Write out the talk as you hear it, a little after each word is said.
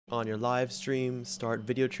on your live stream. Start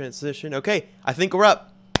video transition. Okay, I think we're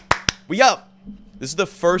up. We up. This is the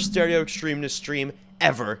first Stereo Extremeness stream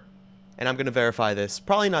ever. And I'm going to verify this.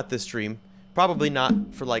 Probably not this stream. Probably not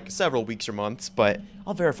for like several weeks or months, but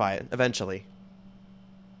I'll verify it eventually.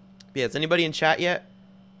 But yeah, is anybody in chat yet?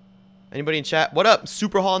 Anybody in chat? What up?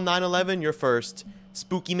 Superhall 911, you're first.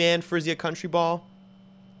 Spooky Man, Frizzia Country Ball.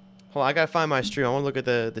 Hold on, I gotta find my stream. I wanna look at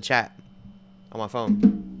the chat on my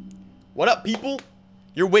phone. What up, people?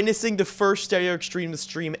 You're witnessing the first Stereo Extremeness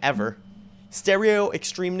stream ever. Stereo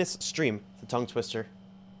Extremeness stream. It's a tongue twister.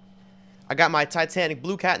 I got my Titanic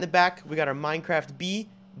Blue Cat in the back. We got our Minecraft Bee,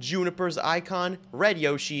 Juniper's Icon, Red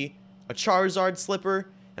Yoshi, a Charizard Slipper,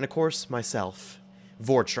 and of course, myself,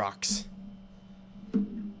 Vortrox.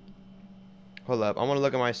 Hold up, I want to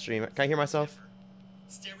look at my stream. Can I hear myself?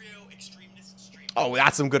 Stereo Extremeness stream. Oh,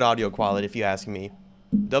 that's some good audio quality, if you ask me.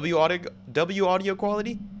 W audio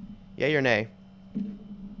quality? Yay or nay?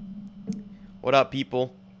 What up,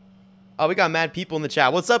 people? Oh, we got mad people in the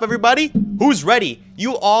chat. What's up, everybody? Who's ready?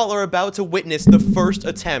 You all are about to witness the first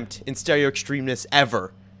attempt in Stereo Extremeness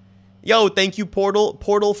ever. Yo, thank you, Portal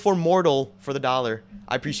for Mortal, for the $1.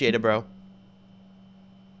 I appreciate it, bro.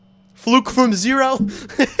 Fluke from Zero.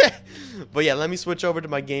 But yeah, let me switch over to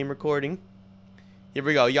my game recording. Here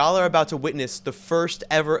we go. Y'all are about to witness the first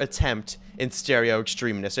ever attempt in Stereo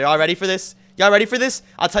Extremeness. Are y'all ready for this? Y'all ready for this?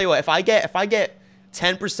 I'll tell you what. If I get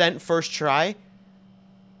 10% first try,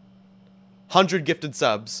 100 gifted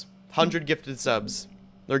subs. 100 gifted subs.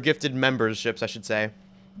 Or gifted memberships, I should say.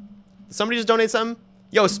 Did somebody just donate something?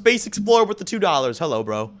 Yo, Space Explorer with the $2. Hello,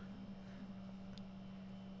 bro.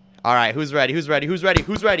 All right, who's ready? Who's ready? Who's ready?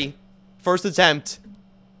 Who's ready? First attempt.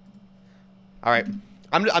 All right,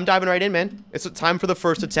 I'm diving right in, man. It's time for the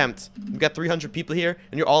first attempt. We've got 300 people here,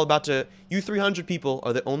 and you're all about to... You 300 people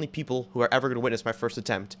are the only people who are ever going to witness my first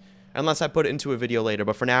attempt. Unless I put it into a video later,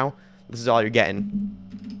 but for now, this is all you're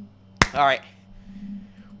getting. All right.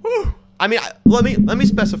 Woo. I mean, let me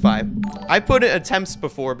specify. I put in attempts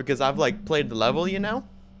before because I've, like, played the level, you know?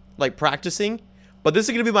 Like, practicing. But this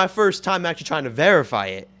is going to be my first time actually trying to verify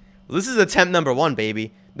it. This is attempt number 1,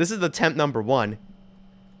 baby. This is attempt number 1.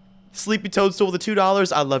 Sleepy Toadstool with the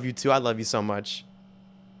 $2. I love you too. I love you so much.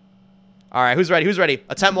 All right, who's ready? Who's ready?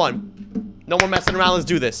 Attempt 1. No more messing around. Let's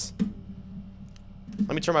do this.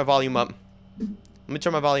 Let me turn my volume up. Let me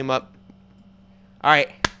turn my volume up. All right.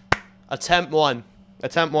 Attempt 1.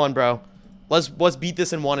 Attempt 1, bro. Let's beat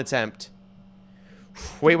this in 1 attempt.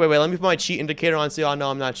 Wait. Let me put my cheat indicator on so y'all know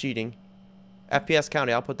I'm not cheating. FPS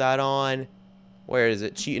counting. I'll put that on. Where is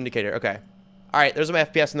it? Cheat indicator. Okay. All right. There's my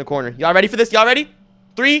FPS in the corner. Y'all ready for this? Y'all ready?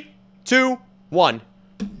 3, 2, 1.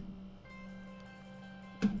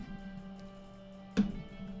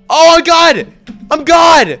 Oh my God! I'm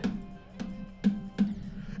God!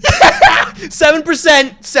 7%.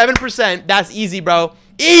 7%. That's easy, bro.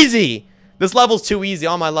 Easy! This level's too easy.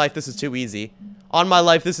 On my life, this is too easy. On my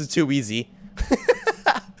life, this is too easy.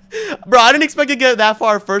 Bro, I didn't expect to get that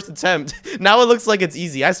far first attempt. Now it looks like it's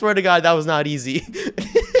easy. I swear to God, that was not easy.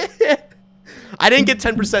 I didn't get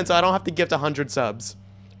 10%, so I don't have to gift 100 subs.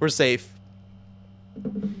 We're safe.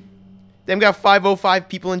 Damn, got 505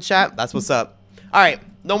 people in chat. That's what's up. All right,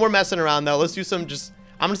 no more messing around, though. Let's do some I'm just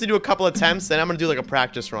going to do a couple attempts, then I'm going to do, like, a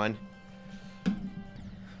practice run.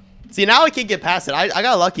 See, now I can't get past it. I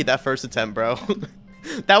got lucky that first attempt, bro.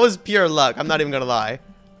 That was pure luck. I'm not even going to lie.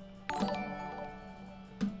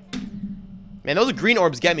 Man, those green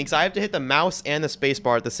orbs get me because I have to hit the mouse and the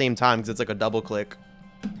spacebar at the same time because it's like a double click.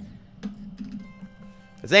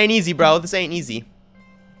 This ain't easy, bro. This ain't easy.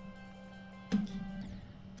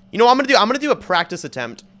 You know what I'm gonna do? I'm gonna do a practice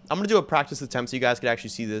attempt. I'm gonna do a practice attempt so you guys could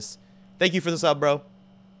actually see this. Thank you for the sub, bro.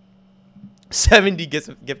 70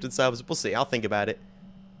 gifted subs. We'll see. I'll think about it.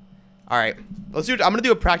 All right, let's do it. I'm gonna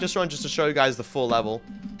do a practice run just to show you guys the full level.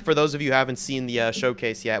 For those of you who haven't seen the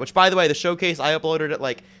showcase yet, which by the way, the showcase I uploaded it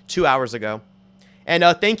like 2 hours ago. And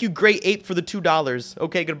thank you, Great Ape, for the $2.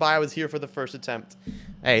 Okay, goodbye. I was here for the first attempt.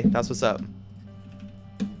 Hey, that's what's up.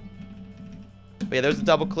 But yeah, there's a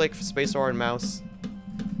double click for spacebar and mouse.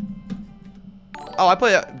 Oh, I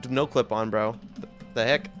put a no clip on, bro. The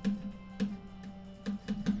heck?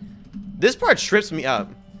 This part trips me up.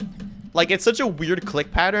 Like, it's such a weird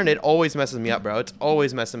click pattern. It always messes me up, bro. It's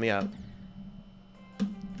always messing me up.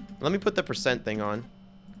 Let me put the percent thing on.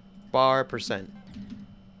 Bar percent.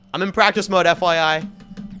 I'm in practice mode, FYI.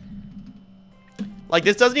 Like,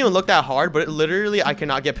 this doesn't even look that hard, but literally, I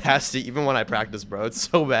cannot get past it even when I practice, bro. It's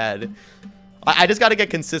so bad. I just gotta get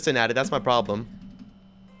consistent at it. That's my problem.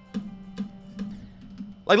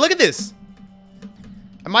 Like, look at this.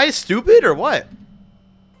 Am I stupid or what?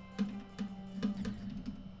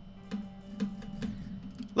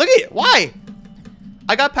 Look at it. Why?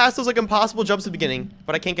 I got past those like impossible jumps at the beginning,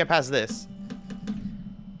 but I can't get past this.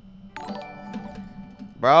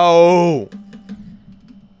 Bro.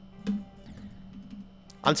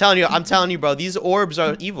 I'm telling you, bro. These orbs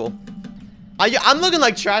are evil. I'm looking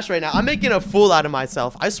like trash right now. I'm making a fool out of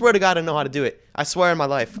myself. I swear to God, I know how to do it. I swear in my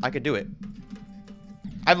life, I could do it.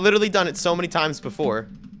 I've literally done it so many times before.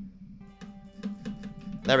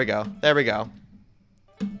 There we go. There we go.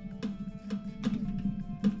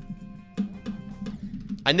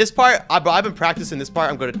 And this part, bro, I've been practicing this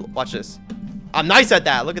part. I'm going to watch this. I'm nice at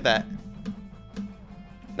that. Look at that.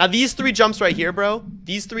 Now, these 3 jumps right here, bro.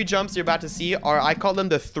 These 3 jumps you're about to see are, I call them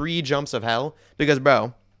the 3 jumps of hell. Because,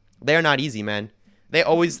 bro, they're not easy, man. They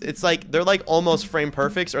always, it's like, they're like almost frame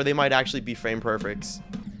perfects, or they might actually be frame perfects.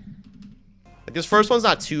 Like, this first one's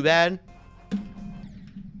not too bad.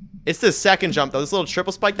 It's the second jump, though. This little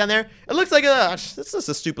triple spike down there. It looks like it's just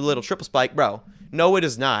a stupid little triple spike, bro. No, it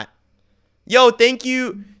is not. Yo, thank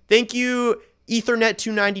you, Ethernet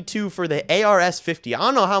 292 for the ARS 50. I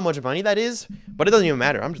don't know how much money that is, but it doesn't even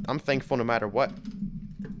matter. I'm thankful no matter what.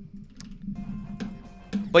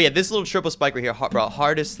 But yeah, this little triple spike right here, bro,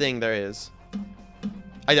 hardest thing there is.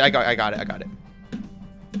 I got it.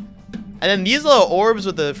 And then these little orbs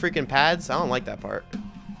with the freaking pads, I don't like that part.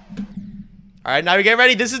 All right, now we get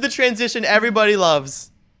ready. This is the transition everybody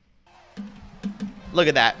loves. Look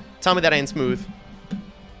at that. Tell me that ain't smooth.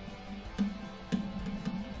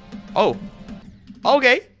 Oh.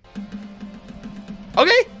 Okay.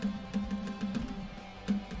 Okay.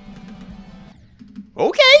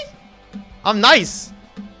 Okay. I'm nice.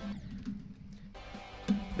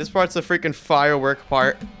 This part's the freaking firework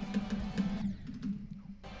part.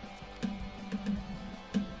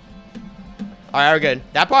 Alright, we're good.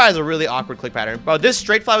 That part has a really awkward click pattern. Bro, this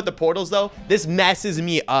straight fly with the portals, though, this messes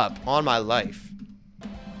me up on my life.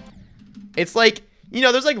 It's like, you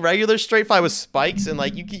know, there's like regular straight fly with spikes, and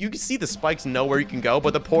like, you can see the spikes know where you can go,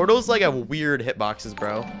 but the portals like have weird hitboxes,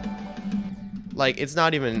 bro. Like, it's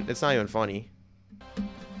not even funny.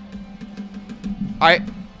 Alright.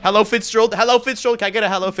 Hello, Fitzgerald. Hello, Fitzgerald. Can I get a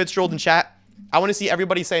hello, Fitzgerald in chat? I want to see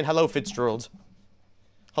everybody saying hello, Fitzgerald.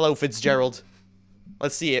 Hello, Fitzgerald.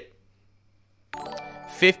 Let's see it.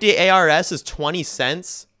 50 ARS is 20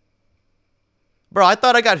 cents? Bro, I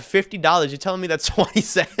thought I got $50. You're telling me that's 20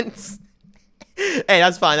 cents? Hey,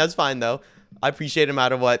 that's fine, though. I appreciate it no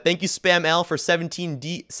matter what. Thank you, Spam L, for 17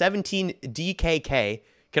 DKK.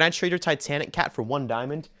 Can I trade your Titanic cat for 1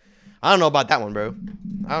 diamond? I don't know about that one, bro.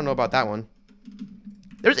 I don't know about that one.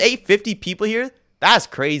 There's 850 people here? That's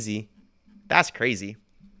crazy. That's crazy.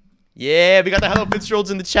 Yeah, we got the hello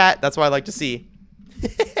Fitzgeralds in the chat. That's what I like to see.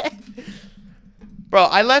 Bro,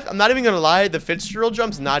 I'm not even gonna lie, the Fitzgerald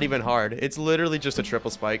jump's not even hard. It's literally just a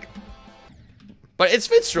triple spike. But it's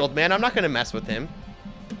Fitzgerald, man. I'm not gonna mess with him.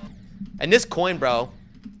 And this coin, bro.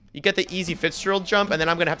 You get the easy Fitzgerald jump, and then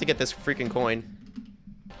I'm gonna have to get this freaking coin.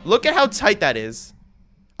 Look at how tight that is.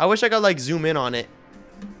 I wish I could, like, zoom in on it.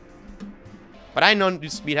 But I know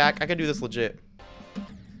speed hack. I can do this legit.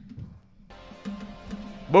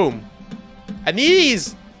 Boom. And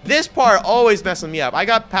this part always messes me up. I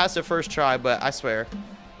got past the first try, but I swear.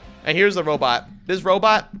 And here's the robot. This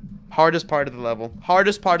robot, hardest part of the level.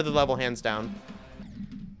 Hardest part of the level, hands down.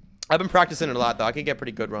 I've been practicing it a lot, though. I can get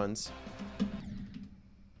pretty good runs.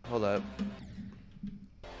 Hold up.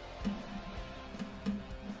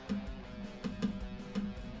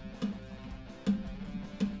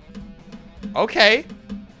 Okay.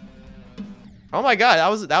 Oh my god,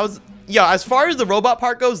 that was yeah, as far as the robot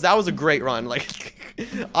part goes, that was a great run. Like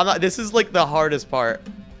this is like the hardest part.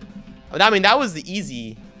 I mean, that was the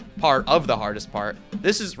easy part of the hardest part.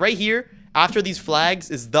 This is right here, after these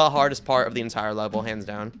flags, is the hardest part of the entire level, hands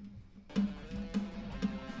down.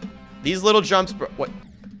 These little jumps, what?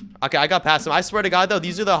 Okay, I got past them. I swear to God, though,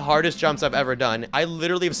 these are the hardest jumps I've ever done. I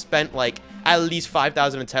literally have spent like at least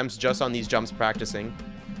 5,000 attempts just on these jumps practicing.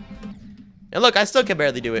 And look, I still can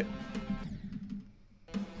barely do it.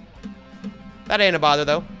 That ain't a bother,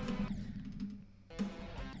 though.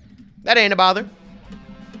 That ain't a bother.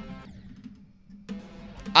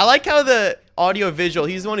 I like how the audio visual,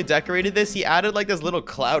 he's the one who decorated this. He added like this little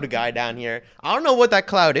cloud guy down here. I don't know what that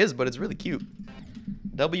cloud is, but it's really cute.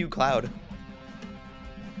 W cloud.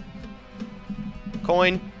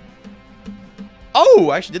 Coin. Oh,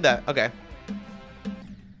 I actually did that. Okay.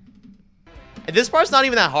 And this part's not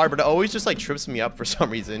even that hard, but it always just like trips me up for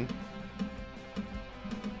some reason.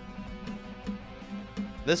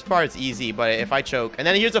 This part's easy, but if I choke. And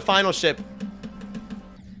then here's the final ship.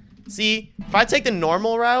 See, if I take the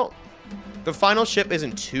normal route, the final ship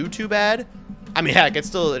isn't too bad. I mean, heck, it's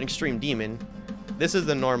still an extreme demon. This is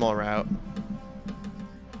the normal route.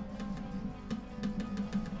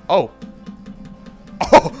 Oh.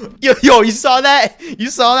 Oh, yo, you saw that? You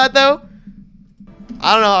saw that, though?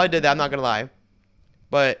 I don't know how I did that. I'm not going to lie.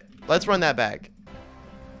 But let's run that back.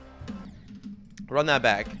 Run that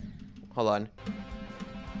back. Hold on.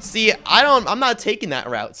 See, I'm not taking that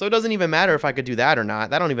route, so it doesn't even matter if I could do that or not.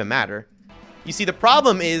 That don't even matter. You see, the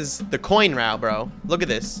problem is the coin route, bro. Look at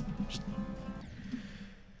this.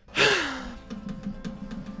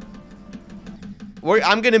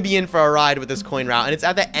 I'm gonna be in for a ride with this coin route, and it's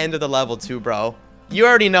at the end of the level too, bro. You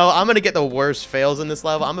already know I'm gonna get the worst fails in this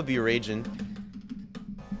level. I'm gonna be raging.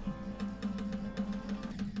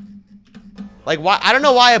 Like, why? I don't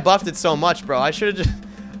know why I buffed it so much, bro. I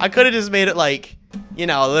could have just made it like, you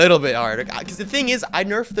know, a little bit harder. Because the thing is, I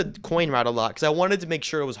nerfed the coin route a lot because I wanted to make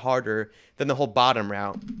sure it was harder than the whole bottom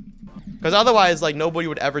route. Because otherwise, like, nobody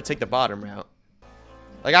would ever take the bottom route.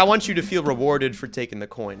 Like, I want you to feel rewarded for taking the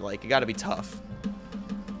coin. Like, you gotta be tough.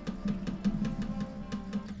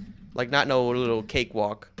 Like, not no little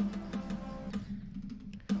cakewalk.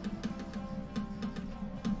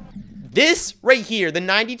 This right here, the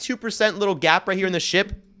 92% little gap right here in the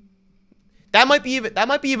ship, that might be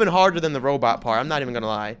even harder than the robot part. I'm not even gonna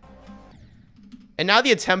lie. And now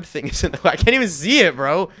the attempt thing isn't. I can't even see it,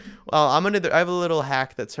 bro. Well, I have a little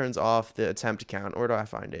hack that turns off the attempt count. Where do I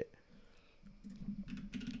find it?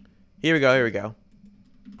 Here we go. Here we go.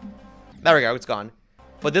 There we go. It's gone.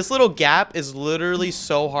 But this little gap is literally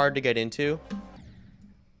so hard to get into.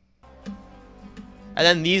 And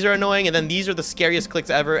then these are annoying, and then these are the scariest clicks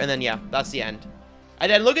ever, and then, yeah, that's the end.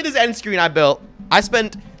 And then look at this end screen I built. I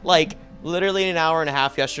spent, like, literally an hour and a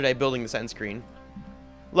half yesterday building this end screen.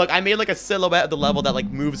 Look, I made, like, a silhouette of the level that, like,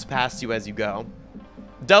 moves past you as you go.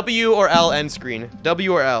 W or L end screen.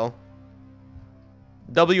 W or L.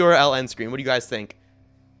 W or L end screen. What do you guys think?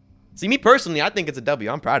 See, me personally, I think it's a W.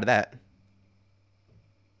 I'm proud of that.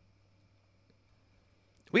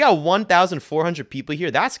 We got 1,400 people here.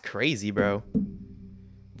 That's crazy, bro.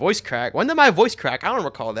 Voice crack. When did my voice crack? I don't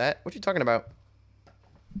recall that. What you talking about?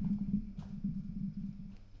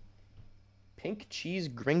 Pink cheese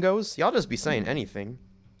gringos? Y'all just be saying anything.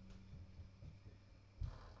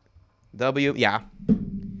 W. Yeah.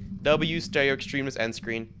 W stereo extremeness end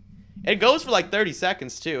screen. It goes for like 30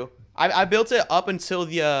 seconds too. I built it up until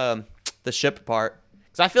the ship part.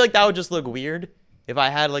 Because I feel like that would just look weird if I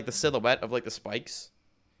had like the silhouette of like the spikes.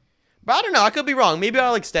 But I don't know. I could be wrong. Maybe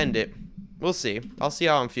I'll extend it. We'll see. I'll see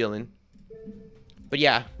how I'm feeling. But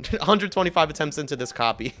yeah, 125 attempts into this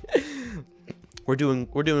copy. We're doing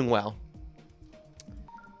well.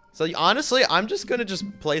 So honestly, I'm just gonna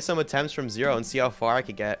play some attempts from 0 and see how far I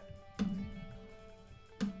could get.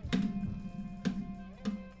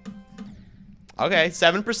 Okay,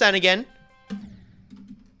 7% again.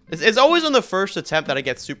 It's always on the first attempt that I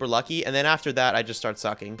get super lucky, and then after that, I just start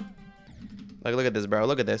sucking. Like, look at this, bro.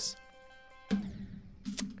 Look at this.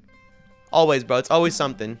 Always, bro. It's always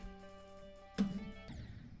something.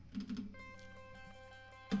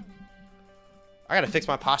 I gotta fix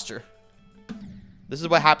my posture. This is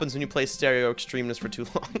what happens when you play stereo extremeness for too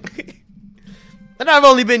long. And I've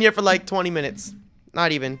only been here for like 20 minutes.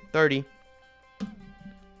 Not even. 30.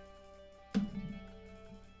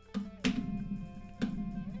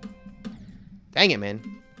 Dang it, man.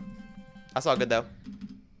 That's all good, though.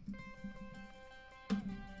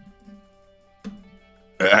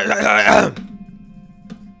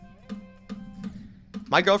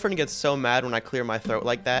 My girlfriend gets so mad when I clear my throat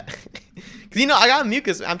like that. Because, you know, I got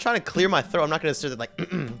mucus. I'm trying to clear my throat. I'm not going to sit there like...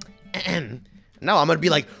 No, I'm going to be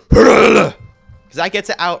like... Because that gets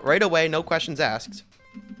it out right away. No questions asked.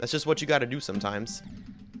 That's just what you got to do sometimes.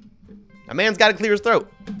 A man's got to clear his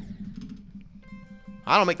throat.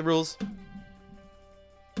 I don't make the rules.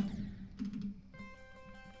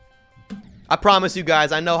 I promise you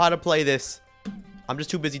guys, I know how to play this. I'm just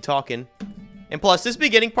too busy talking. And plus, this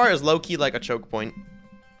beginning part is low-key like a choke point.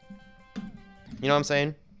 You know what I'm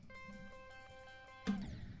saying?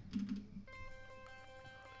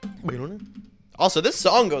 Also, this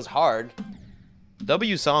song goes hard.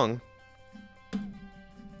 W song.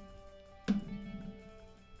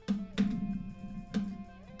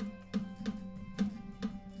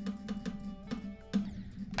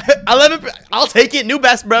 I'll take it. New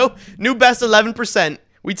best, bro. New best 11%.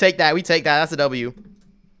 We take that. We take that. That's a W.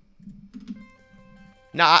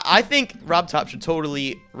 Now, I think Rob Top should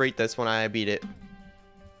totally rate this when I beat it.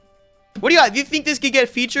 What do you got? Do you think this could get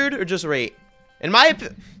featured or just rate? In my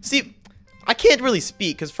opinion, see, I can't really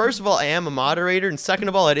speak because first of all, I am a moderator, and second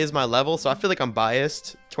of all, it is my level, so I feel like I'm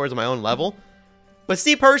biased towards my own level. But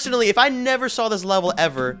see, personally, if I never saw this level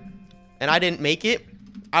ever and I didn't make it,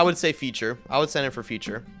 I would say feature. I would send it for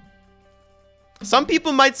feature. Some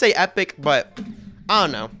people might say epic, but I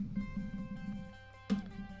don't know.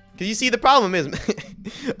 Because you see, the problem is,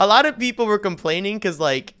 a lot of people were complaining because,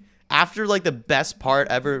 like, after, like, the best part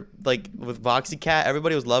ever, like, with VoxyCat,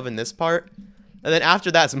 everybody was loving this part. And then after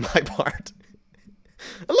that's my part.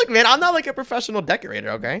 Look, man, I'm not, like, a professional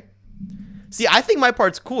decorator, okay? See, I think my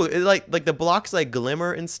part's cool. It, like the blocks, like,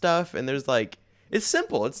 glimmer and stuff. And there's, like, it's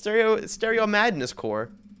simple. It's stereo madness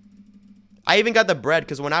core. I even got the bread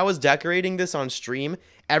because when I was decorating this on stream,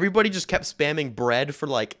 everybody just kept spamming bread for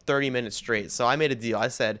like 30 minutes straight. So I made a deal. I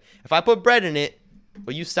said, if I put bread in it,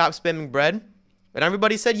 will you stop spamming bread? And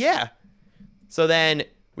everybody said, yeah. So then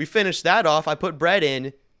we finished that off. I put bread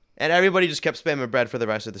in, and everybody just kept spamming bread for the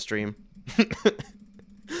rest of the stream.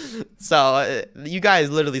 So you guys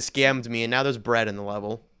literally scammed me, and now there's bread in the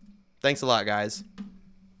level. Thanks a lot, guys.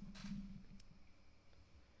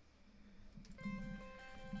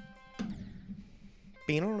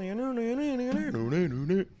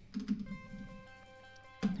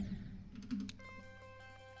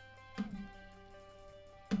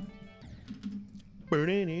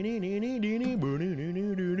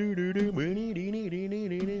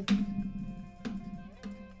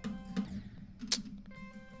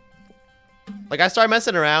 Like, I start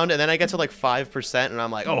messing around, and then I get to, like, 5%, and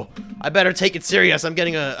I'm like, oh, I better take it serious. I'm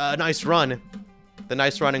getting a nice run. The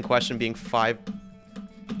nice run in question being 5.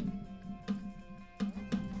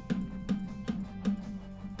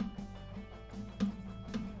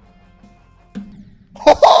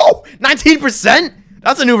 Oh, 19%?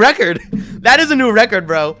 That's a new record. That is a new record,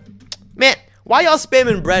 bro. Man, why y'all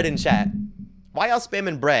spamming bread in chat? Why y'all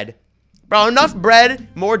spamming bread? Bro, enough bread,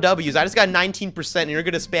 more W's. I just got 19%, and you're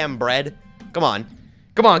gonna spam bread? Come on.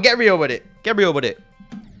 Come on, get real with it. Get real with it.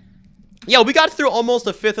 Yo, we got through almost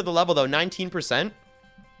a fifth of the level, though. 19%.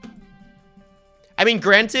 I mean,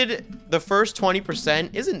 granted, the first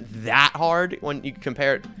 20% isn't that hard when you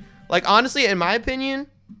compare it. Like, honestly, in my opinion,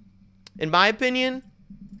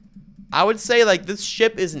 I would say, like, this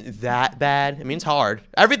ship isn't that bad. I mean, it's hard.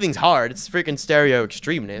 Everything's hard. It's freaking stereo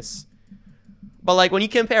extremeness. But, like, when you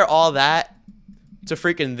compare all that to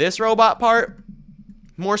freaking this robot part,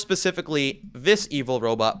 more specifically, this evil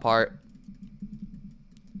robot part,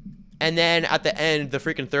 and then at the end, the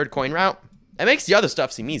freaking third coin route, it makes the other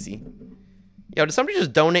stuff seem easy. Yo, did somebody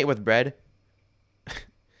just donate with bread?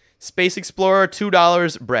 Space Explorer,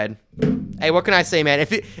 $2 bread. Hey, what can I say, man?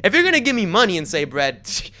 If you're gonna give me money and say bread,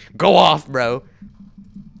 go off, bro.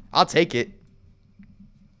 I'll take it.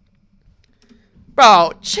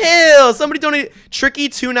 Bro, chill. Somebody donated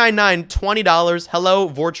Tricky299, $20. Hello,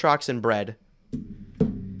 Vortrox and bread.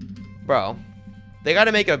 Bro, they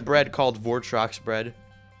gotta make a bread called Vortrox bread.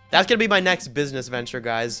 That's gonna be my next business venture,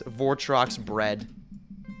 guys. Vortrox bread.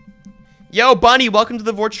 Yo, Bunny, welcome to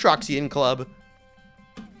the Vortroxian Club.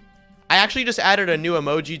 I actually just added a new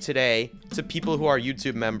emoji today to people who are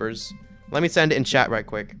YouTube members. Let me send it in chat right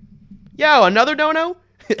quick. Yo, another dono?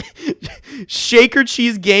 Shaker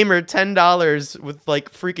Cheese Gamer, $10 with,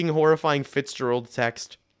 like, freaking horrifying Fitzgerald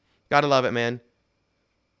text. Gotta love it, man.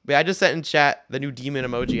 But I just sent in chat the new demon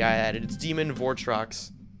emoji I added. It's Demon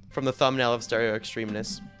Vortrox from the thumbnail of Stereo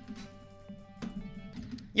Extremeness.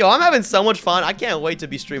 Yo, I'm having so much fun. I can't wait to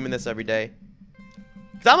be streaming this every day.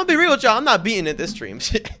 Cause I'm gonna be real with y'all, I'm not beating it this stream.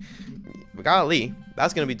 Golly,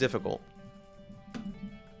 that's gonna be difficult.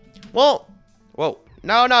 Well, whoa.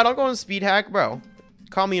 No, don't go on speed hack, bro.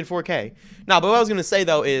 Call me in 4K. Nah, but what I was gonna say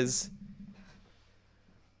though is,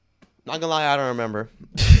 not gonna lie, I don't remember.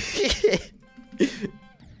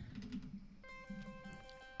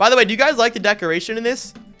 By the way, do you guys like the decoration in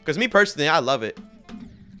this? Because me personally, I love it.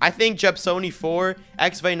 I think Jepsoni 4,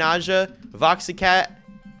 Xvenaja, VoxyCat,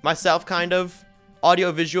 myself kind of,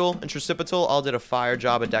 Audiovisual, and Tricipital all did a fire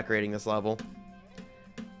job at decorating this level.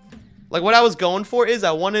 Like, what I was going for is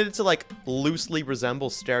I wanted it to, like, loosely resemble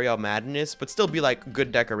Stereo Madness, but still be, like,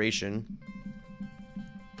 good decoration.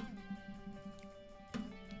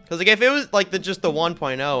 Because, like, if it was, like, just the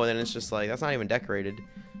 1.0, and then it's just, like, that's not even decorated.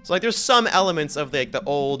 So, like, there's some elements of, like, the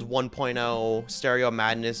old 1.0 Stereo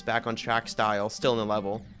Madness back on track style still in the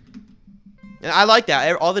level. And I like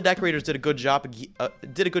that. All the decorators did a good job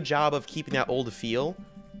of keeping that old feel,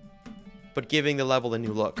 but giving the level a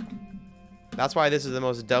new look. That's why this is the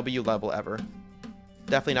most W level ever.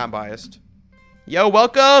 Definitely not biased. Yo,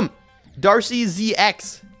 welcome! Darcy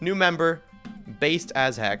ZX, new member, based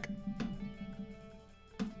as heck.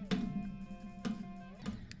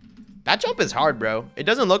 That jump is hard, bro. It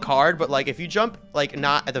doesn't look hard, but, like, if you jump, like,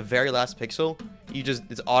 not at the very last pixel,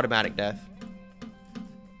 it's automatic death.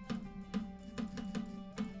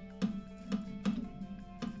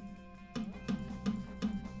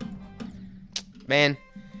 Man,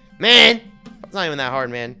 it's not even that hard,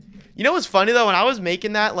 man. You know what's funny though? When I was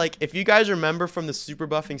making that, like, if you guys remember from the Super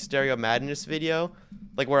Buffing Stereo Madness video,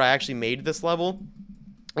 like where I actually made this level,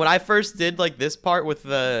 when I first did like this part with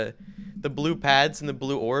the blue pads and the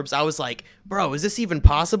blue orbs, I was like, bro, is this even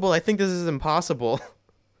possible? I think this is impossible.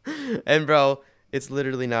 And bro, it's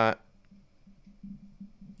literally not.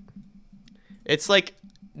 It's like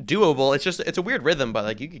doable. It's just, it's a weird rhythm, but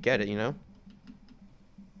like you could get it, you know?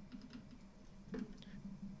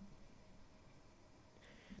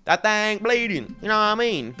 That thing bleeding. You know what I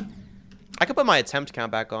mean? I could put my attempt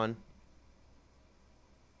count back on.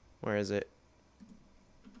 Where is it?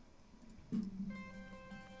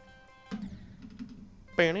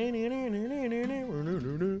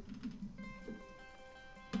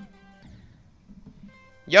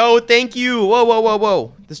 Yo, thank you. Whoa, whoa, whoa,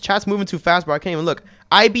 whoa. This chat's moving too fast, bro. I can't even look.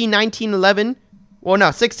 IB1911. Well, no,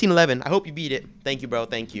 1611. I hope you beat it. Thank you, bro.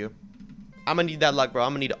 Thank you. I'm gonna need that luck, bro. I'm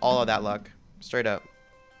gonna need all of that luck. Straight up.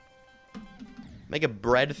 Make a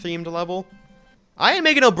bread-themed level. I ain't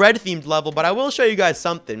making no bread-themed level, but I will show you guys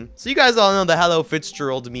something. So you guys all know the Hello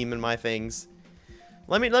Fitzgerald meme in my things.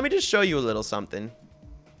 Let me just show you a little something.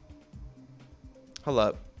 Hold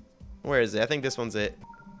up. Where is it? I think this one's it.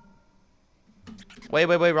 Wait,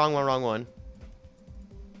 wrong one, wrong one.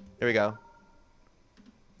 Here we go.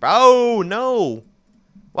 Bro, no.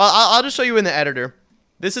 Well, I'll just show you in the editor.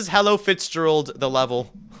 This is Hello Fitzgerald, the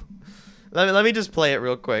level. Let me just play it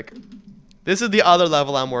real quick. This is the other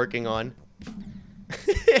level I'm working on.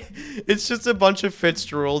 It's just a bunch of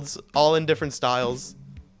Fitzgeralds, all in different styles.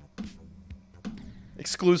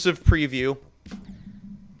 Exclusive preview.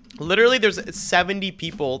 Literally, there's 70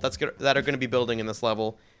 people that are going to be building in this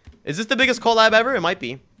level. Is this the biggest collab ever? It might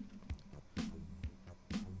be.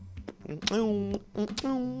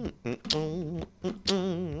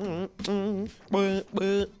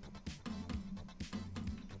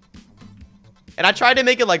 And I tried to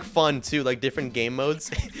make it like fun too, like different game modes.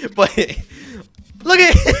 But look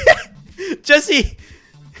at Jesse.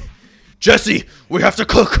 Jesse, we have to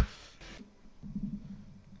cook.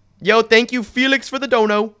 Yo, thank you, Felix, for the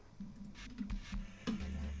dono.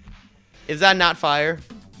 Is that not fire?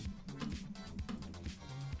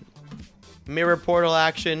 Mirror portal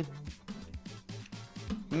action.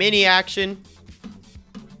 Mini action.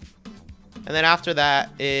 And then after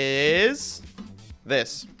that is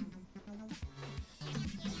this.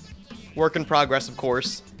 Work in progress, of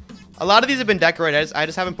course. A lot of these have been decorated. I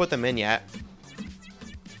just haven't put them in yet.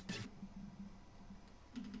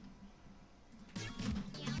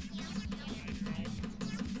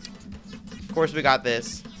 Of course, we got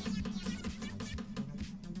this.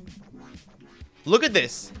 Look at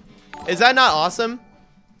this. Is that not awesome?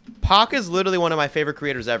 Pac is literally one of my favorite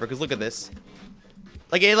creators ever, because look at this.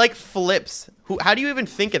 Like, it like flips. How do you even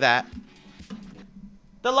think of that?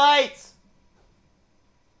 The lights!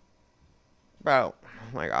 Bro,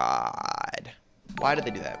 oh my god. Why did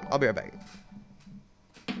they do that? I'll be right back.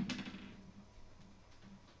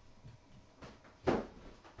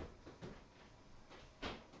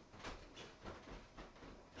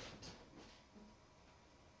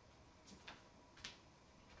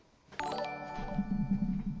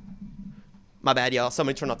 My bad, y'all.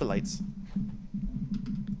 Somebody turn off the lights.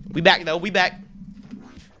 We back, though. We back.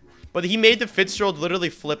 But he made the Fitzgerald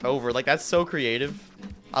literally flip over. Like, that's so creative.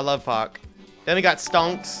 I love Pac. Then we got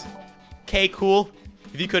Stonks. K Cool.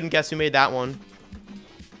 If you couldn't guess who made that one.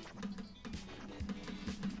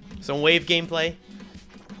 Some wave gameplay.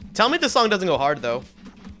 Tell me this song doesn't go hard, though.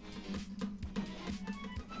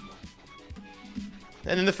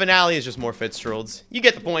 And then the finale is just more Fitzgeralds. You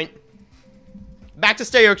get the point. Back to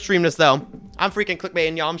Stereo Extremeness, though. I'm freaking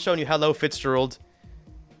clickbaiting, y'all. I'm showing you Hello Fitzgerald.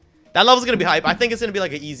 That level's gonna be hype. I think it's gonna be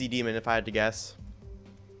like an easy demon, if I had to guess.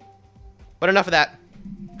 But enough of that.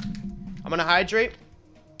 I'm gonna hydrate.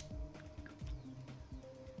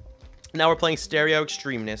 Now we're playing Stereo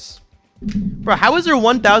Extremeness. Bro, how is there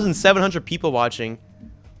 1,700 people watching?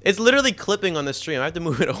 It's literally clipping on the stream. I have to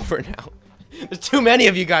move it over now. There's too many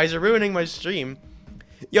of you guys. You're ruining my stream.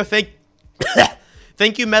 Yo, thank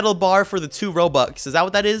you, Metal Bar, for the 2 Robux. Is that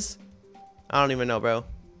what that is? I don't even know, bro.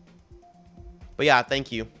 But yeah,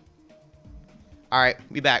 thank you. Alright,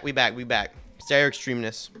 we back. Stereo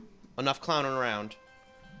Extremeness. Enough clowning around.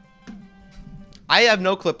 I have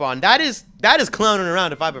no clip on. That is clowning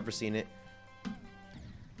around if I've ever seen it.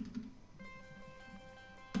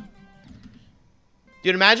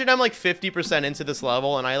 Dude, imagine I'm like 50% into this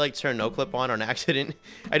level and I like turn no clip on accident.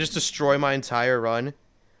 I just destroy my entire run.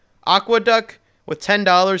 Aqueduct with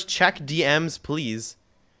 $10. Check DMs, please.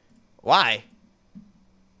 Why?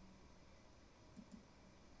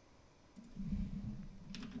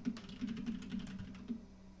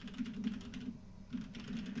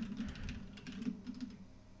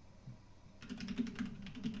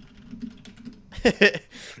 Alright,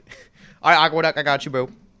 Aqua Duck, I got you, bro.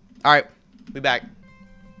 Alright, we back.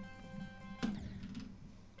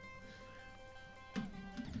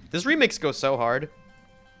 This remix goes so hard.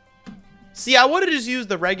 See, I would have just used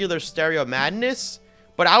the regular Stereo Madness,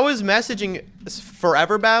 but I was messaging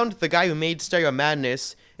Foreverbound, the guy who made Stereo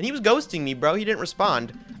Madness, and he was ghosting me, bro. He didn't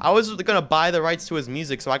respond. I was gonna buy the rights to his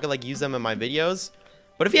music so I could, like, use them in my videos.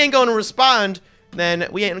 But if he ain't going to respond, then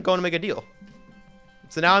we ain't going to make a deal.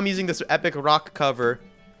 So now I'm using this epic rock cover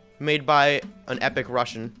made by an epic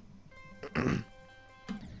Russian.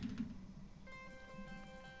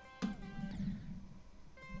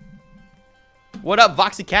 What up,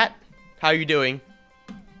 Voxy Cat? How are you doing?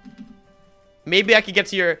 Maybe I could get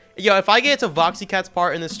to your... Yo, if I get to Voxy Cat's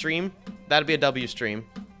part in the stream, that'd be a W stream.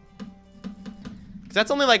 Because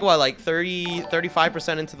that's only like, what, like 30,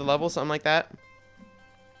 35% into the level, something like that.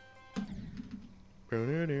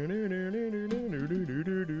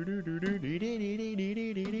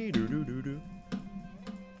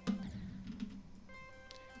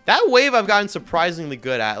 That wave I've gotten surprisingly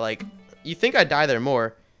good at. Like, you think I'd die there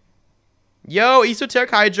more. Yo, Esoteric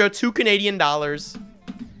Hydra, $2 Canadian.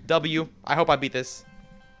 W. I hope I beat this.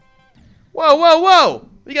 Whoa, whoa, whoa!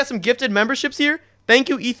 We got some gifted memberships here. Thank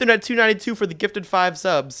you, Ethernet292, for the gifted 5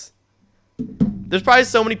 subs. There's probably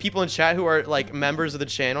so many people in chat who are, like, members of the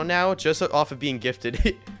channel now just off of being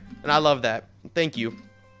gifted. And I love that. Thank you.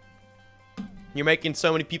 You're making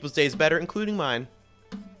so many people's days better, including mine.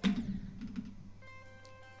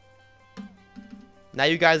 Now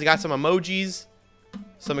you guys got some emojis.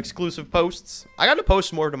 Some exclusive posts. I got to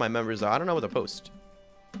post more to my members, though. I don't know what to post.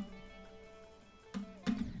 You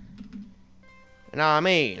know what I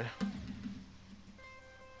mean?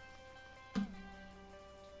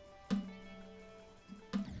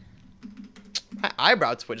 My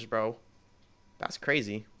eyebrow twitched, bro. That's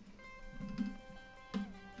crazy.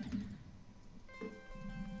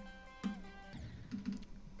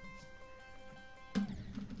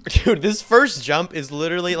 Dude, this first jump is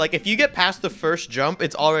literally, like, if you get past the first jump,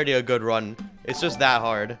 it's already a good run. It's just that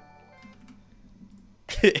hard.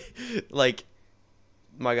 Like,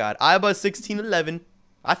 my god. Iba1611.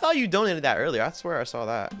 I thought you donated that earlier. I swear I saw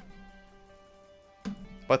that.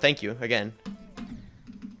 But thank you, again.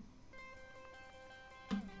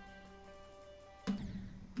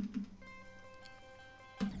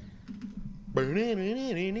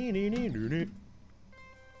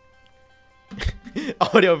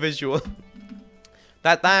 Audio visual.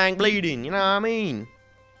 That thing bleeding, you know what I mean?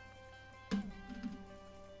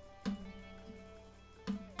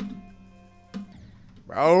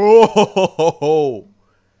 Bro.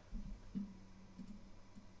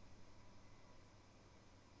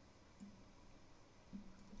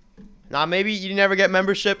 Nah, maybe you never get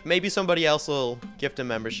membership. Maybe somebody else will gift a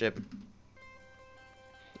membership.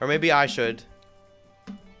 Or maybe I should.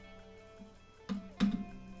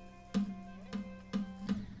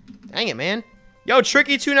 Dang it, man. Yo,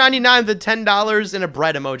 Tricky299, the $10 and a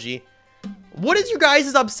bread emoji. What is your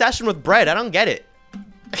guys' obsession with bread? I don't get it.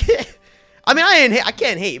 I mean, I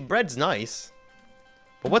can't hate. Bread's nice.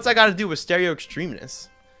 But what's that got to do with stereo extremeness?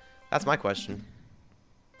 That's my question.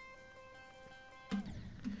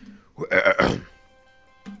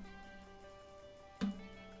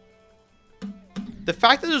 The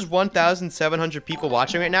fact that there's 1,700 people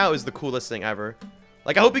watching right now is the coolest thing ever.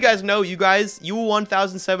 Like, I hope you guys know, you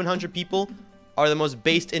 1,700 people are the most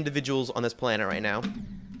based individuals on this planet right now.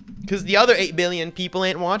 Because the other 8 billion people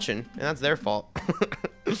ain't watching, and that's their fault.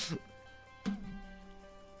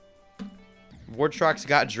 Wardtrock's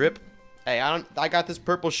got drip. Hey, I got this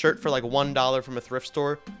purple shirt for like $1 from a thrift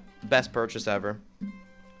store. Best purchase ever.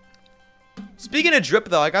 Speaking of drip,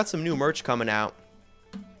 though, I got some new merch coming out.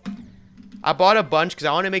 I bought a bunch because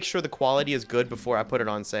I want to make sure the quality is good before I put it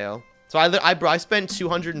on sale. So I spent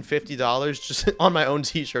 $250 just on my own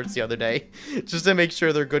t-shirts the other day. Just to make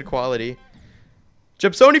sure they're good quality.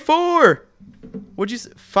 Gypsony 4! What'd you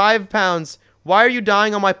say? 5 pounds. Why are you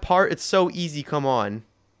dying on my part? It's so easy, come on.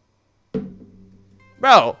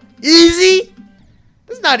 Bro, easy?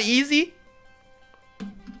 That's not easy.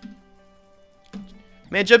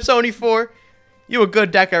 Man, Gypsony 4, you a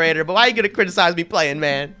good decorator, but why are you gonna criticize me playing,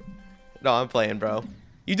 man? No, I'm playing, bro.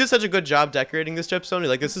 You did such a good job decorating this, Gypsony.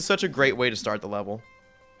 Like, this is such a great way to start the level.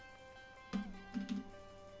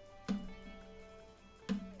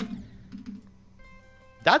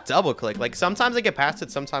 That double click, like, sometimes I get past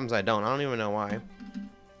it, sometimes I don't. I don't even know why.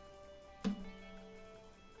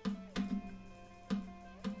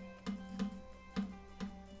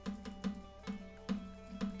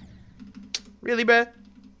 Really, bruh?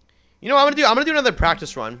 You know what I'm gonna do? I'm gonna do another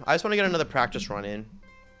practice run. I just want to get another practice run in.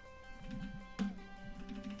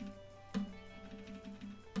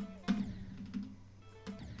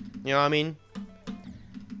 You know what I mean?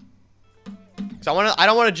 So I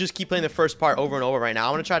don't want to just keep playing the first part over and over right now.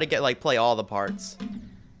 I want to try to get, like, play all the parts.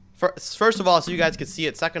 First of all, so you guys could see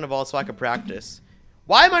it. Second of all, so I could practice.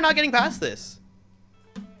 Why am I not getting past this?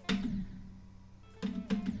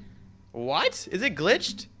 What? Is it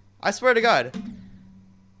glitched? I swear to God.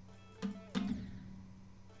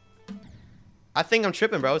 I think I'm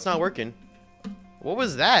tripping, bro. It's not working. What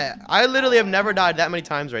was that? I literally have never died that many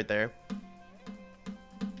times right there.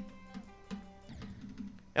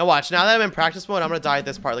 And watch, now that I'm in practice mode, I'm going to die at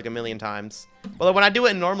this part like a million times. But when I do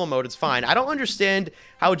it in normal mode, it's fine. I don't understand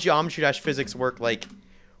how Geometry Dash physics work. Like,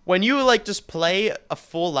 when you, like, just play a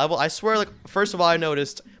full level, I swear, like, first of all, I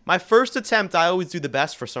noticed my first attempt, I always do the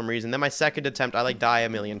best for some reason. Then my second attempt, I, like, die a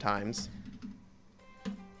million times.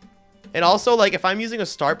 And also, like, if I'm using a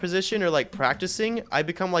start position or, like, practicing, I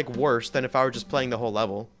become, like, worse than if I were just playing the whole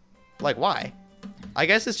level. Like, why? I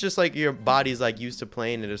guess it's just, like, your body's, like, used to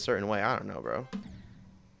playing it a certain way. I don't know, bro.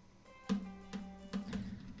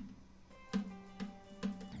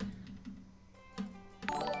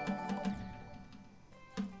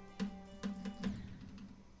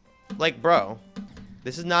 Like, bro,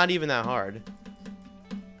 this is not even that hard.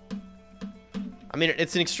 I mean,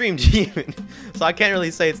 it's an extreme demon, so I can't really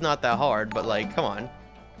say it's not that hard, but, like, come on.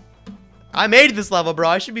 I made this level, bro.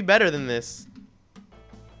 I should be better than this.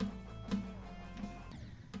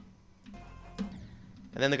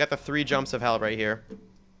 And then they got the 3 jumps of hell right here.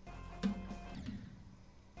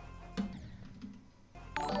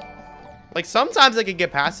 Like, sometimes I could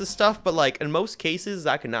get past this stuff, but, like, in most cases,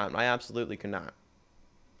 I cannot. I absolutely cannot.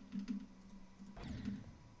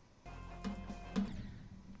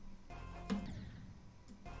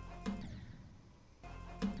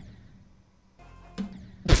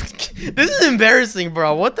 This is embarrassing,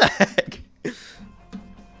 bro. What the heck?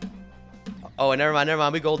 Oh, never mind, never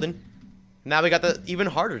mind. We golden. Now we got the even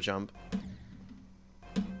harder jump.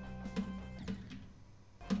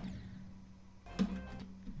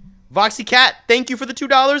 Voxy Cat, thank you for the $2.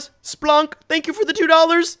 Splunk, thank you for the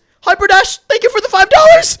 $2. Hyperdash, thank you for the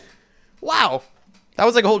 $5. Wow. That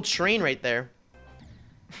was like a whole train right there.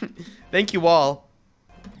 Thank you all.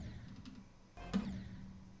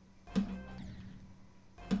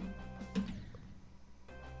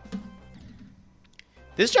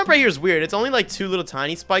 This jump right here is weird. It's only like 2 little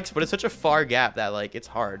tiny spikes, but it's such a far gap that, like, it's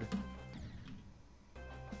hard.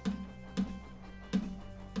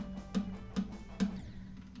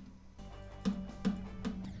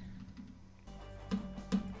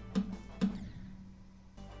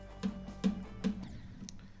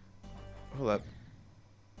 Hold up.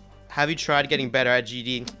 Have you tried getting better at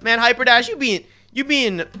GD? Man, Hyperdash, you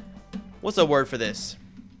being, what's the word for this?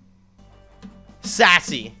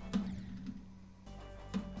 Sassy.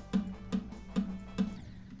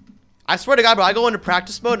 I swear to God, bro, I go into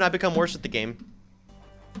practice mode and I become worse at the game.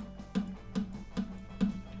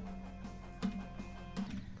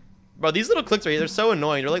 Bro, these little clicks right here, they're so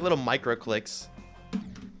annoying. They're like little micro clicks.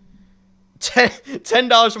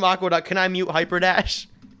 $10 from Aqua. Can I mute Hyperdash?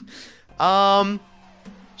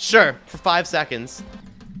 Sure, for 5 seconds.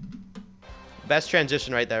 Best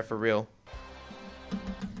transition right there, for real.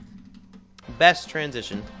 Best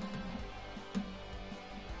transition.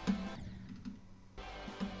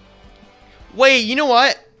 Wait, you know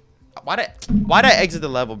what? Why'd I exit the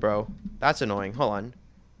level, bro? That's annoying. Hold on.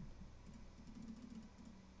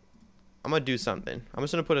 I'm gonna do something. I'm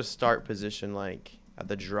just gonna put a start position, like, at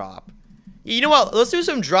the drop. You know what? Let's do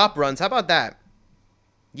some drop runs. How about that?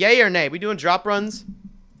 Yay or nay? We doing drop runs?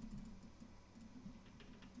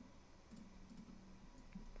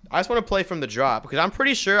 I just want to play from the drop, because I'm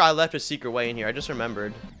pretty sure I left a secret way in here. I just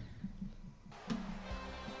remembered.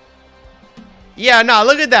 Yeah, no,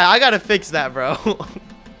 look at that. I gotta fix that, bro.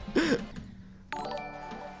 We're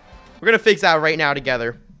gonna fix that right now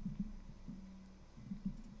together.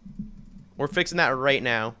 We're fixing that right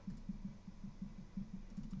now.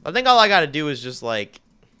 I think all I gotta do is just, like...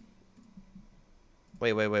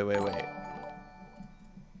 Wait. I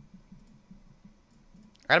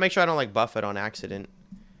gotta make sure I don't, like, buff it on accident.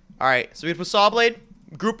 Alright, so we put Saw Blade.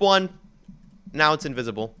 Group 1. Now it's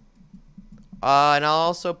invisible. And I'll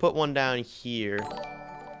also put one down here.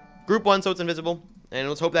 Group 1, so it's invisible. And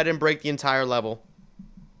let's hope that didn't break the entire level.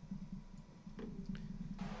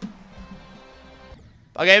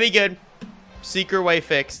 Okay, be good. Secret way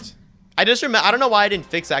fixed. I just remember, I don't know why I didn't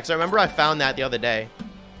fix that, because I remember I found that the other day.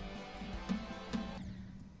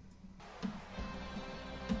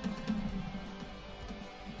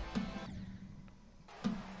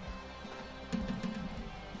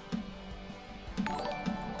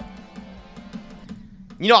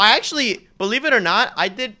 You know, I actually, believe it or not, I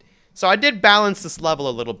did So I did balance this level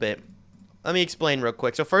a little bit. Let me explain real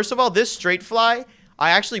quick. So first of all, this straight fly,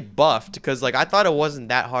 I actually buffed because like I thought it wasn't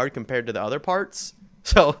that hard compared to the other parts.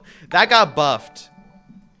 So that got buffed.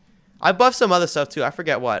 I buffed some other stuff too. I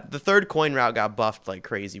forget what. The third coin route got buffed like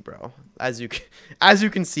crazy, bro. As you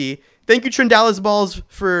can see. Thank you, Trendalis Balls,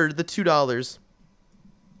 for the $2.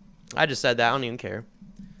 I just said that. I don't even care.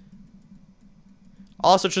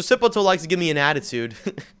 Also, Tricipoto likes to give me an attitude.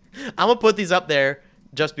 I'm going to put these up there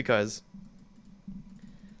just because.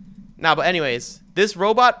 Now, but anyways, this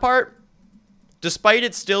robot part, despite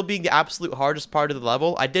it still being the absolute hardest part of the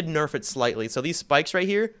level, I did nerf it slightly. So these spikes right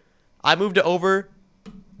here, I moved it over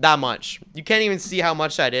that much. You can't even see how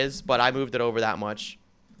much that is, but I moved it over that much.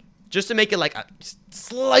 Just to make it like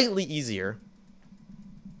slightly easier.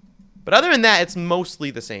 But other than that, it's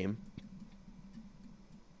mostly the same.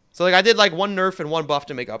 So like I did like one nerf and one buff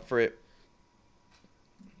to make up for it.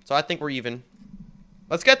 So I think we're even.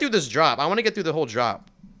 Let's get through this drop. I want to get through the whole drop.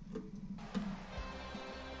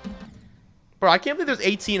 Bro, I can't believe there's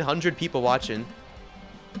 1,800 people watching.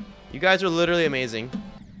 You guys are literally amazing.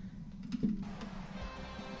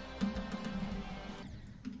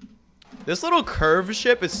 This little curve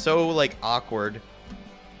ship is so, like, awkward.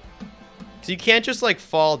 Because you can't just, like,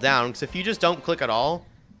 fall down. Because if you just don't click at all...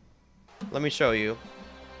 Let me show you.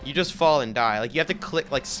 You just fall and die. Like, you have to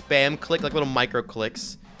click, like, spam click, like, little micro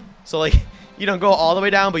clicks. So, like, you don't go all the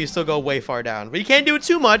way down, but you still go way far down. But you can't do it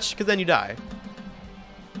too much, because then you die.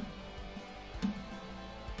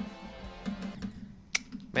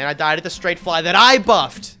 Man, I died at the straight fly that I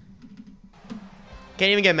buffed.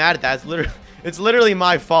 Can't even get mad at that. It's literally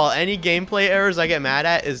my fault. Any gameplay errors I get mad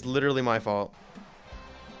at is literally my fault.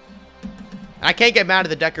 I can't get mad at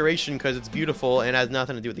the decoration because it's beautiful and has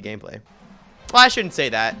nothing to do with the gameplay. Well, I shouldn't say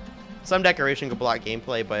that. Some decoration could block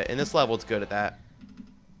gameplay, but in this level, it's good at that.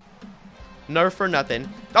 Nerf for nothing.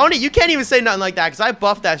 Don't you can't even say nothing like that because I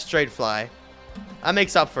buffed that straight fly. That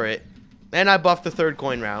makes up for it. And I buffed the third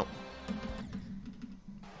coin route.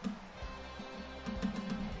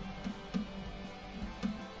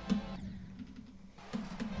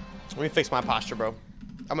 Let me fix my posture, bro.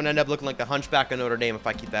 I'm gonna end up looking like the Hunchback of Notre Dame if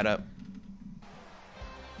I keep that up.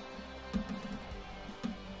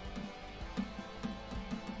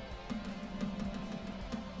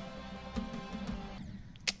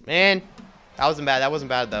 Man, that wasn't bad. That wasn't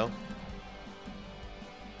bad, though.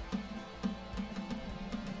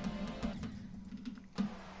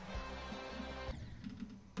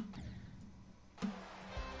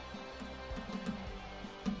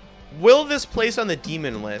 Will this place on the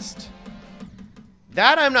demon list?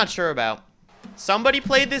 That I'm not sure about. Somebody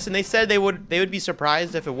played this and they said they would be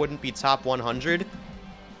surprised if it wouldn't be top 100.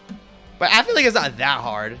 But I feel like it's not that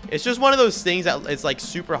hard. It's just one of those things that it's like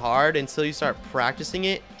super hard until you start practicing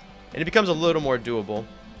it and it becomes a little more doable.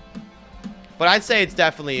 But I'd say it's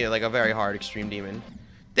definitely like a very hard extreme demon.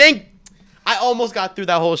 Dang! I almost got through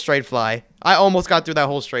that whole straight fly. I almost got through that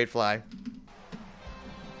whole straight fly.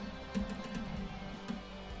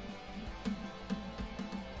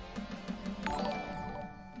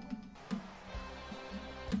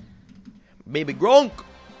 Baby Gronk.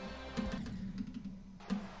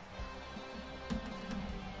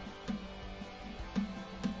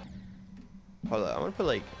 Hold on, I'm gonna put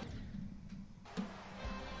like.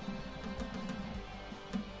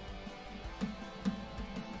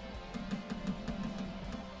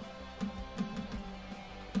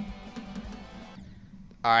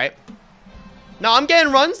 All right. No, I'm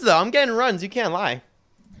getting runs though. I'm getting runs. You can't lie.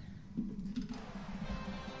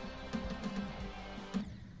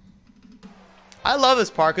 I love this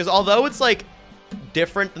part because although it's like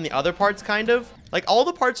different than the other parts, kind of like all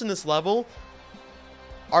the parts in this level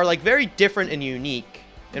are like very different and unique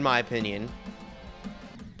in my opinion,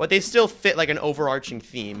 but they still fit like an overarching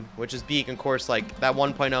theme, which is being of course like that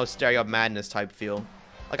 1.0 Stereo of Madness type feel.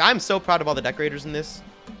 Like I'm so proud of all the decorators in this.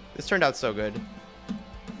 This turned out so good,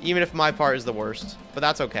 even if my part is the worst, but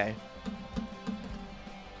that's okay.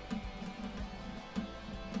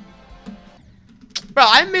 Bro,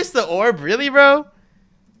 I missed the orb. Really, bro?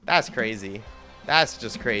 That's crazy. That's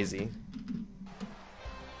just crazy.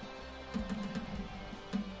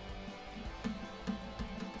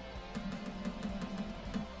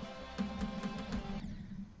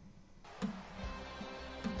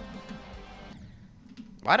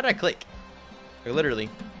 Why did I click? Like, literally.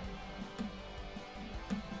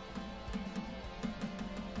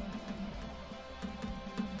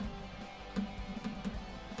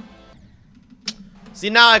 See,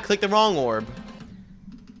 now I clicked the wrong orb.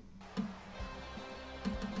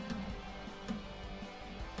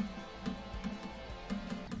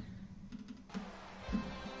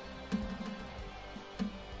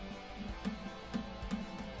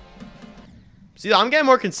 See, I'm getting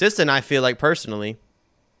more consistent, I feel like, personally.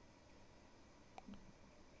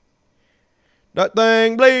 That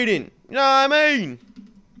thing bleeding. You know what I mean?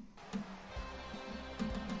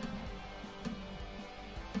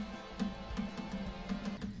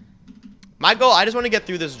 My goal, I just want to get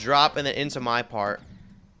through this drop and then into my part.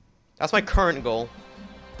 That's my current goal.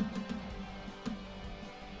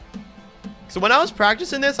 So when I was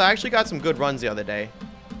practicing this, I actually got some good runs the other day.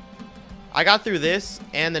 I got through this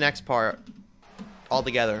and the next part all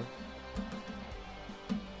together.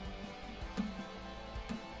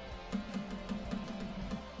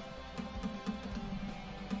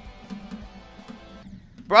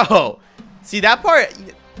 Bro, see that part?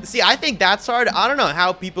 See, I think that's hard. I don't know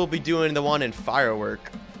how people be doing the one in Firework.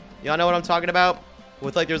 Y'all know what I'm talking about?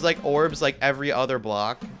 With like, there's like orbs like every other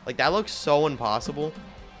block. Like that looks so impossible.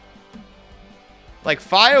 Like,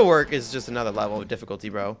 Firework is just another level of difficulty,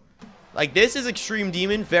 bro. Like, this is Extreme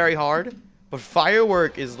Demon, very hard. But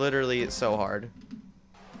Firework is literally so hard.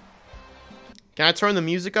 Can I turn the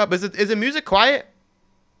music up? Is it music quiet?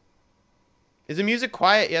 Is the music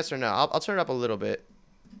quiet? Yes or no? I'll turn it up a little bit.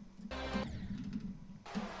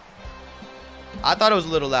 I thought it was a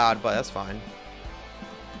little loud, but that's fine.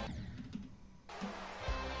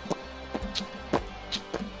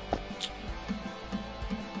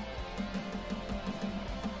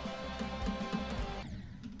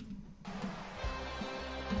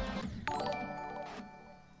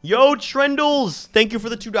 Yo, Trendles! Thank you for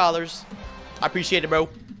the $2. I appreciate it, bro.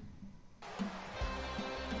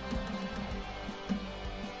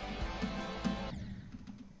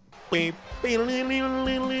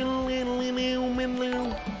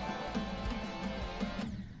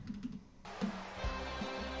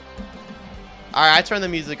 Alright, I turned the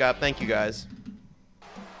music up. Thank you, guys.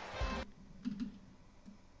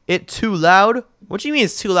 It too loud? What do you mean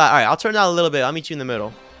it's too loud? Alright, I'll turn it down a little bit. I'll meet you in the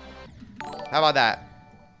middle. How about that?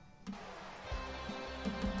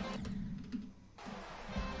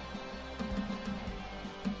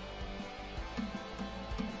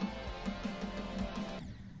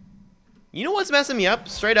 You know what's messing me up?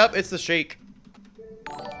 Straight up, it's the shake.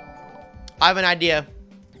 I have an idea.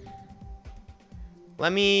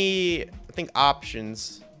 Let me think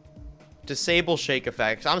options. Disable shake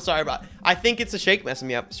effects. I'm sorry about. I think it's the shake messing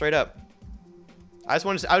me up. Straight up. I just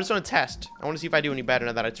want to test. I want to see if I do any better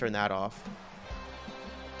now that I turn that off.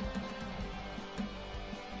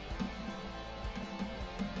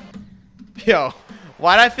 Yo,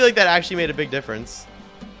 why did I feel like that actually made a big difference?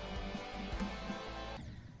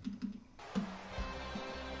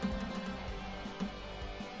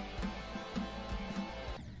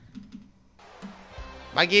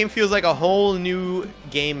 My game feels like a whole new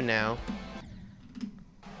game now.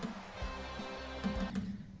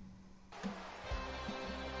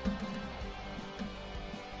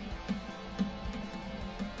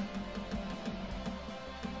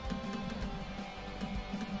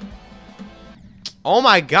 Oh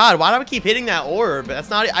my god, why do I keep hitting that orb? That's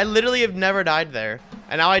not... I literally have never died there.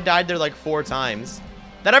 And now I died there like 4 times.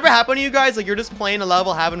 That ever happen to you guys? Like, you're just playing a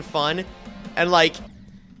level, having fun, and like...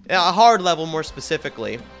 a hard level, more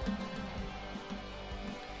specifically.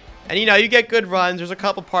 And, you know, you get good runs. There's a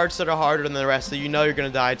couple parts that are harder than the rest, so you know you're going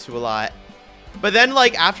to die to a lot. But then,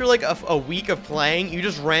 like, after, like, a week of playing, you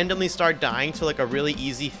just randomly start dying to, like, a really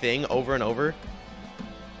easy thing over and over.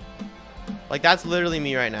 Like, that's literally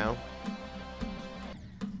me right now.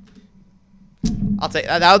 I'll take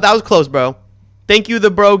that. That was close, bro. Thank you,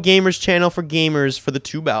 the Bro Gamers channel for gamers for the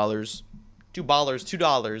 $2.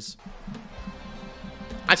 $2.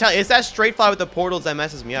 I tell you, it's that straight fly with the portals that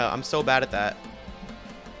messes me up. I'm so bad at that.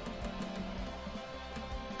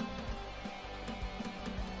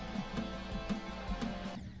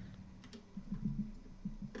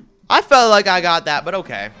 I felt like I got that, but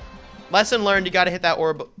okay. Lesson learned, you gotta hit that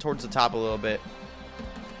orb towards the top a little bit.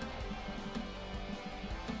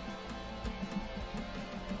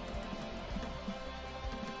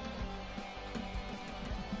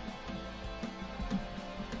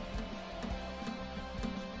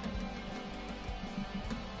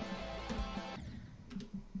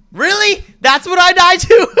 Really? That's what I died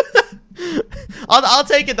to? I'll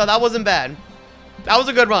take it, though. That wasn't bad. That was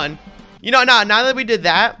a good run. You know, now that we did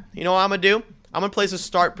that, you know what I'm going to do? I'm going to place a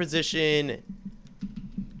start position,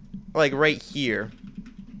 like, right here.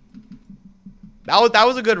 That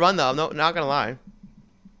was a good run, though. I'm not going to lie.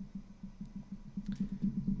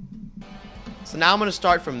 So now I'm going to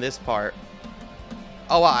start from this part.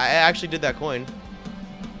 Oh, wow. I actually did that coin.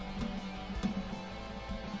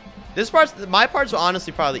 My parts were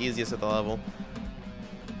honestly probably the easiest at the level.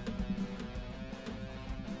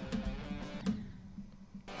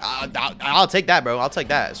 I'll take that, bro. I'll take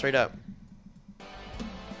that straight up.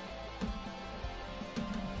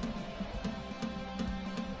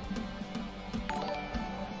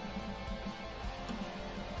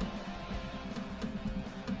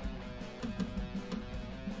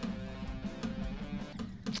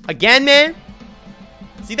 Again, man?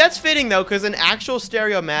 See, that's fitting, though, because in actual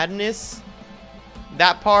Stereo Madness,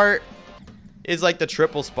 that part is, like, the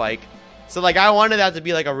triple spike. So, like, I wanted that to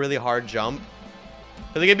be, like, a really hard jump.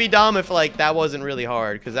 Because it could be dumb if, like, that wasn't really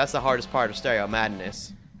hard, because that's the hardest part of Stereo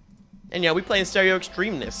Madness. And, yeah, we play in Stereo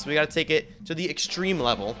Extremeness, so we gotta take it to the extreme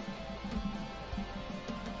level.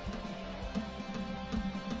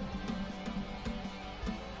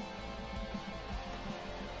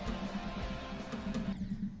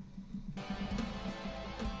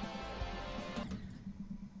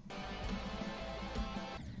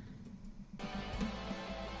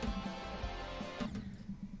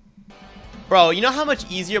 Bro, you know how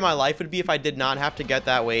much easier my life would be if I did not have to get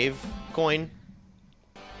that wave coin?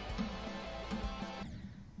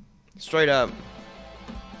 Straight up.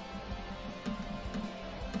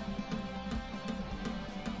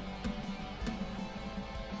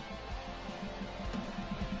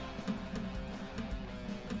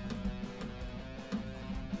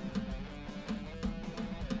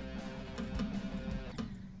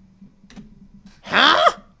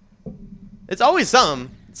 Huh? It's always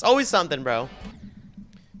something. It's always something, bro.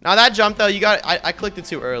 Now that jump, though, you got... I clicked it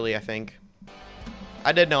too early, I think.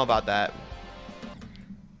 I did know about that.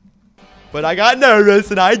 But I got nervous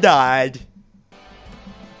and I died.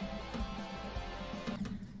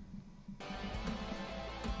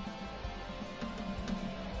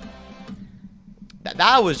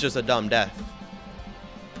 That was just a dumb death.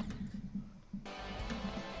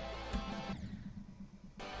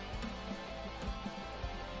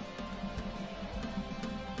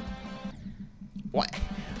 What?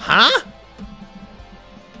 Huh?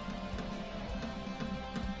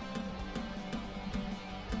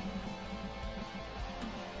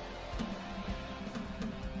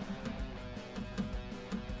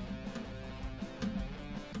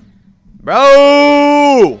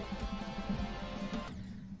 Bro!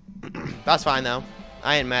 That's fine, though.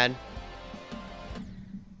 I ain't mad.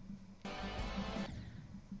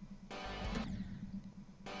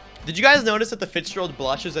 Did you guys notice that the Fitzgerald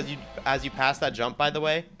blushes as you pass that jump, by the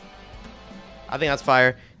way? I think that's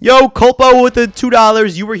fire. Yo, Culpo with the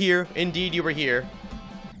 $2. You were here. Indeed, you were here.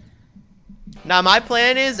 Now, my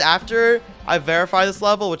plan is after I verify this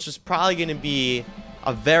level, which is probably going to be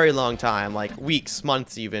a very long time, like weeks,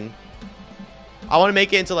 months even. I want to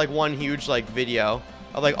make it into like one huge like video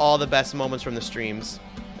of like all the best moments from the streams.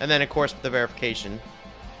 And then, of course, the verification.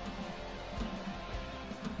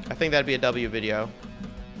 I think that'd be a W video.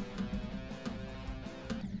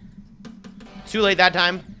 Too late that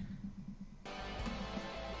time.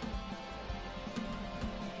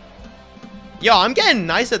 Yo, I'm getting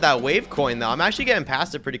nice at that wave coin, though. I'm actually getting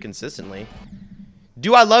past it pretty consistently.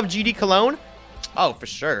 Do I love GD Cologne? Oh, for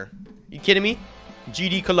sure. You kidding me?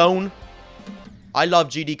 GD Cologne. I love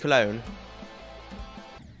GD Cologne.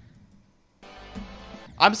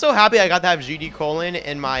 I'm so happy I got to have GD Colon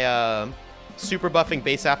in my super buffing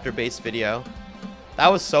base after base video. That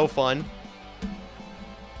was so fun.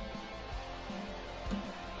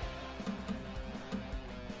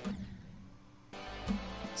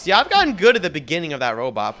 See, I've gotten good at the beginning of that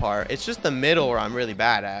robot part. It's just the middle where I'm really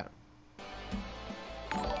bad at.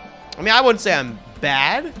 I mean, I wouldn't say I'm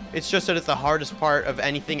bad. It's just that it's the hardest part of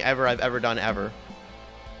anything ever I've ever done ever.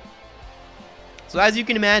 So as you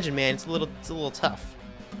can imagine, man, it's a little tough.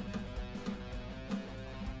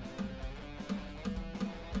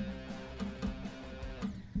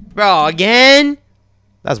 Bro, again?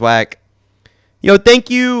 That's whack. Yo, thank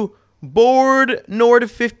you, Board Nord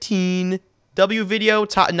 15. W video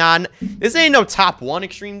top non. This ain't no top 1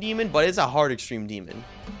 extreme demon, but it's a hard extreme demon.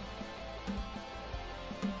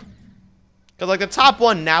 Cause like the top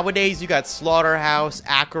 1 nowadays, you got Slaughterhouse,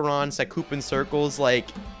 Acheron, Sakupin Circles. Like,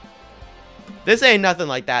 this ain't nothing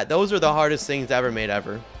like that. Those are the hardest things ever made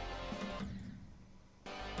ever.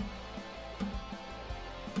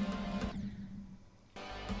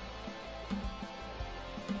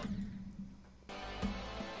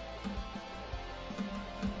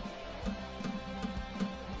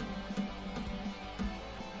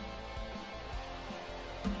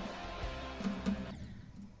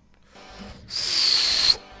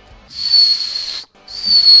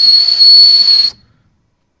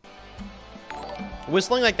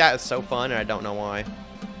 Whistling like that is so fun, and I don't know why.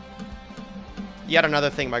 Yet another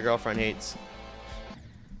thing my girlfriend hates.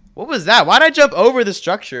 What was that? Why'd I jump over the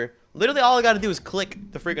structure? Literally all I gotta do is click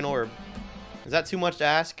the freaking orb. Is that too much to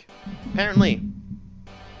ask? Apparently.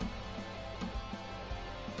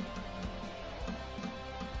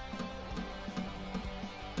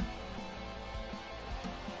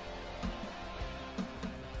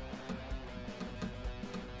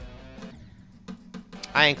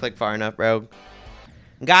 I ain't clicked far enough, bro.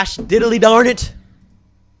 Gosh diddly darn it.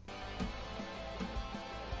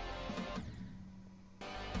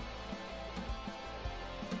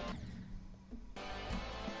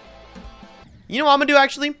 You know what I'm gonna do,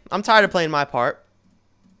 actually? I'm tired of playing my part.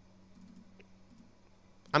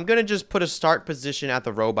 I'm gonna just put a start position at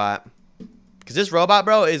the robot. Because this robot,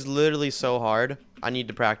 bro, is literally so hard. I need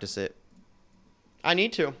to practice it. I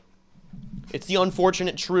need to. It's the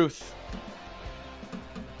unfortunate truth.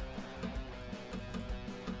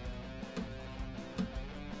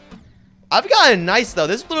 I've gotten nice, though.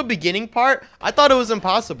 This little beginning part, I thought it was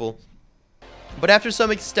impossible. But after some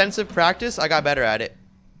extensive practice, I got better at it.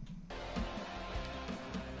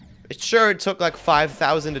 Sure, it took like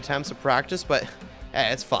 5,000 attempts of practice, but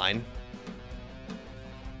hey, it's fine.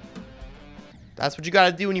 That's what you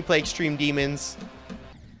gotta do when you play Extreme Demons.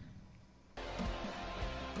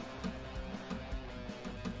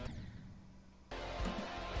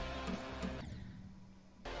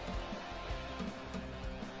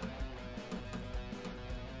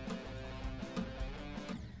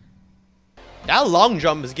 That long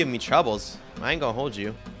jump is giving me troubles. I ain't gonna hold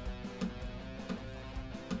you.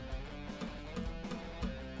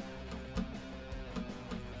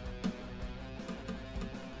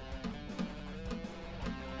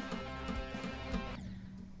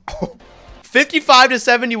 Oh, 55 to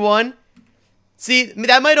 71. See,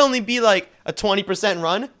 that might only be like a 20%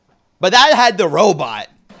 run, but that had the robot.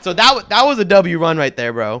 So that was a W run right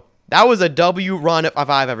there, bro. That was a W run if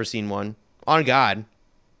I've ever seen one. On God.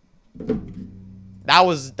 That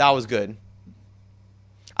was good.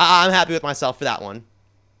 I'm happy with myself for that one.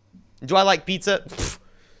 Do I like pizza? Pfft,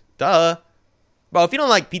 duh. Bro, if you don't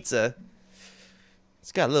like pizza,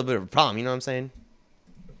 it's got a little bit of a problem, you know what I'm saying?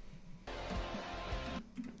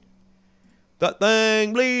 That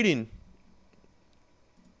thing bleeding.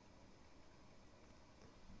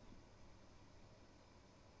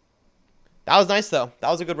 That was nice, though. That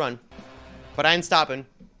was a good run. But I ain't stopping.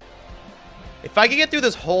 If I could get through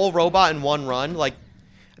this whole robot in one run, like,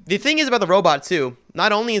 the thing is about the robot, too,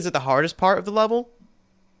 not only is it the hardest part of the level,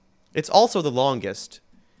 it's also the longest.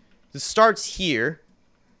 It starts here,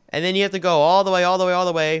 and then you have to go all the way, all the way, all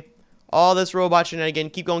the way, all this robot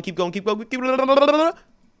shenanigan, keep going, keep going, keep going,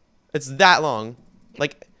 it's that long.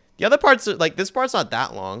 Like, the other parts, are, like, this part's not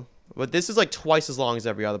that long, but this is, like, twice as long as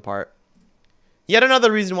every other part. Yet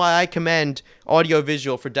another reason why I commend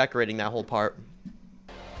Audio-Visual for decorating that whole part.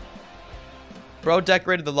 Bro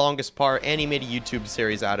decorated the longest part, and he made a YouTube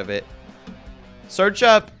series out of it. Search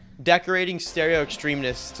up decorating stereo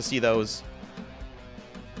extremeness to see those.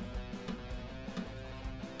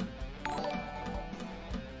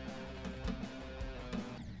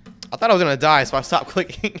 I thought I was gonna die, so I stopped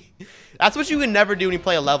clicking. That's what you can never do when you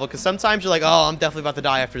play a level, because sometimes you're like, oh, I'm definitely about to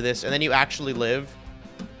die after this, and then you actually live.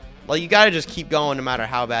 Well, you gotta just keep going no matter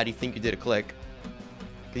how bad you think you did a click.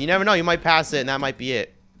 Because you never know, you might pass it, and that might be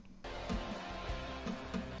it.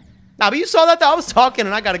 Nah, but you saw that though. I was talking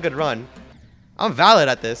and I got a good run. I'm valid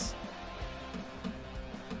at this.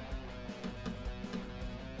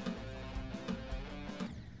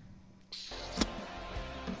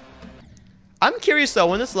 I'm curious though,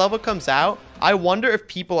 when this level comes out, I wonder if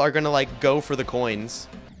people are gonna like go for the coins.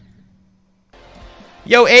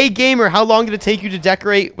 Yo, A Gamer, how long did it take you to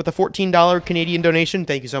decorate with a $14 Canadian donation?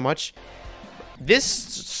 Thank you so much. This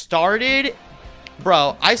started,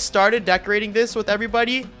 bro, I started decorating this with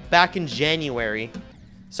everybody back in January.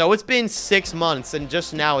 So it's been 6 months and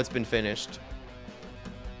just now it's been finished.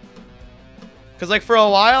 Cause like for a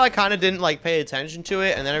while I kind of didn't like pay attention to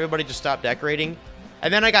it and then everybody just stopped decorating.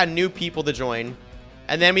 And then I got new people to join.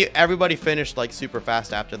 And then everybody finished like super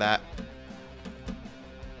fast after that.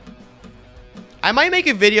 I might make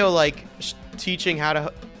a video like teaching how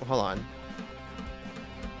to, hold on.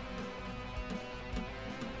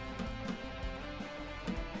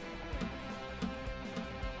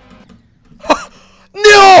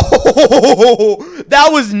 No! That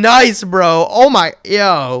was nice, bro. Oh my,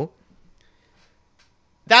 yo.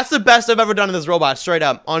 That's the best I've ever done in this robot, straight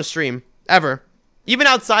up, on stream, ever. Even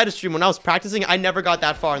outside of stream, when I was practicing, I never got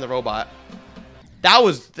that far in the robot. That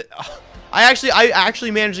was, I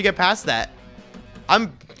actually managed to get past that.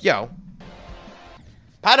 Yo.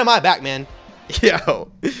 Pat on my back, man. Yo.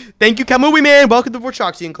 Thank you, Kamui, man. Welcome to the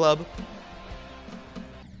Vorchoxian Club.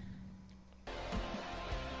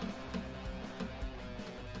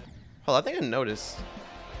 Hold on, I think I noticed.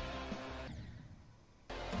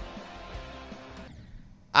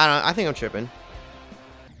 I don't know, I think I'm tripping.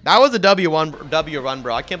 That was a W run,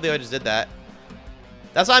 bro. I can't believe I just did that.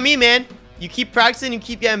 That's what I mean, man. You keep practicing, you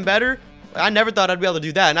keep getting better. I never thought I'd be able to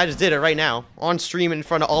do that, and I just did it right now. On stream in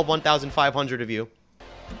front of all 1,500 of you.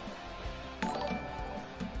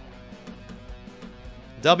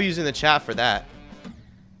 W's in the chat for that.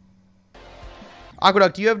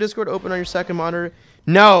 Aqueduct, do you have Discord open on your second monitor?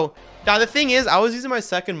 No. Now the thing is, I was using my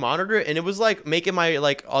second monitor and it was like making my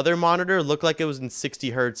like other monitor look like it was in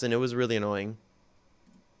 60 hertz and it was really annoying.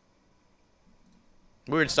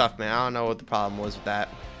 Weird stuff, man. I don't know what the problem was with that.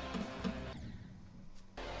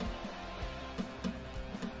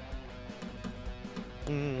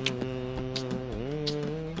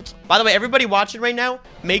 By the way, everybody watching right now,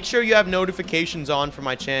 make sure you have notifications on for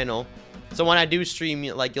my channel. So when I do stream,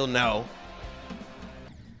 like, you'll know.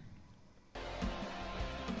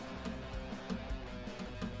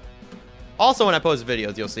 Also, when I post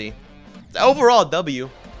videos, you'll see. Overall, W.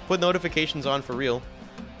 Put notifications on for real.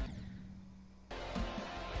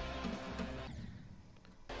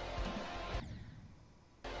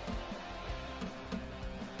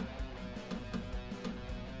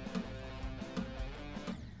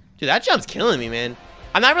 Dude, that jump's killing me, man.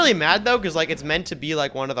 I'm not really mad, though, because, like, it's meant to be,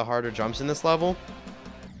 like, one of the harder jumps in this level.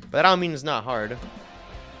 But that don't mean it's not hard.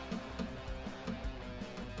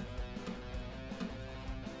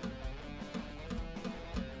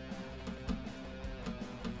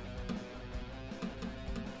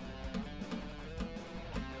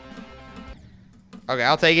 Okay,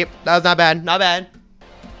 I'll take it. That was not bad. Not bad.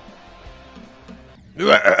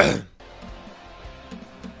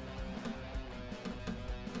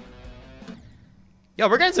 Yo,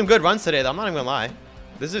 we're getting some good runs today, though. I'm not even gonna lie.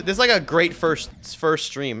 This is like a great first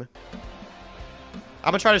stream. I'm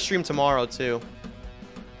gonna try to stream tomorrow too.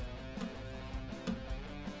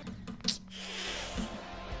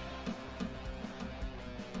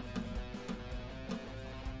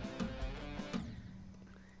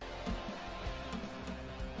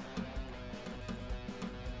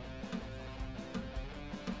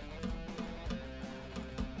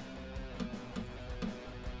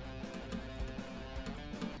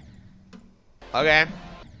 Okay.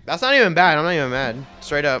 That's not even bad. I'm not even mad.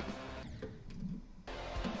 Straight up.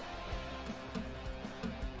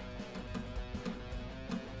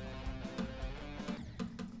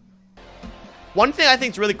 One thing I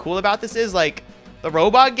think is really cool about this is, like, the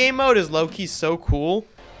robot game mode is low-key so cool,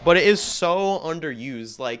 but it is so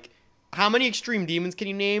underused. Like, how many extreme demons can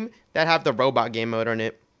you name that have the robot game mode on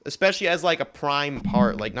it? Especially as, like, a prime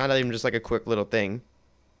part. Like, not even just, like, a quick little thing.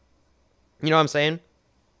 You know what I'm saying?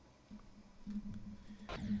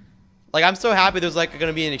 Like, I'm so happy there's, like,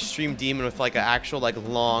 gonna be an extreme demon with, like, an actual, like,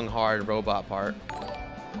 long, hard robot part.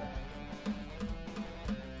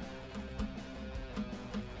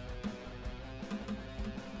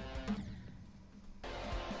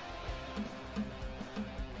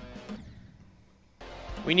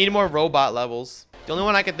 We need more robot levels. The only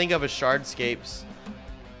one I can think of is Shardscapes.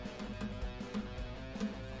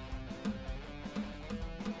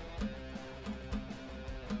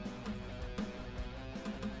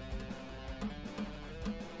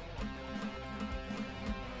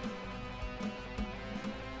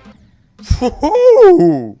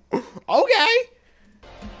 Okay.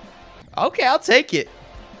 Okay, I'll take it.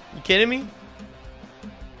 You kidding me?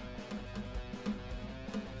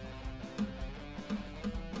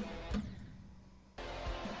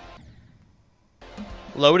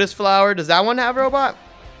 Lotus Flower, does that one have robot?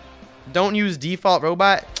 Don't use default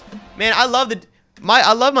robot. Man, I love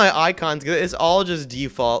my icons because it's all just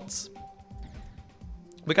defaults.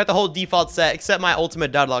 We got the whole default set except my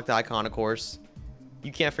ultimate deadlocked icon, of course.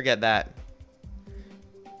 You can't forget that.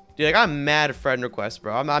 Dude, I got mad friend requests,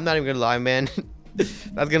 bro. I'm not even gonna lie, man.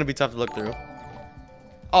 That's gonna be tough to look through.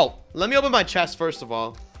 Oh, let me open my chest first of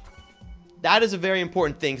all. That is a very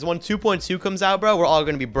important thing. Because when 2.2 comes out, bro, we're all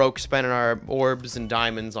gonna be broke spending our orbs and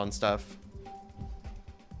diamonds on stuff.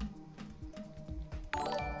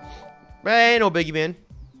 Hey, no biggie, man.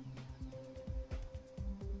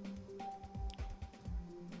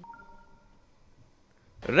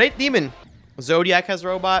 Right, demon. Zodiac has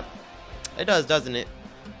robot. It does, doesn't it?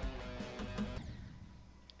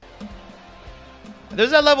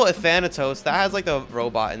 There's that level of Thanatos that has like the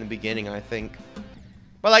robot in the beginning, I think.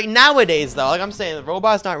 But like nowadays, though, like I'm saying, the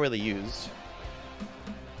robot's not really used.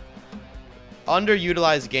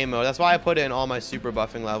 Underutilized game mode. That's why I put it in all my super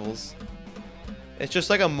buffing levels. It's just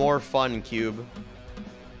like a more fun cube.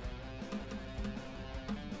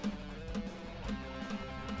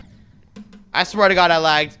 I swear to God, I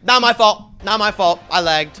lagged. Not my fault. Not my fault. I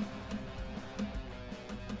lagged.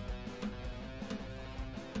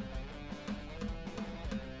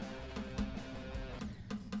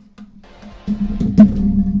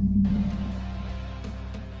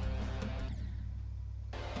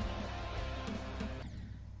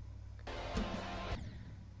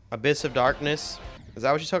 Abyss of Darkness. Is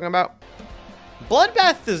that what you're talking about?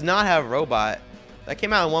 Bloodbath does not have robot. That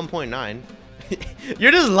came out in 1.9.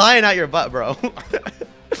 You're just lying out your butt, bro.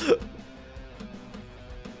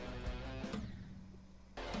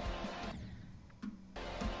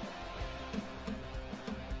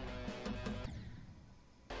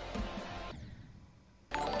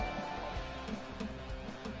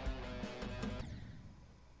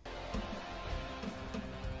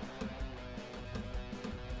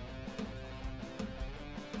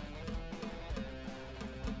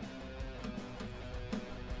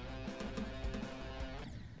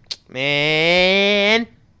 Man.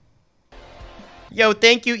 Yo,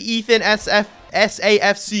 thank you, Ethan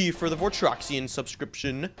SAFC, for the Vortroxian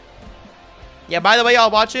subscription. Yeah, by the way, y'all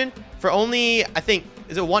watching, for only, I think,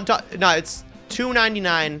 is it no, it's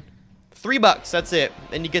 $2.99, $3, that's it.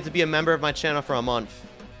 And you get to be a member of my channel for a month.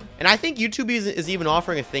 And I think YouTube is even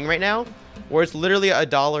offering a thing right now where it's literally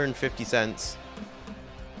 $1.50.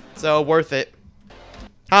 So, worth it.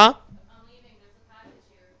 Huh? I'm leaving. There's a package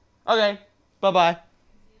here. Okay. Bye-bye.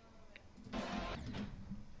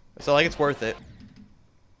 So, like, it's worth it.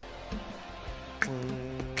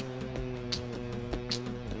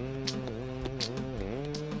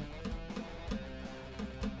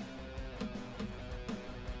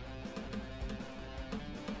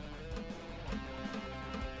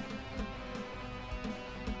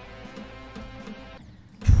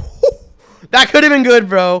 That could have been good,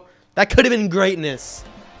 bro. That could have been greatness.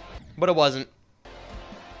 But it wasn't.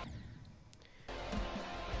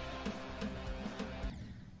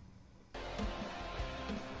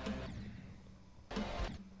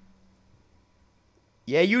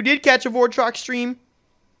 Yeah, you did catch a Vortrox stream.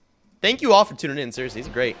 Thank you all for tuning in. Seriously, it's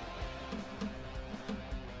great.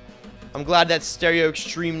 I'm glad that Stereo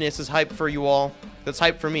Extremeness is hyped for you all. That's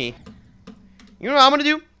hyped for me. You know what I'm going to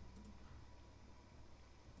do?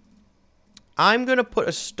 I'm going to put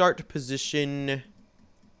a start position. You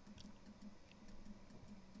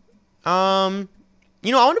know, I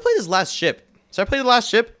want to play this last ship. Should I play the last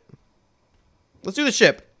ship? Let's do the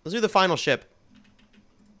ship. Let's do the final ship.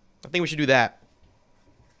 I think we should do that.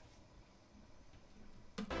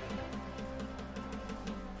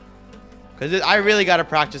 Because I really got to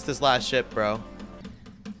practice this last ship, bro.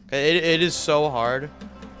 It is so hard.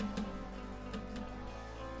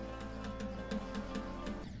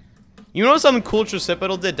 You know something cool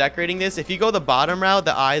Tricipital did decorating this? If you go the bottom route,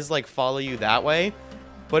 the eyes, like, follow you that way.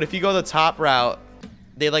 But if you go the top route,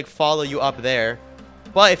 they, like, follow you up there.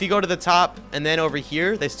 But if you go to the top and then over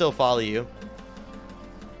here, they still follow you.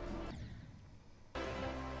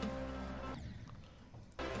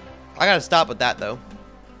 I gotta stop with that, though.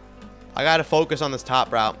 I gotta focus on this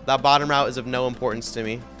top route. That bottom route is of no importance to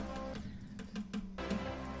me.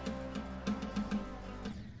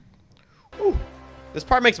 Whew. This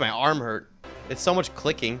part makes my arm hurt. It's so much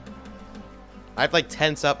clicking. I have to, like,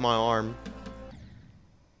 tense up my arm.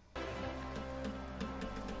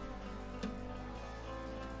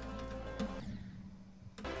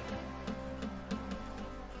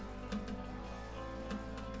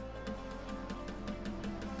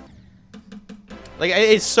 Like,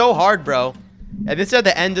 it's so hard, bro. And this is at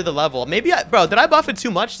the end of the level. Maybe bro, did I buff it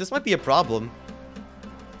too much? This might be a problem.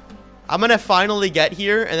 I'm gonna finally get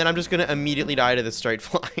here, and then I'm just gonna immediately die to this straight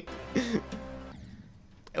flying.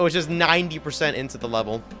 It was just 90% into the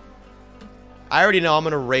level. I already know I'm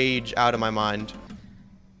gonna rage out of my mind.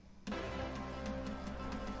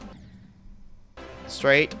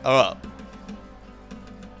 Straight up.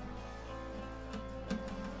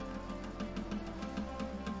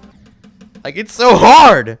 Like, it's so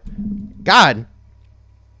hard. God.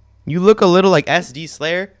 You look a little like SD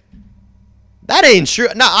Slayer. That ain't true.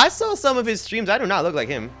 Nah, I saw some of his streams. I do not look like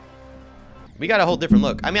him. We got a whole different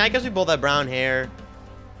look. I mean, I guess we both have brown hair.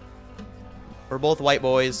 We're both white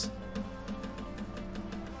boys.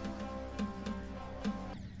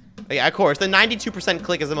 But yeah, of course. The 92%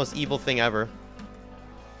 click is the most evil thing ever.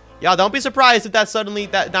 Y'all, don't be surprised if that suddenly,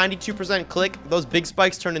 that 92% click, those big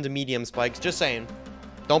spikes turn into medium spikes. Just saying.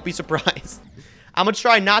 Don't be surprised. I'm gonna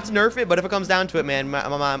try not to nerf it, but if it comes down to it, man,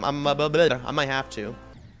 I might have to.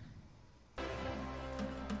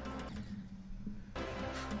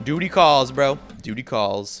 Duty calls, bro. Duty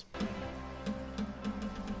calls.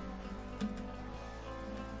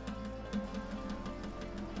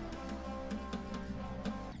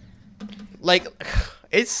 Like,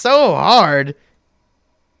 it's so hard.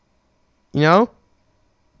 You know?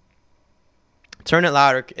 Turn it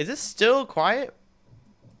louder. Is this still quiet?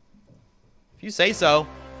 If you say so.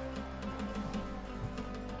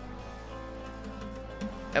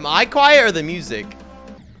 Am I quiet or the music?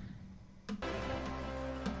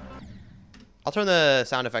 I'll turn the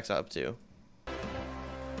sound effects up too.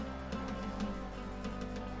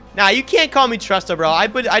 Nah, you can't call me Trusta, bro.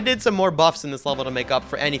 I did some more buffs in this level to make up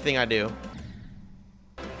for anything I do.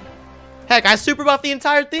 Heck, I super buffed the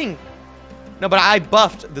entire thing. No, but I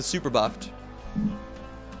buffed the super buffed.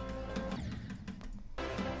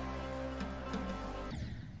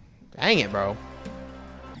 Dang it, bro.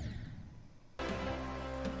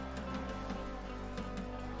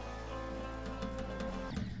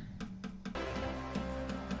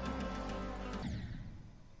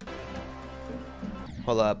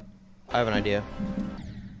 Hold up. I have an idea.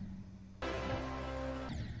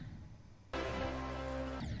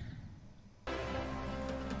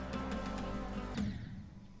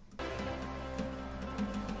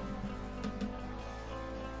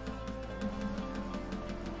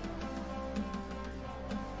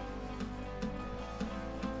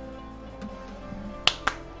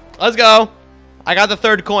 Let's go. I got the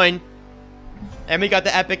third coin. And we got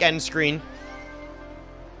the epic end screen.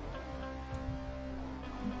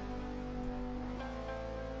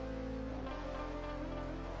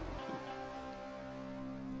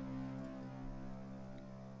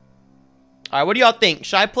 Alright, what do y'all think?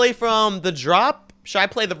 Should I play from the drop? Should I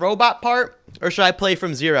play the robot part? Or should I play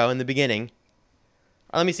from 0 in the beginning?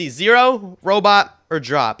 Let me see. 0, robot, or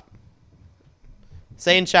drop?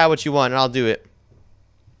 Say in chat what you want and I'll do it.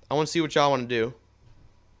 I want to see what y'all want to do.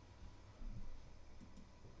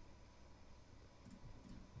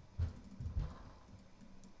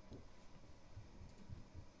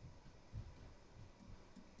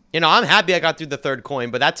 You know, I'm happy I got through the third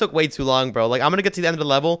coin, but that took way too long, bro. Like, I'm going to get to the end of the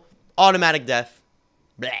level. Automatic death.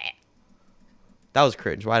 Bleh. That was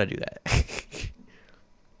cringe. Why'd I do that?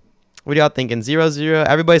 What are y'all thinking? 0, 0.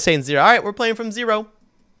 Everybody's saying 0. All right, we're playing from 0.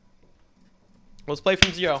 Let's play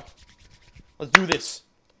from 0. Let's do this.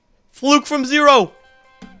 Fluke from 0.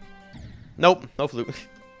 Nope, no fluke.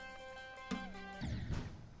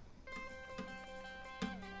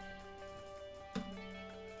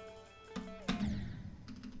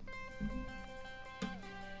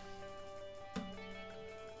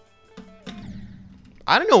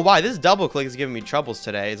 I don't know why this double click is giving me troubles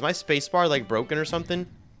today. Is my spacebar like broken or something?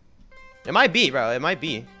 It might be, bro. It might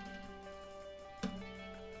be.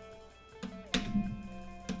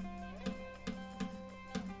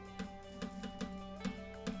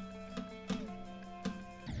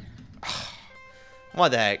 What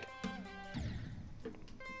the heck?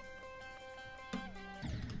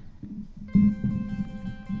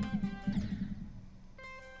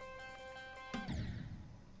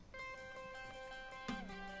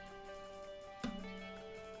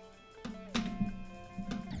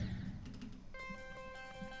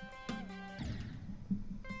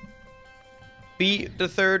 Beat the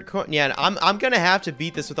third coin. Yeah, I'm gonna have to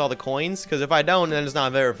beat this with all the coins, because if I don't, then it's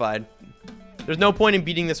not verified. There's no point in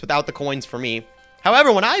beating this without the coins for me.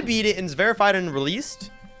 However, when I beat it and it's verified and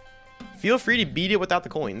released, feel free to beat it without the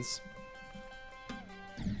coins.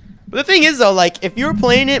 But the thing is, though, like, if you were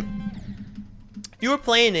playing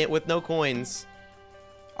it with no coins,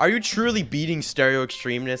 are you truly beating Stereo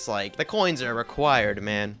Extremeness? Like, the coins are required,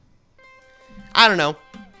 man. I don't know.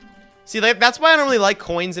 See, like, that's why I don't really like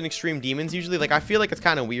coins in Extreme Demons usually. Like, I feel like it's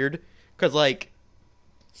kind of weird. Because, like,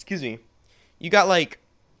 excuse me. You got, like,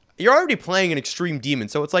 you're already playing an Extreme Demon,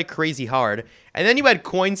 so it's, like, crazy hard. And then you add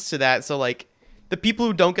coins to that, so, like, the people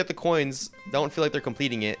who don't get the coins don't feel like they're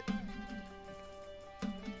completing it.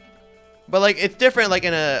 But, like, it's different, like,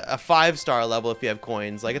 in a 5-star level if you have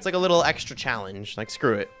coins. Like, it's, like, a little extra challenge. Like,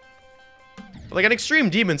 screw it. But, like, an Extreme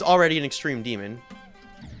Demon's already an Extreme Demon.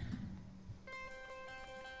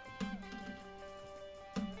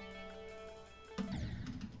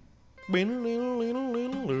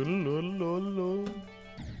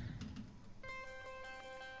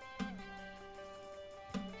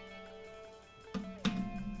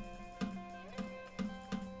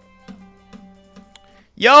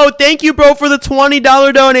 Yo, thank you, bro, for the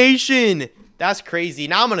 $20 donation. That's crazy.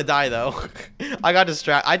 Now I'm gonna die, though. I got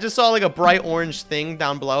distracted. I just saw, like, a bright orange thing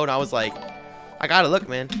down below, and I was like, I gotta look,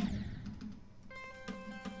 man.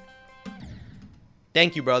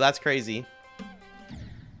 Thank you, bro. That's crazy.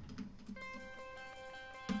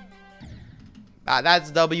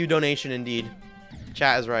 That's W donation indeed.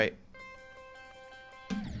 Chat is right.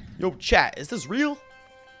 Yo, chat, is this real?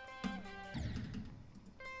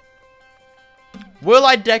 Will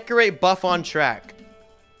I decorate buff on track?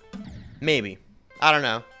 Maybe. I don't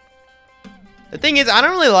know. The thing is, I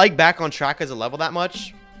don't really like back on track as a level that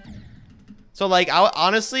much. So, like,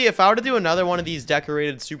 honestly, if I were to do another one of these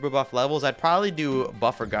decorated super buff levels, I'd probably do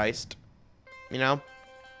Buffergeist. You know?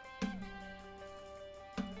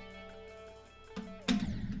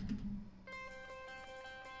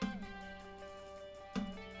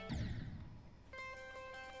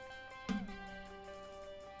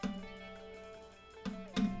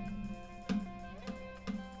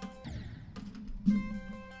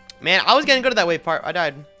 Man, I was getting good at that wave part. I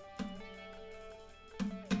died.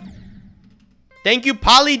 Thank you,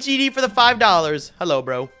 PolyGD, for the $5. Hello,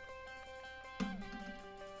 bro.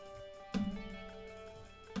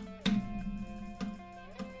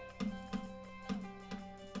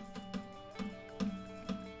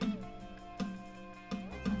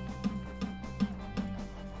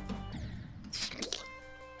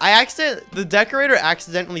 The decorator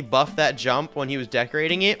accidentally buffed that jump when he was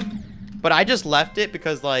decorating it, but I just left it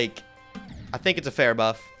because, like, I think it's a fair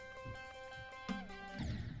buff.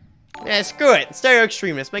 Yeah, screw it. Stereo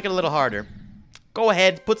Extremeness. Make it a little harder. Go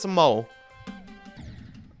ahead, put some mo.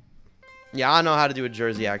 Yeah, I know how to do a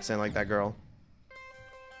Jersey accent like that girl.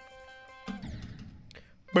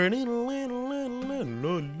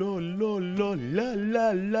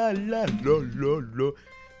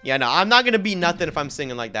 Yeah, no, I'm not gonna beat nothing if I'm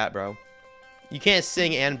singing like that, bro. You can't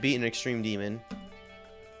sing and beat an extreme demon.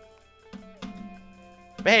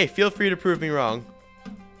 But hey, feel free to prove me wrong.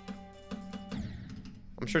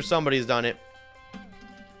 I'm sure somebody's done it.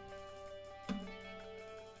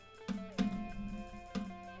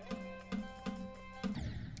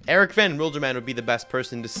 Eric Van Wilderman would be the best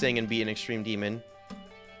person to sing and beat an extreme demon.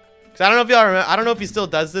 Cause I don't know if y'all remember, I don't know if he still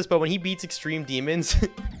does this, but when he beats extreme demons,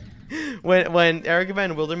 when Eric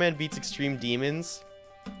Van Wilderman beats extreme demons,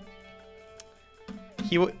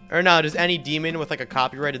 just any demon with like a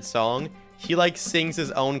copyrighted song, he like sings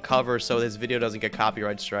his own cover so his video doesn't get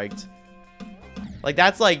copyright striked. Like,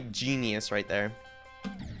 that's like genius right there.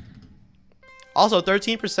 Also,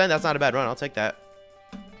 13%, that's not a bad run. I'll take that.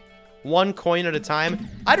 1 coin at a time.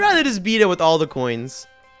 I'd rather just beat it with all the coins.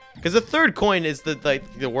 Because the third coin is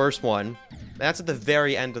the worst one. That's at the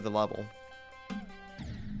very end of the level. I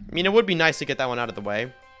mean, it would be nice to get that one out of the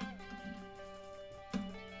way.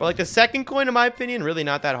 But like the second coin, in my opinion, really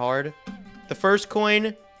not that hard. The first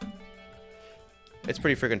coin, it's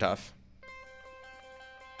pretty freaking tough.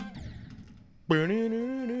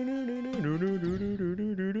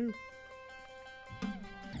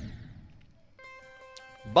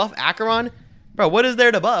 Buff Acheron? Bro, what is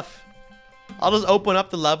there to buff? I'll just open up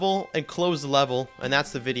the level and close the level, and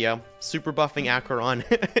that's the video. Super buffing Acheron.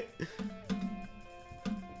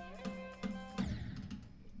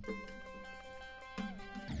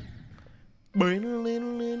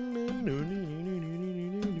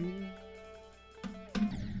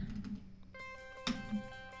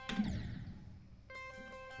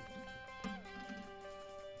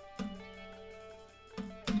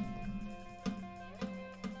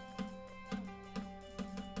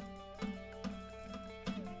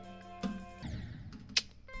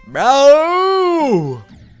 Bro,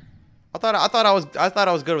 I thought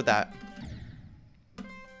I was good with that.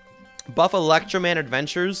 Buff Electroman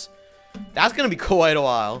Adventures. That's gonna be quite a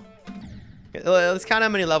while. Let's count how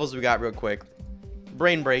many levels we got real quick.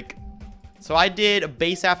 Brain break. So I did a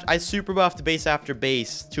base after. I super buffed base after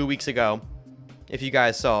base 2 weeks ago, if you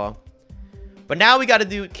guys saw. But now we got to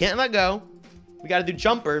do Can't Let Go. We got to do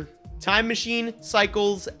Jumper, Time Machine,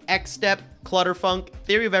 Cycles, X Step, Clutterfunk,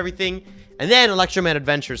 Theory of Everything. And then Electroman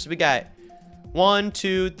Adventures. So we got 1,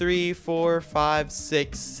 2, 3, 4, 5,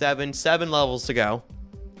 6, 7 levels to go.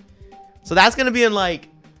 So that's gonna be in like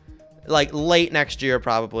late next year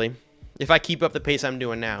probably, if I keep up the pace I'm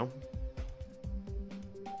doing now.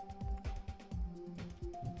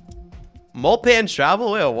 Molpan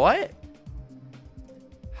Travel? Wait, what?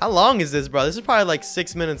 How long is this, bro? This is probably like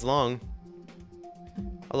 6 minutes long.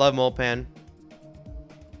 I love Molpan.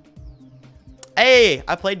 Hey,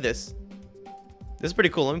 I played this. This is pretty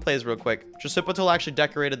cool. Let me play this real quick. Tricipital actually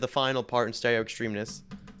decorated the final part in Stereo Extremeness.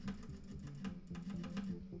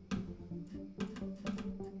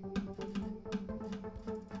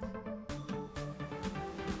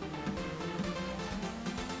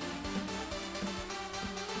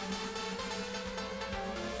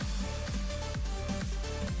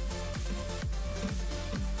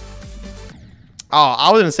 Oh,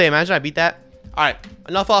 I was gonna say, imagine I beat that. Alright,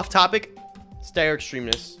 enough off topic. Stereo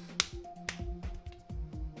Extremeness.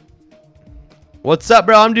 What's up,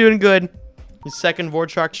 bro? I'm doing good. His second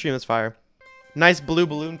Vortrock stream is fire. Nice blue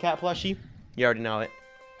balloon cat plushie. You already know it.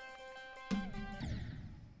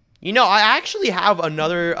 You know, I actually have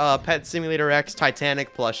another Pet Simulator X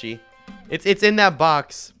Titanic plushie. It's in that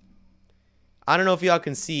box. I don't know if y'all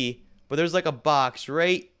can see, but there's like a box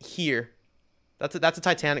right here. That's a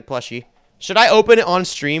Titanic plushie. Should I open it on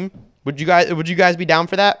stream? Would you guys be down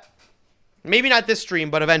for that? Maybe not this stream,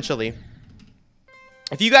 but eventually.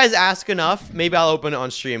 If you guys ask enough, maybe I'll open it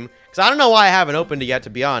on stream. Because I don't know why I haven't opened it yet, to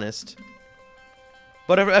be honest.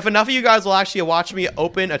 But if enough of you guys will actually watch me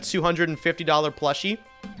open a $250 plushie,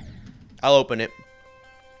 I'll open it.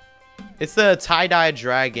 It's the tie-dye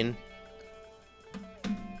dragon.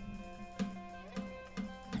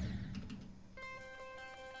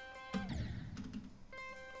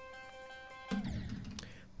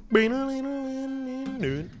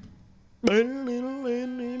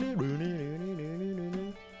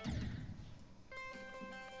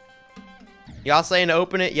 Y'all saying to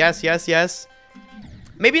open it? Yes, yes, yes.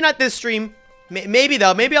 Maybe not this stream. Maybe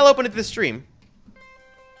though. Maybe I'll open it this stream.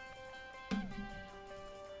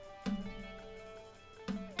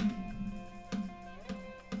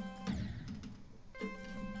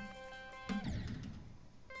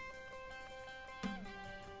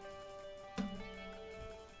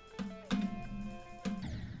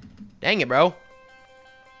 Dang it, bro.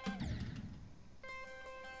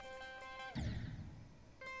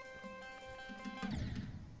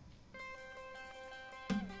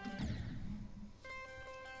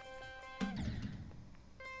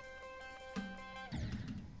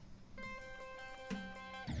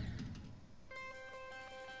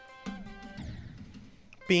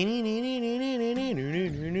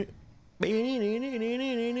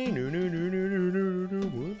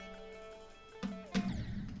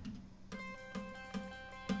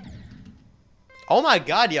 Oh my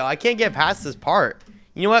god, yo, I can't get past this part.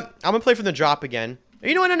 You know what? I'm gonna play from the drop again.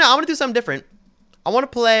 You know what? No, I'm gonna do something different. I wanna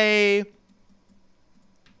play...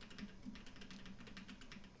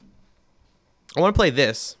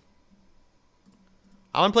 this.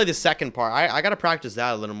 I wanna play the second part. I gotta practice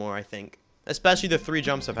that a little more, I think. Especially the 3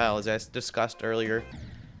 jumps of hell, as I discussed earlier.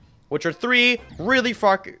 Which are 3 really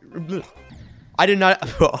I did not...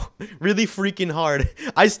 really freaking hard.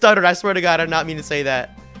 I stuttered. I swear to God, I did not mean to say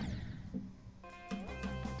that.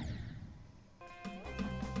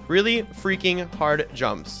 Really freaking hard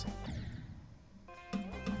jumps.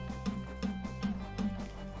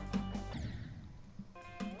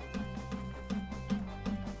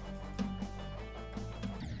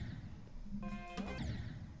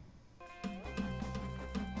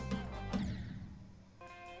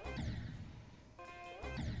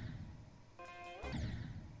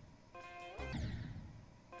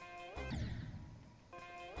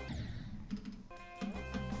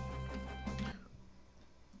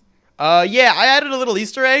 Yeah, I added a little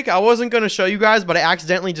Easter egg. I wasn't going to show you guys, but I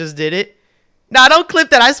accidentally just did it. Nah, don't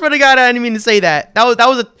clip that. I swear to God, I didn't mean to say that. That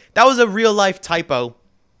was a real life typo.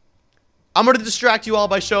 I'm going to distract you all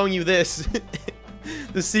by showing you this.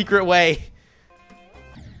 The secret way.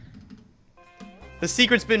 The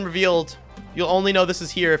secret's been revealed. You'll only know this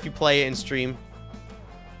is here if you play it in stream.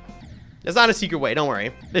 It's not a secret way, don't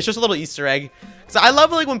worry. It's just a little Easter egg. So I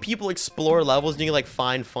love like when people explore levels and you can like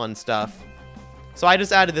find fun stuff. So I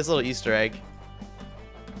just added this little Easter egg.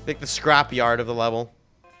 Like the scrap yard of the level.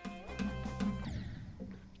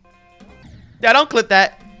 Yeah, don't clip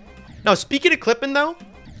that. No, speaking of clipping though,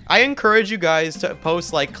 I encourage you guys to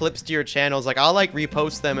post like clips to your channels. Like I'll like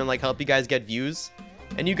repost them and like help you guys get views.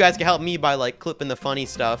 And you guys can help me by like clipping the funny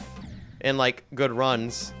stuff and like good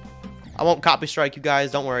runs. I won't copy strike you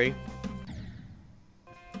guys, don't worry.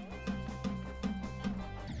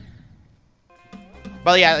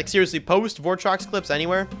 But yeah, like seriously, post Vortrox clips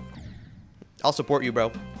anywhere. I'll support you,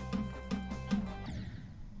 bro.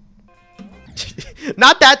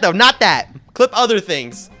 Not that though, not that. Clip other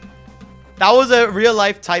things. That was a real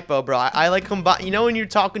life typo, bro. I like combine. You know when you're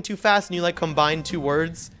talking too fast and you like combine 2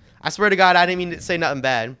 words? I swear to God, I didn't mean to say nothing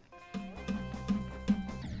bad.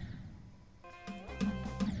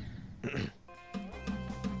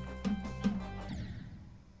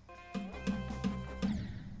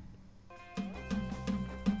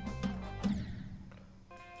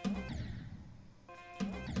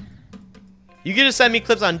 You can just send me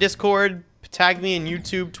clips on Discord, tag me in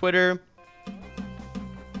YouTube, Twitter.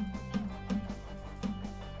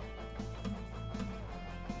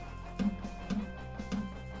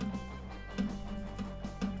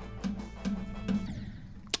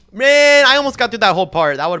 Man, I almost got through that whole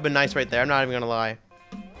part. That would have been nice right there. I'm not even gonna lie.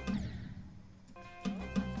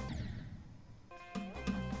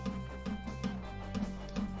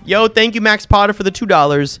 Yo, thank you, Max Potter, for the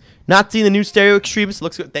 $2. Not seeing the new Stereo Extremeness.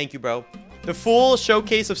 Looks good. Thank you, bro. The full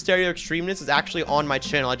showcase of Stereo Extremeness is actually on my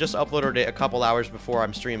channel. I just uploaded it a couple hours before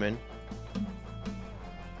I'm streaming.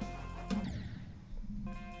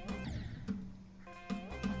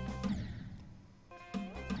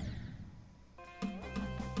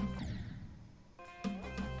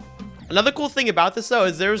 Another cool thing about this, though,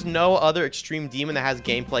 is there's no other Extreme Demon that has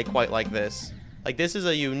gameplay quite like this. Like, this is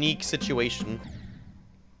a unique situation.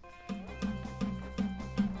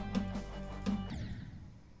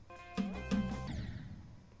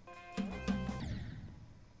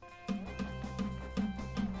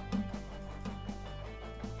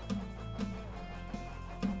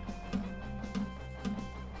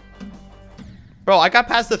 Bro, I got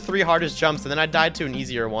past the 3 hardest jumps and then I died to an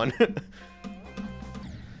easier one.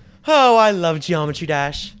 Oh, I love Geometry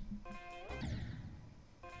Dash.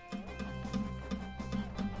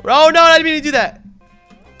 Oh no, I didn't mean to do that.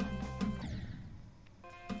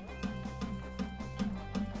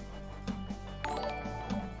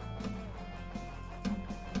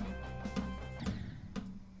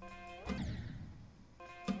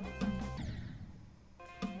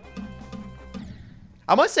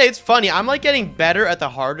 I must say it's funny. I'm like getting better at the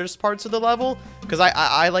hardest parts of the level because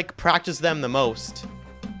I like practice them the most.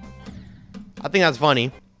 I think that's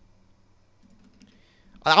funny.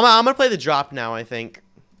 I'm gonna play the drop now, I think.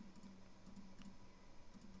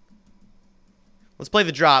 Let's play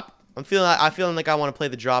the drop. I'm feeling like I want to play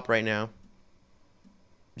the drop right now.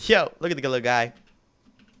 Yo, look at the little guy.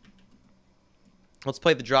 Let's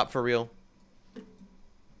play the drop for real.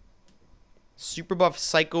 Super buff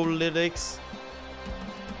psycholytics.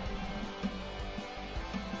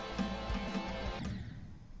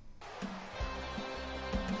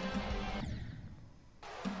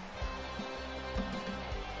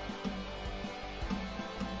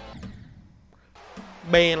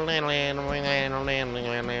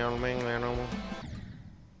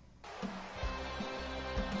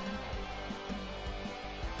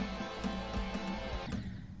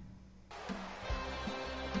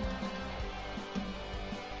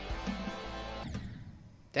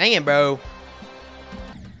 Dang it, bro.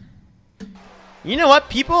 You know what?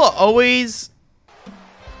 People always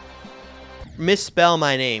misspell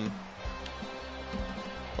my name.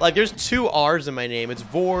 Like, there's 2 R's in my name. It's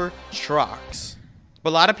Vortrox. But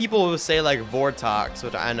a lot of people will say, like, Vortox,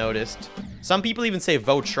 which I noticed. Some people even say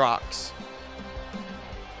Votrox.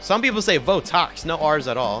 Some people say Votox. No R's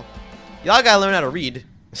at all. Y'all gotta learn how to read.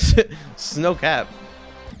 No cap.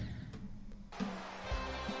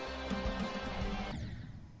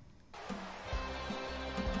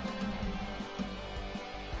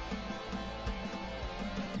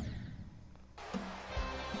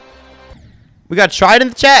 We got Tried in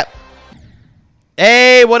the chat.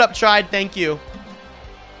 Hey, what up, Tried? Thank you.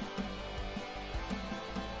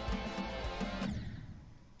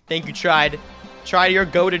 Thank you, Tried. Tried, you're a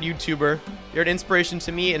goated YouTuber. You're an inspiration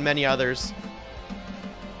to me and many others.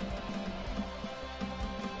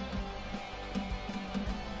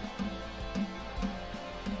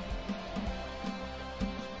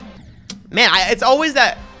 Man, it's always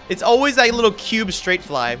that little cube straight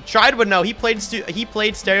fly. Tried would know. He played Stereo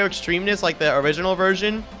Extremeness, like the original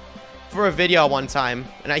version, for a video one time,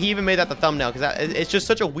 and he even made that the thumbnail because it's just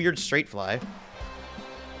such a weird straight fly.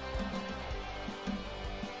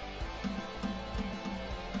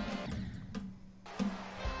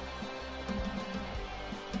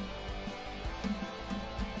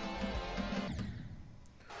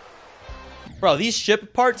 Bro, these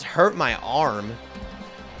ship parts hurt my arm.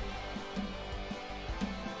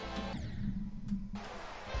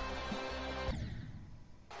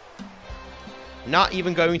 Not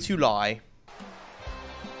even going to lie.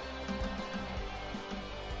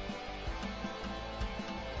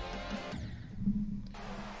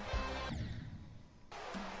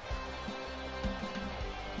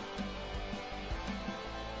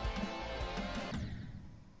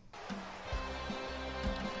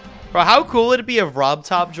 Bro, how cool would it be if Rob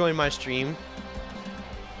Top joined my stream?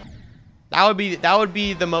 That would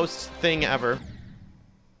be the most thing ever.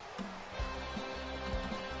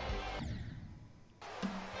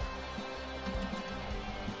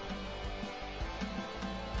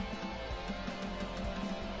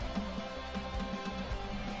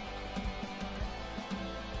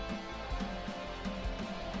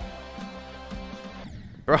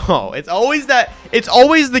 Bro, it's always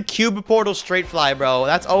the cube portal straight fly, bro.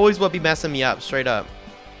 That's always what be messing me up, straight up.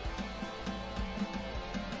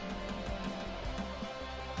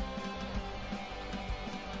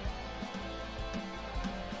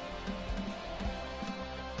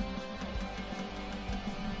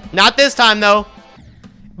 Not this time, though.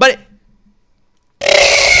 But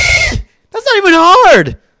that's not even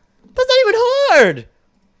hard. That's not even hard.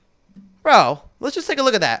 Bro, let's just take a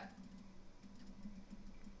look at that.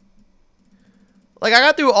 Like, I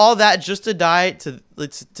got through all that just to die to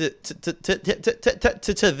this.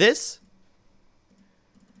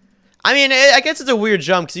 I mean, I guess it's a weird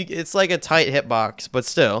jump because it's like a tight hitbox, but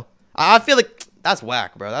still. I feel like that's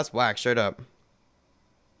whack, bro. That's whack, straight up.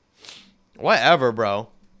 Whatever, bro.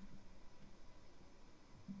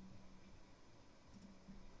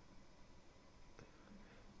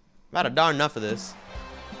 I've had a darn enough of this.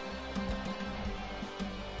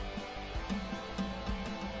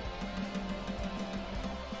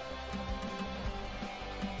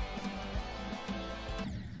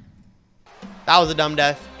 That was a dumb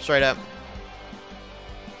death. Straight up.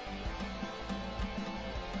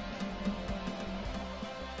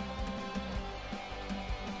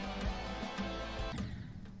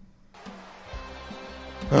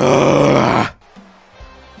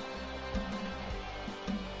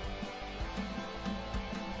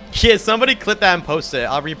 Yeah, somebody clip that and post it.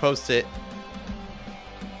 I'll repost it.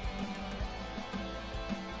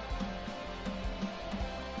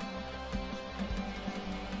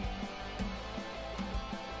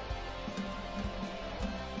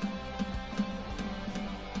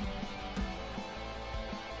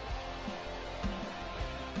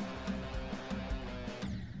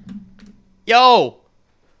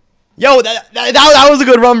 Yo, that was a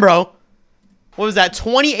good run, bro. What was that?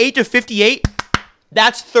 28 to 58.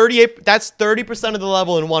 That's 38. That's 30% of the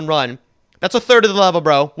level in one run. That's a third of the level,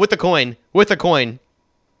 bro. With the coin. With the coin.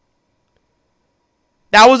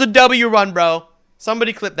 That was a W run, bro.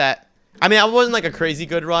 Somebody clip that. I mean, that wasn't like a crazy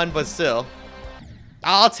good run, but still.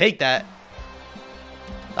 I'll take that.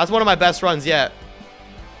 That's one of my best runs yet.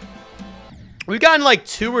 We've gotten like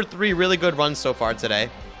 2 or 3 really good runs so far today.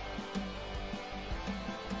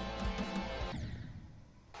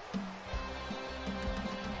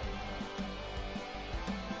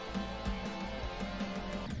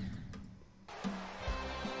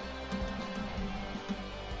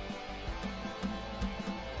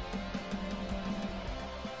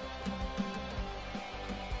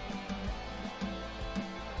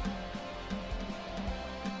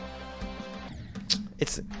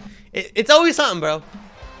 It's always something, bro.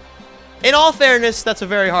 In all fairness, that's a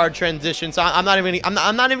very hard transition, so I'm not even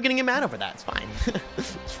gonna get mad over that. It's fine.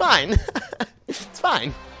 It's fine. It's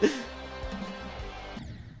fine.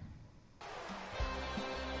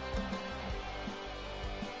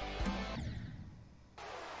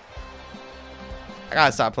 I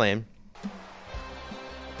gotta stop playing.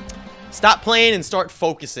 Stop playing and start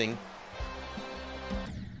focusing.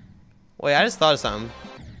 Wait, I just thought of something.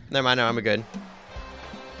 Never mind, no, I'm good.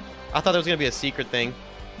 I thought there was gonna be a secret thing.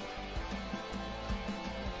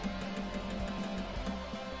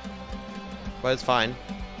 But it's fine.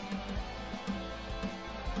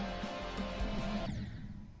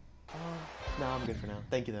 No, I'm good for now.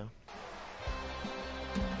 Thank you, though.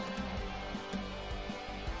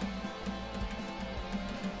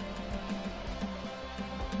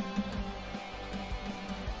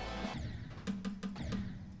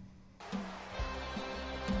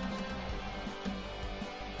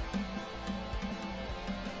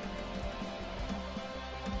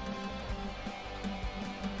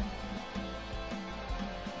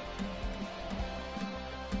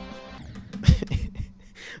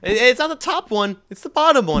 It's not the top one. It's the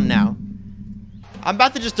bottom one now. I'm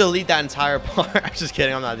about to just delete that entire part. I'm just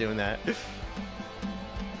kidding. I'm not doing that.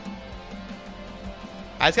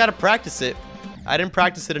 I just gotta practice it. I didn't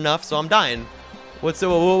practice it enough, so I'm dying. What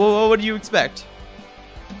do you expect?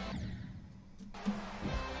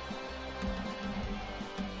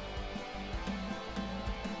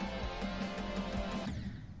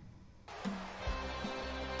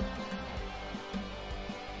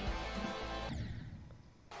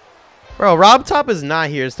 Bro, Rob Top is not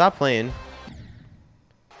here. Stop playing.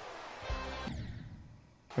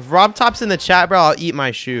 If Rob Top's in the chat, bro, I'll eat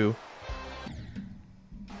my shoe.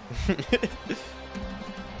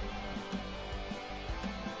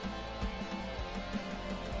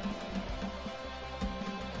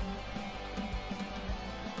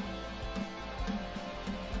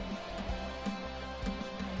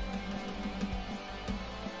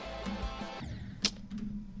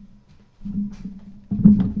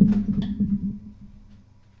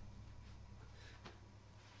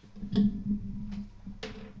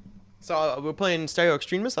 So we're playing Stereo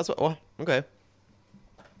Extremeness? That's what. Oh, okay.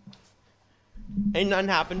 Ain't nothing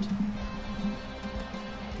happened.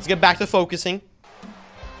 Let's get back to focusing.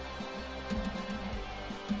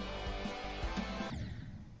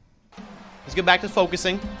 Let's get back to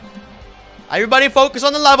focusing. Everybody focus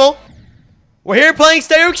on the level. We're here playing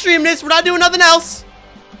Stereo Extremeness. We're not doing nothing else.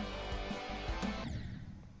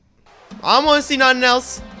 I don't want to see nothing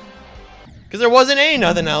else. Because there wasn't any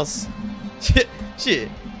nothing else. Shit.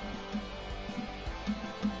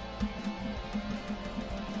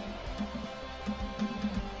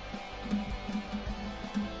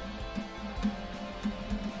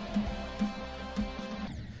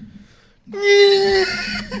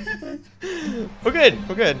 We're good.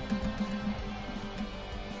 We're good.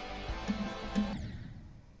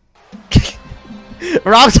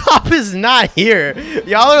 Rob Top is not here.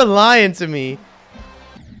 Y'all are lying to me.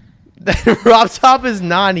 Rob Top is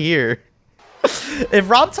not here. If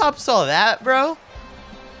Rob Top saw that, bro.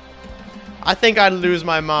 I think I'd lose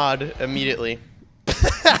my mod immediately.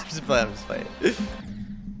 I'm just playing.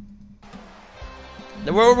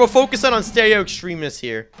 We're focusing on stereo extremeness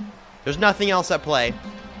here. There's nothing else at play.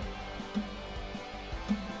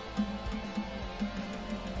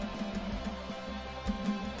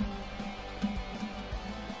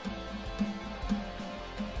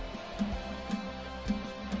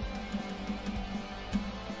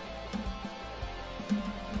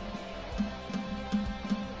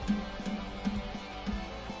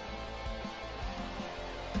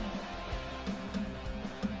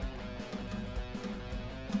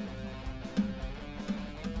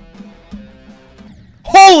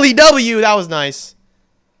 Holy W, that was nice.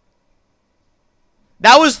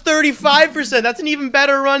 That was 35%. That's an even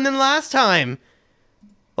better run than last time.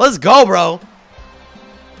 Let's go, bro.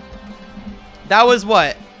 That was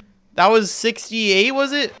what? That was 68,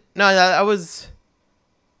 was it? No, that was...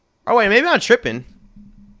 Oh, wait, maybe I'm tripping.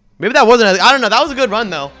 Maybe that wasn't... I don't know. That was a good run,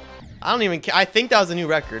 though. I don't even care. I think that was a new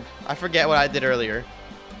record. I forget what I did earlier.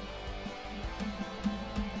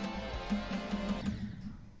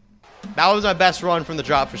 That was my best run from the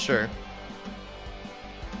drop for sure.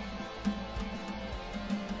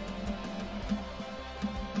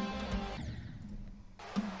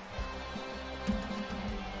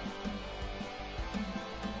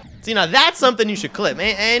 See, now that's something you should clip.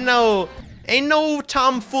 Ain't no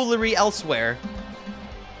tomfoolery elsewhere.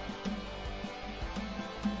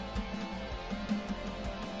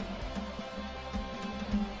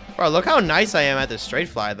 Bro, look how nice I am at this straight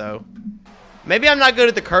fly, though. Maybe I'm not good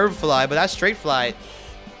at the curve fly, but that straight fly,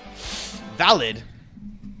 valid.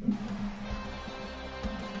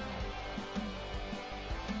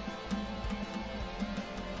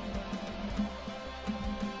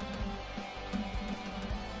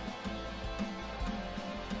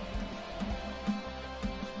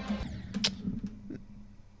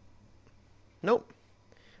 Nope.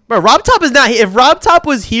 Bro, Rob Top is not here. If Rob Top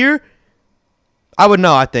was here, I would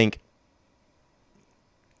know, I think.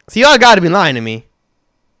 So y'all gotta be lying to me.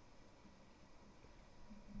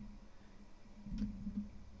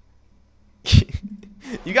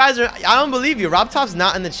 You guys are... I don't believe you. Rob Top's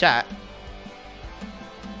not in the chat.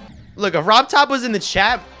 Look, if Rob Top was in the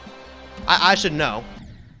chat, I should know.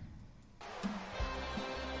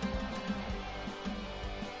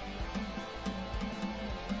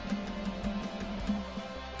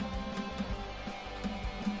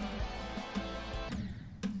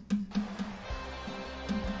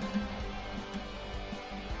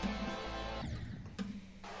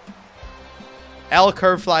 L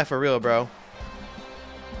curve fly for real, bro.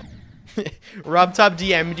 Rob Top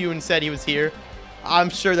DM'd you and said he was here. I'm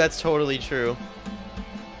sure that's totally true.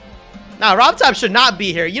 Nah, Rob Top should not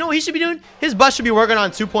be here. You know what he should be doing? His butt should be working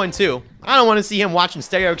on 2.2. I don't want to see him watching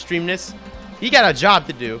stereo extremeness. He got a job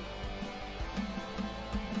to do.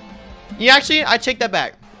 Yeah, actually, I take that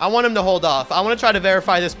back. I want him to hold off. I want to try to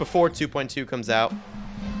verify this before 2.2 comes out.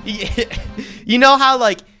 You know how,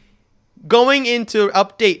 like, going into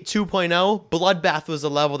update 2.0, Bloodbath was a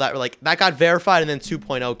level that that got verified, and then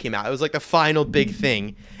 2.0 came out. It was like the final big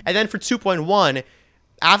thing. And then for 2.1,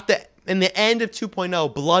 in the end of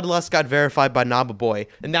 2.0, Bloodlust got verified by Naba Boy,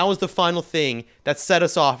 and that was the final thing that set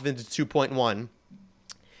us off into 2.1. And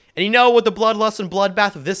you know what the Bloodlust and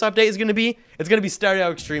Bloodbath of this update is going to be? It's going to be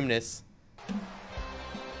stereo extremeness.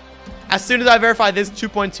 As soon as I verify this,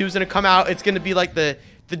 2.2 is going to come out. It's going to be like the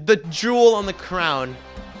jewel on the crown.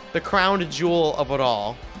 The crowned jewel of it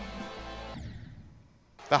all.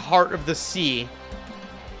 The heart of the sea.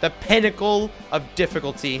 The pinnacle of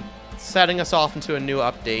difficulty. Setting us off into a new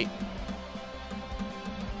update.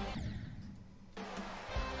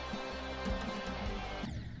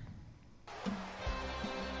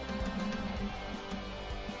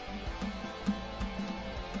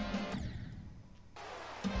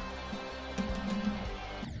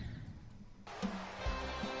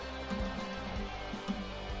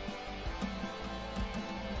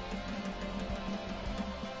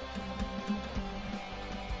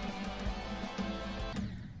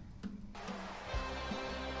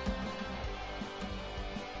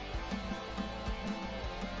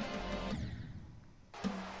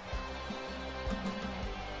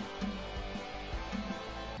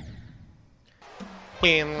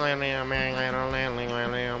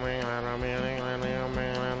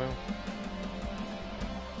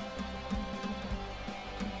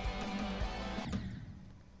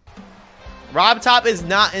 Rob Top is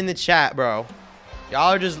not in the chat, bro.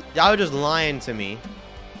 Y'all are just lying to me.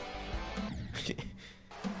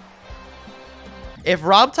 If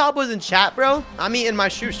Rob Top was in chat, bro, I'm eating my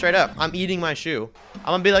shoe straight up. I'm eating my shoe.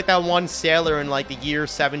 I'm gonna be like that one sailor in like the year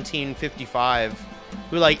 1755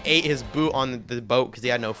 who like ate his boot on the boat because he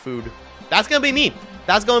had no food. That's gonna be me.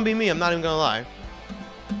 That's gonna be me. I'm not even gonna lie.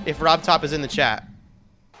 If Rob Top is in the chat.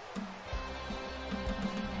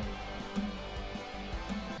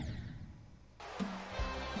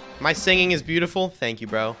 My singing is beautiful. Thank you,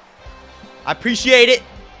 bro. I appreciate it.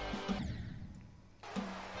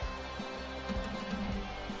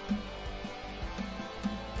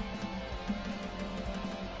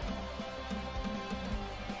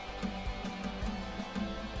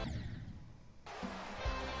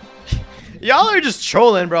 Y'all are just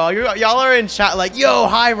trolling, bro. Y'all are in chat like, yo,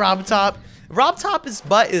 hi, Rob Top. Rob Top's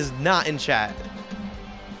butt is not in chat.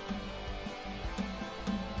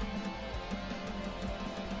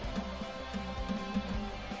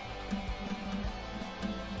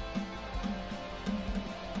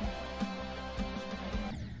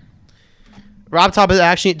 Rob Top is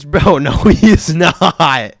actually, bro, no, he is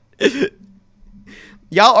not.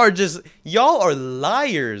 Y'all are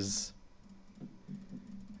liars.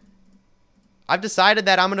 I've decided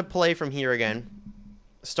that I'm going to play from here again.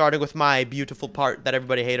 Starting with my beautiful part that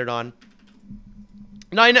everybody hated on.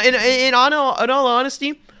 No, in all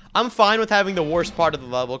honesty, I'm fine with having the worst part of the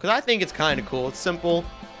level. Because I think it's kind of cool. It's simple.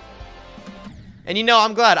 And you know,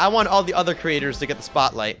 I'm glad. I want all the other creators to get the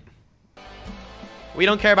spotlight. We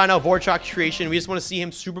don't care about no Vorchok creation. We just want to see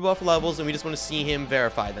him super buff levels. And we just want to see him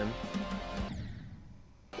verify them.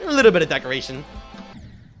 A little bit of decoration.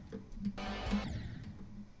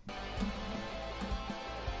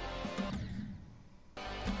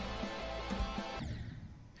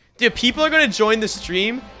 Dude, people are going to join the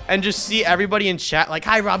stream and just see everybody in chat like,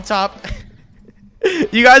 hi, Rob Top.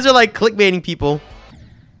 You guys are like clickbaiting people.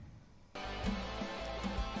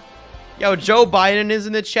 Yo, Joe Biden is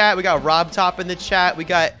in the chat. We got Rob Top in the chat. We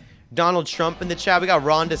got Donald Trump in the chat. We got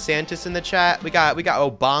Ron DeSantis in the chat. We got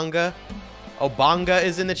Obanga. Obanga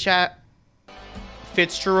is in the chat.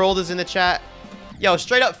 Fitzgerald is in the chat. Yo,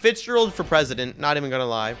 straight up Fitzgerald for president. Not even going to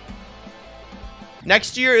lie.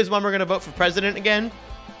 Next year is when we're going to vote for president again.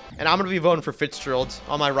 And I'm going to be voting for Fitzgerald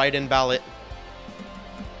on my write-in ballot.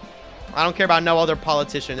 I don't care about no other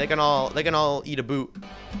politician. They can all eat a boot.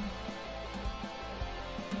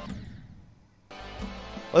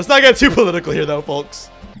 Let's not get too political here, though, folks.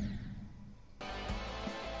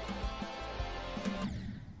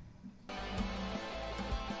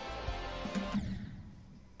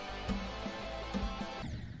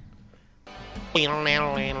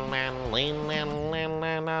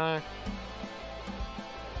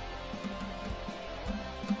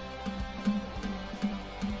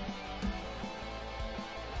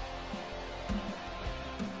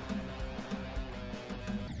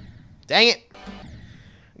 Dang it.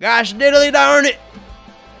 Gosh diddly darn it.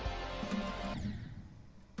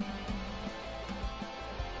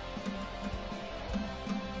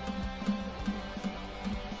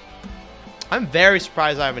 I'm very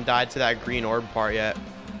surprised I haven't died to that green orb part yet.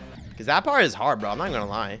 Because that part is hard, bro. I'm not going to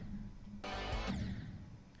lie.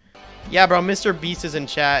 Yeah, bro. Mr. Beast is in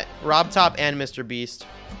chat. Rob Top and Mr. Beast.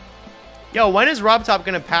 Yo, when is Rob Top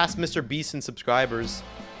going to pass Mr. Beast in subscribers?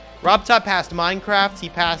 Rob Top passed Minecraft. He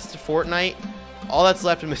passed Fortnite. All that's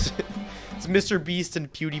left is Mr. Beast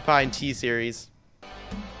and PewDiePie and T-Series.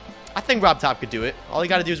 I think Rob Top could do it. All he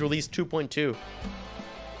got to do is release 2.2.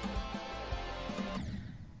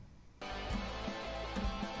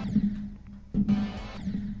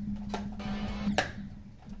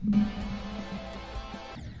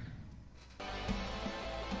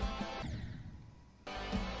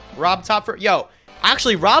 Rob Top for... Yo,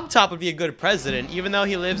 actually, Rob Top would be a good president, even though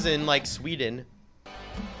he lives in, like, Sweden.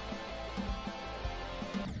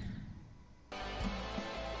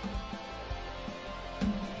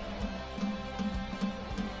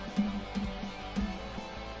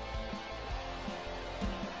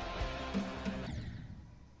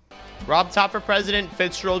 Rob Top for president,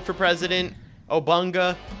 Fitzgerald for president,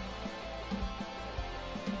 Obunga.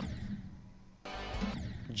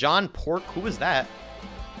 John Pork, who is that?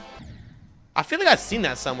 I feel like I've seen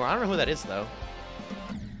that somewhere. I don't know who that is, though.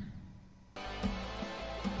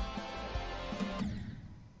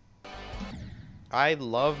 I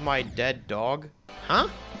love my dead dog. Huh?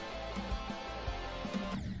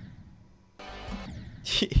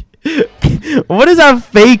 What is that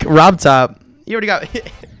fake Rob Top? You already got...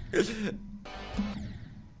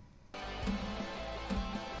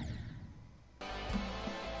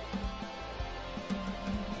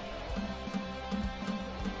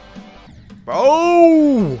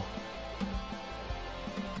 Bro!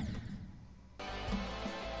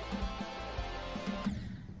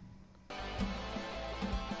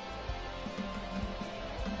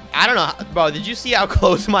 I don't know, bro. Did you see how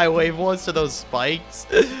close my wave was to those spikes?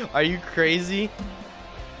 Are you crazy?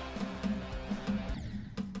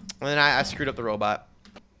 And then I screwed up the robot.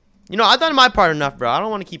 You know, I've done my part enough, bro. I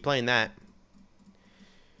don't want to keep playing that.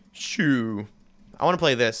 Shoo. I want to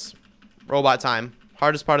play this. Robot time.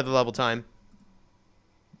 Hardest part of the level time.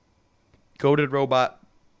 Goated robot.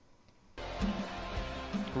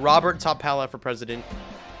 Robert Topala for president.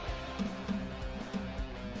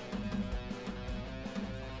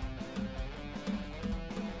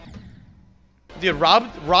 Dude,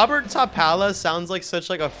 Robert Topala sounds like such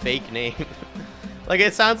like a fake name. Like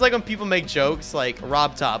it sounds like when people make jokes like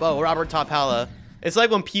Rob Top. Oh, Robert Topala. It's like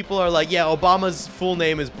when people are like, yeah, Obama's full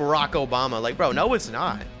name is Barack Obama. Like, bro, no, it's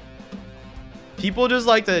not. People just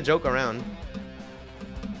like to joke around.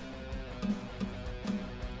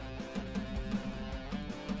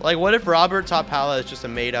 Like, what if Robert Topala is just a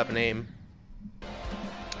made-up name?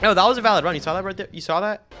 No, that was a valid run. You saw that right there? You saw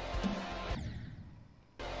that?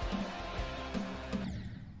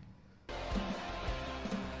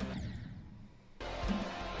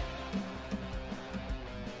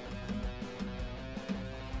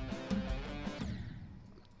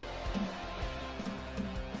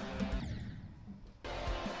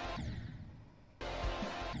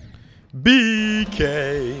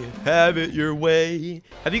 BK, have it your way.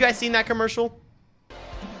 Have you guys seen that commercial?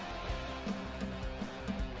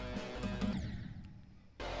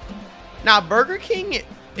 Now, Burger King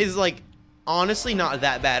is like honestly not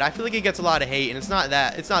that bad. I feel like it gets a lot of hate, and it's not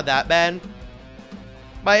that bad.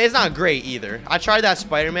 But it's not great either. I tried that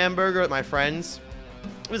Spider-Man burger with my friends.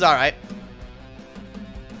 It was alright.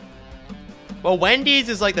 Well, Wendy's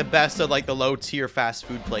is like the best of like the low-tier fast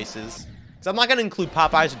food places. So I'm not going to include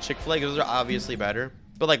Popeyes and Chick-fil-A because those are obviously better.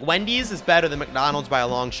 But like Wendy's is better than McDonald's by a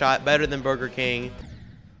long shot. Better than Burger King.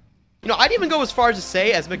 You know, I'd even go as far as to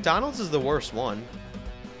say as McDonald's is the worst one.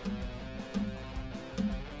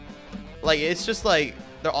 Like, it's just like,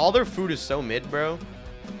 all their food is so mid, bro.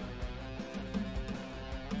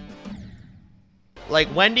 Like,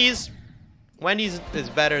 Wendy's is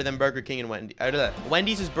better than Burger King and Wendy's.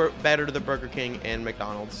 Wendy's is better than Burger King and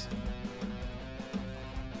McDonald's.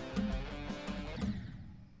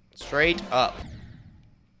 Straight up.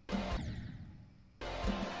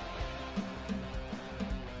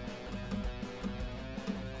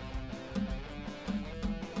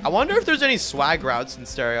 I wonder if there's any swag routes in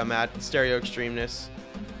Stereo Extremeness.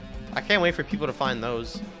 I can't wait for people to find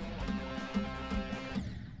those.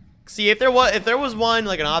 See, if there was one,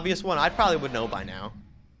 like an obvious one, I probably would know by now.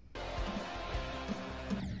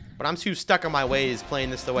 But I'm too stuck in my ways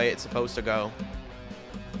playing this the way it's supposed to go.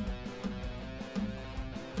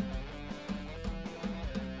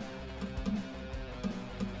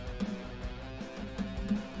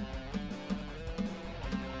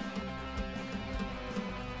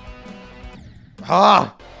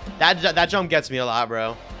 Ah, that jump gets me a lot,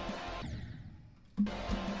 bro.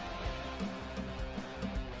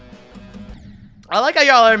 I like how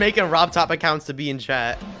y'all are making Rob Top accounts to be in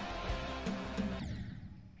chat.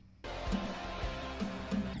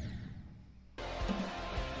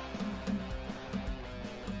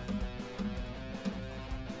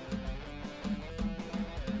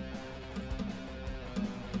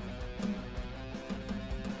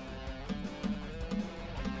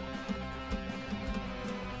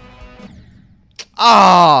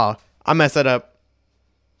 Ah, oh, I messed it up.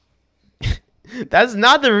 That's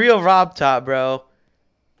not the real Rob Top, bro.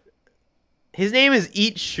 His name is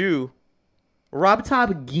Eat Shoe. Rob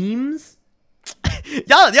Top Games?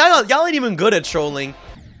 y'all ain't even good at trolling.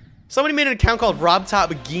 Somebody made an account called Rob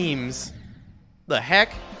Top Games. The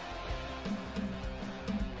heck?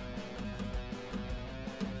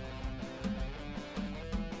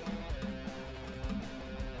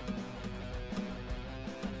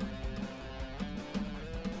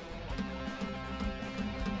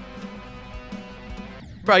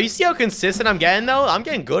 Bro, you see how consistent I'm getting, though? I'm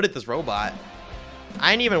getting good at this robot.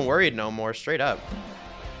 I ain't even worried no more, straight up.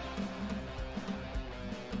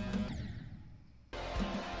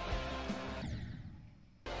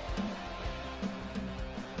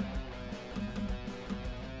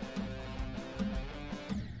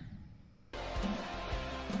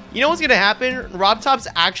 You know what's gonna happen? Rob Top's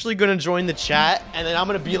actually gonna join the chat, and then I'm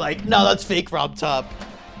gonna be like, no, that's fake Rob Top.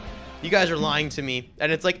 You guys are lying to me,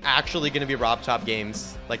 and it's like actually gonna be Rob Top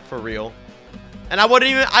Games, like for real. And I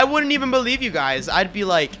wouldn't even believe you guys. I'd be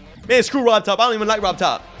like, man, screw Rob Top. I don't even like Rob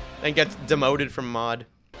Top, and gets demoted from mod.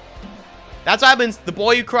 That's what happens. The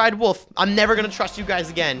boy who cried wolf. I'm never gonna trust you guys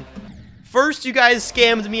again. First, you guys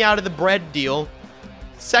scammed me out of the bread deal.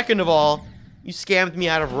 Second of all, you scammed me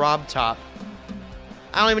out of Rob Top.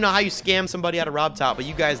 I don't even know how you scam somebody out of Rob Top, but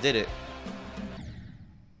you guys did it.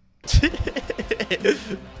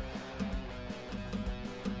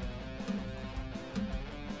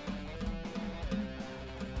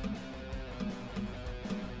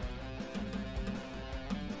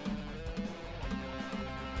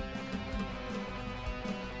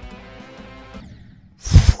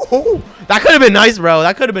 Oh, that could have been nice, bro.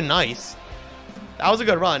 That could have been nice. That was a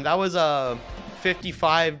good run. That was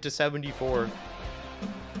 55 to 74.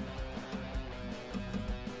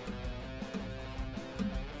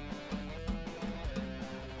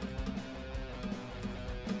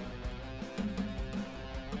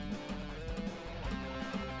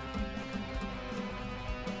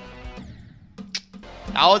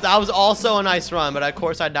 That was also a nice run, but of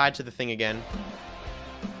course I died to the thing again.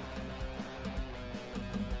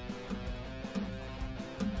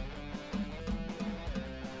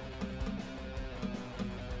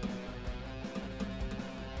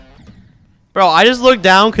 Bro, I just looked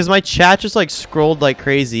down because my chat just like scrolled like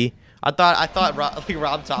crazy. I thought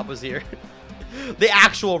Rob Top was here. The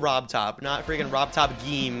actual Rob Top, not freaking Rob Top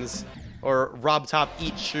Games or Rob Top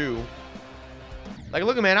Eat Shoe. Like,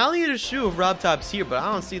 look, man, I'll eat a shoe if Rob Top's here, but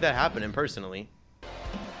I don't see that happening personally.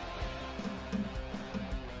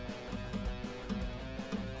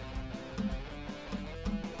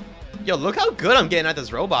 Yo, look how good I'm getting at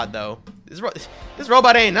this robot, though. This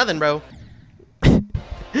robot ain't nothing, bro.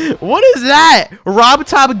 What is that? Rob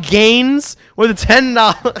Top gains with $10.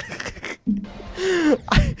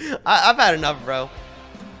 I've had enough, bro.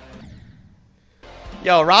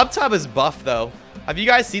 Yo, Rob Top is buff, though. Have you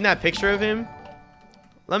guys seen that picture of him?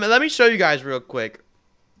 Let me show you guys real quick.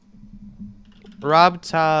 Rob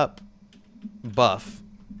Top buff.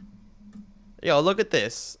 Yo, look at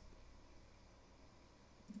this.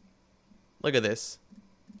 Look at this.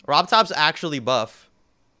 Rob Top's actually buff.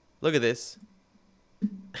 Look at this.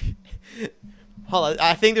 Hold on,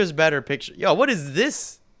 I think there's better picture. Yo, what is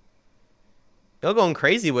this? You're going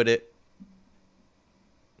crazy with it.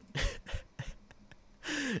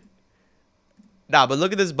 Nah, but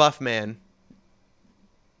look at this buff man.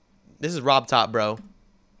 This is Rob Top, bro.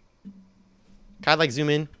 Can I like zoom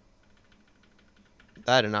in?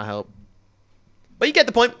 That did not help. But you get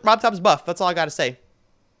the point. Rob Top's buff. That's all I gotta say.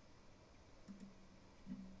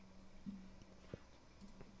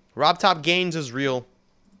 Rob Top gains is real.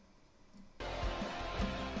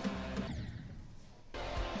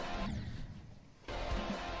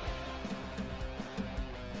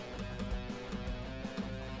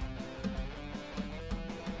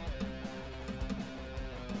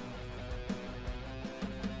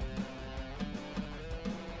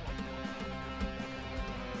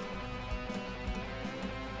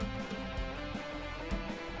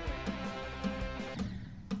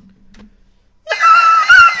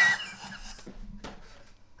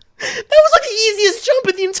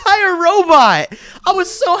 Entire robot. I was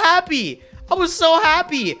so happy. I was so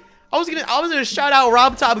happy. I was gonna shout out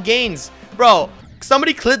Rob Top gains, bro.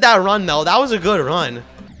 Somebody clipped that run though. That was a good run.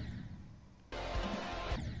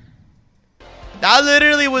 That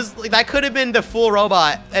literally was like, that could have been the full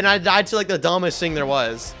robot, and I died to like the dumbest thing there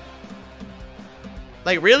was.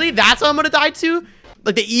 Like really? That's what I'm gonna die to?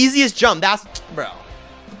 Like the easiest jump. That's bro.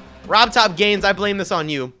 Rob Top gains. I blame this on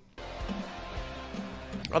you.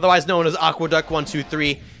 Otherwise known as Aqueduct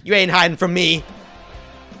 123. You ain't hiding from me.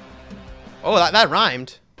 Oh, that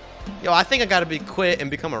rhymed. Yo, I think I gotta quit and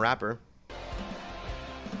become a rapper.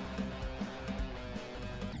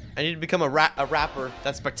 I need to become a rapper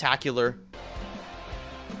that's spectacular.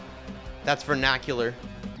 That's vernacular.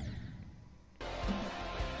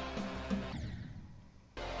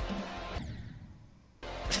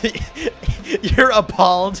 You're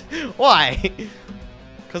appalled. Why?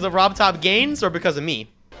 Because of Rob Top gains or because of me?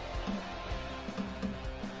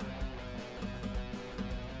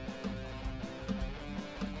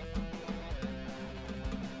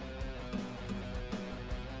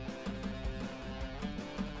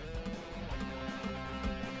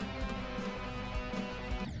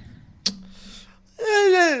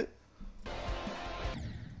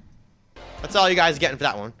 That's all you guys are getting for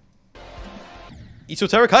that one.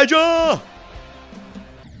 Esoteric Hydra!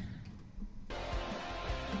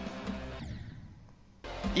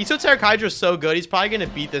 Esoteric Hydra is so good, he's probably gonna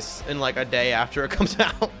beat this in like a day after it comes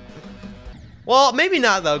out. Well, maybe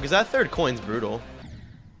not though, because that third coin's brutal.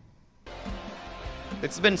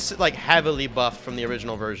 It's been like heavily buffed from the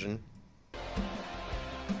original version.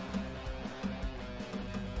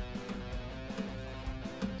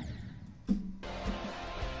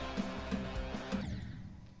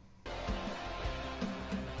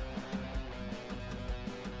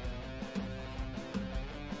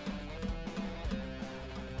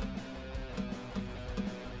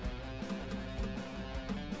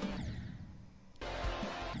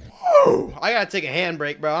 I gotta take a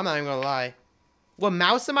handbrake, bro. I'm not even gonna lie. What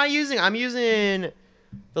mouse am I using? I'm using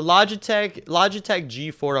the Logitech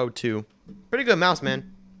G402. Pretty good mouse,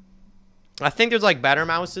 man. I think there's like better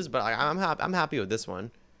mouses, but I'm happy with this one.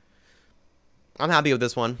 I'm happy with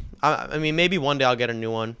this one. I mean, maybe one day I'll get a new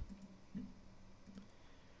one.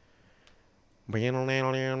 Alright,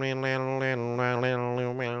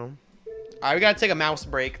 we gotta take a mouse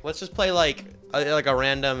break. Let's just play like a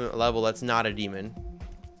random level that's not a demon.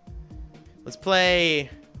 Let's play.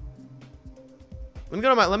 Let me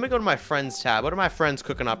go to my friends tab. What are my friends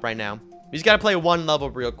cooking up right now? We just gotta play one level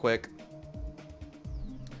real quick.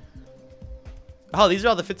 Oh, these are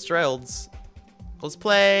all the Fitzgeralds. Let's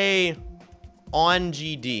play on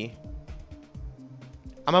GD.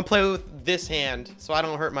 I'm gonna play with this hand so I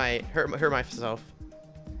don't hurt myself.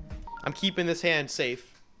 I'm keeping this hand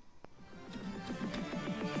safe.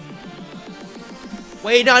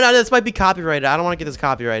 Wait, no, this might be copyrighted. I don't want to get this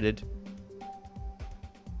copyrighted.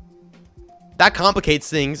 That complicates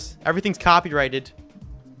things. Everything's copyrighted.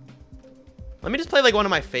 Let me just play like one of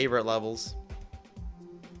my favorite levels.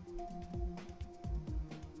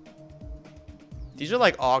 These are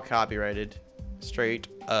like all copyrighted. Straight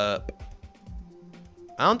up.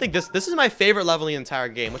 I don't think this is my favorite level in the entire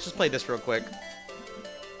game. Let's just play this real quick.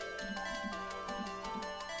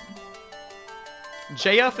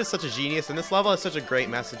 JF is such a genius, and this level has such a great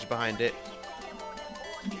message behind it.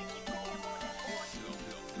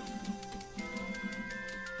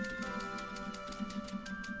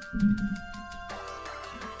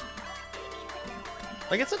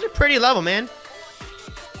 Like, it's such a pretty level, man.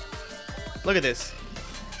 Look at this.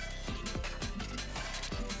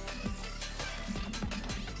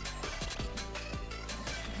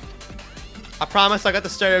 I promise I got the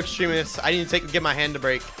stereo extremist. I need to give my hand a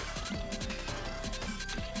break.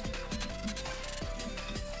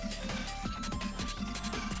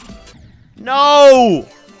 No!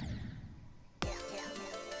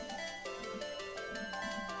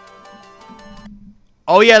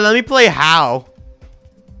 Oh yeah, let me play How.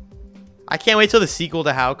 I can't wait till the sequel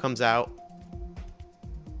to How comes out.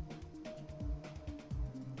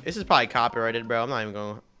 This is probably copyrighted, bro. I'm not even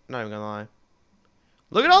gonna lie.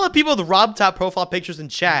 Look at all the people with Rob Top profile pictures in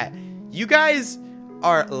chat. You guys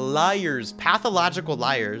are liars, pathological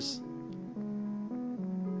liars.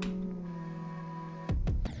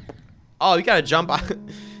 Oh, you gotta jump.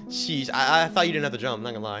 Sheesh, I thought you didn't have to jump, I'm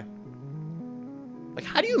not gonna lie. Like,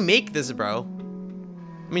 how do you make this, bro?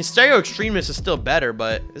 I mean, Stereo Extremeness is still better,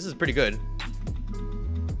 but this is pretty good.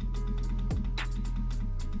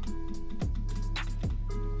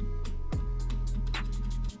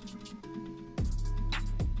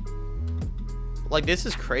 Like, this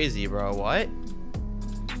is crazy, bro. What?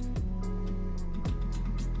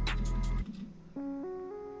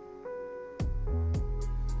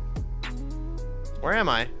 Where am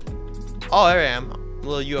I? Oh, there I am. A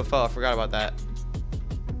little UFO. I forgot about that.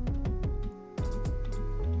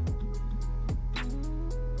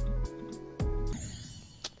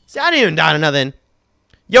 See, I didn't even die to nothing.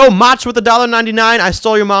 Yo, Mach with $1.99. I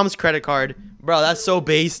stole your mom's credit card. Bro, that's so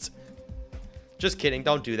based. Just kidding.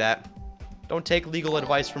 Don't do that. Don't take legal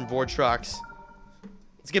advice from bored trucks.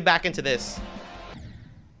 Let's get back into this.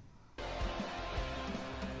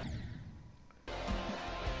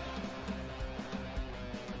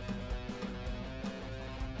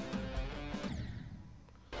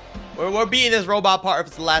 We're beating this robot part if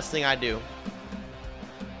it's the last thing I do.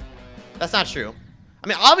 That's not true. I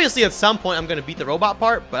mean, obviously at some point I'm going to beat the robot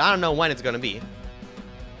part, but I don't know when it's going to be.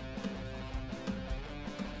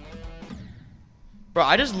 Bro,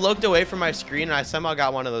 I just looked away from my screen and I somehow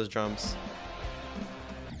got one of those jumps.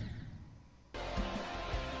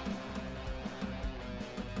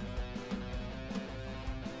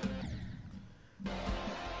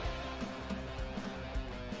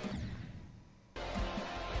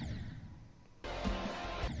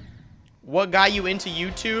 What got you into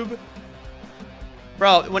YouTube?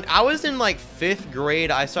 Bro, when I was in like 5th grade,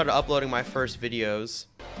 I started uploading my first videos.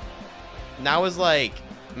 And that was like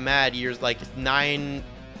mad years, like 9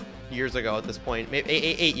 years ago at this point. Maybe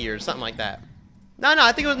 8 years, something like that. No,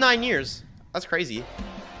 I think it was 9 years. That's crazy.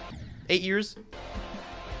 8 years.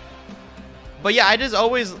 But yeah, I just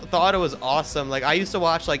always thought it was awesome. Like, I used to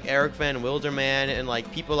watch like Eric Van Wilderman and like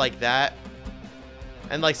people like that.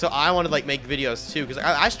 And like, so I want to like make videos too, because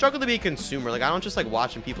I struggle to be a consumer. Like, I don't just like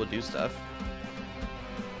watching people do stuff.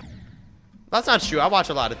 That's not true. I watch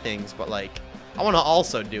a lot of things, but like, I want to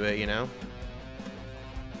also do it, you know?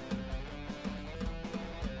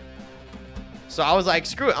 So I was like,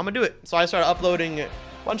 screw it, I'm gonna do it. So I started uploading a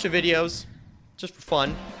bunch of videos just for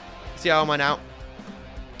fun. See how I went out.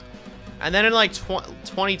 And then in like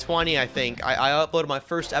 2020, I think, I uploaded my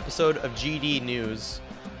first episode of GD News,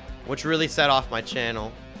 which really set off my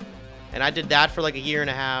channel. And I did that for like a year and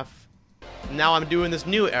a half. Now I'm doing this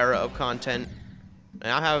new era of content.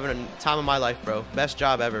 And I'm having a time of my life, bro. Best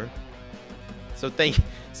job ever. So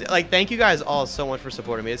thank you guys all so much for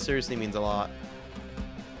supporting me. It seriously means a lot.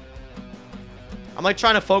 I'm like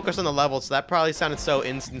trying to focus on the level, so that probably sounded so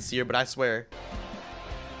insincere, but I swear.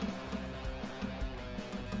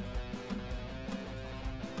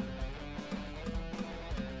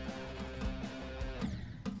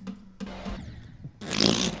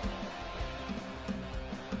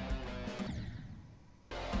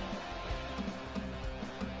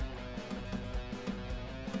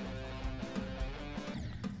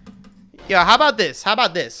 Yeah, how about this? How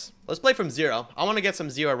about this? Let's play from 0. I want to get some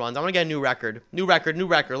 0 runs. I want to get a new record. New record, new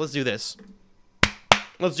record. Let's do this.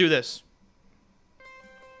 Let's do this.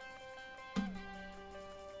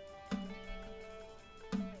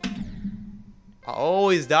 I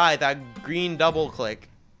always die at that green double click.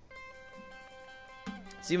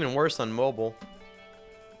 It's even worse on mobile.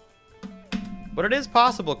 But it is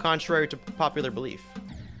possible, contrary to popular belief.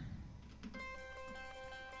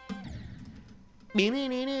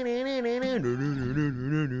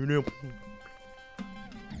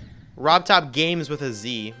 Rob Top Games with a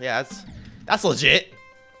Z. Yeah, that's legit.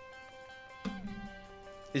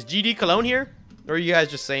 Is GD Cologne here? Or are you guys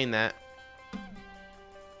just saying that?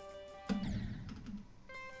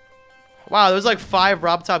 Wow, there's like 5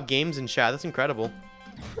 Rob Top Games in chat. That's incredible.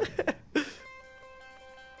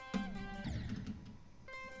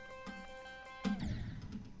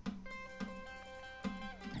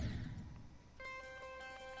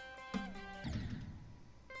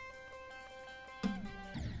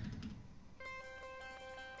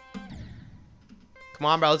 Come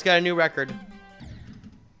on, bro. Let's get a new record.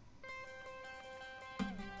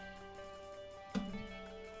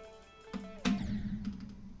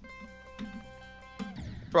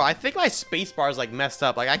 Bro, I think my spacebar is like messed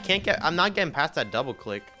up. Like I'm not getting past that double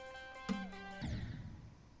click.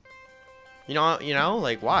 You know,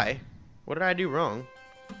 like why? What did I do wrong?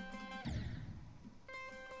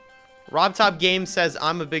 Rob Top Games says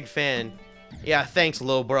I'm a big fan. Yeah, thanks,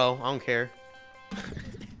 lil bro. I don't care.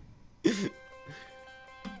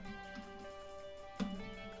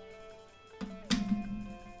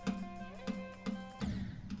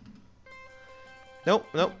 Nope,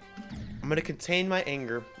 nope. I'm gonna contain my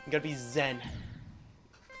anger. I'm gonna be zen.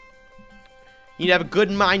 You need to have a good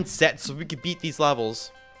mindset so we can beat these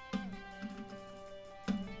levels.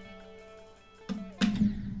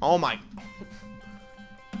 Oh my.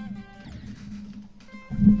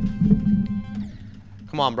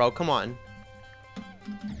 Come on, bro. Come on.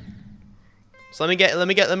 So let me get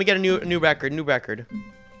a new record.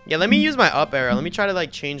 Yeah, let me use my up arrow. Let me try to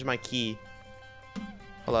like change my key.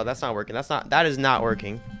 Hold on, that's not working. That is not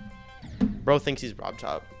working. Bro thinks he's Rob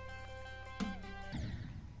Top.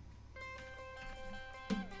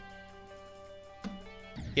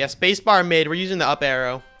 Yeah, spacebar mid. We're using the up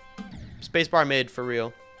arrow. Spacebar mid for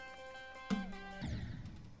real.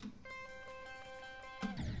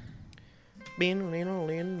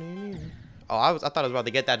 Oh, I thought I was about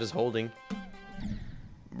to get that just holding.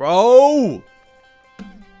 Bro!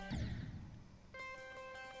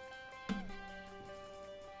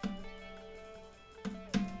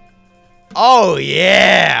 Oh,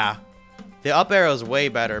 yeah! The up arrow is way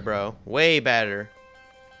better, bro. Way better.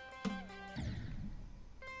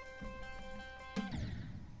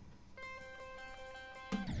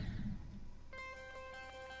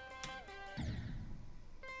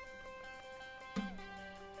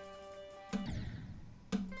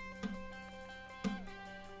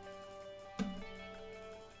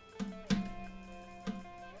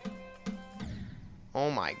 Oh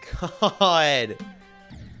my god.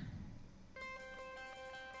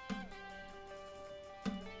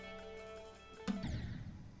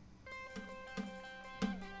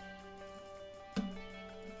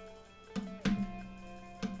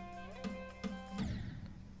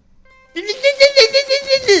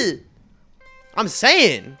 I'm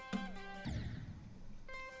saying.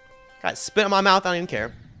 Got spit in my mouth. I don't even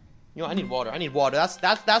care. You know, I need water. I need water.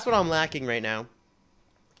 That's what I'm lacking right now.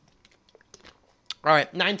 All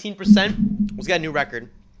right, 19%. Let's get a new record.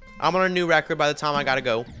 I'm on a new record by the time I gotta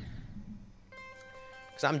go.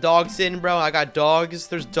 Cause I'm dog sitting, bro. I got dogs.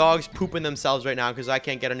 There's dogs pooping themselves right now because I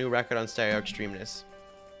can't get a new record on Stereo Extremeness.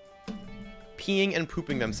 Peeing and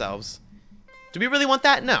pooping themselves. Do we really want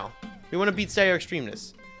that? No. We want to beat Stereo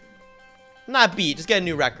Extremeness. Not beat, just get a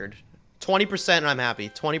new record. 20% and I'm happy.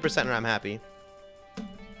 20% and I'm happy.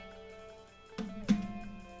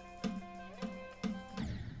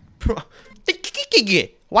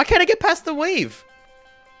 Why can't I get past the wave?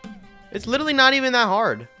 It's literally not even that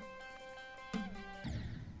hard.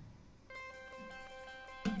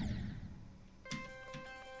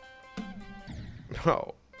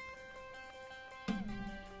 Oh.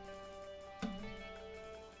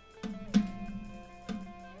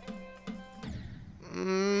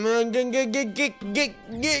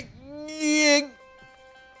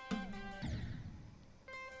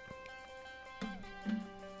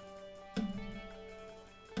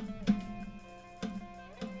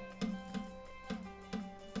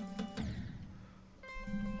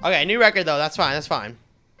 Okay, new record though. That's fine. That's fine.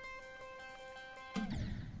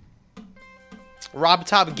 Rob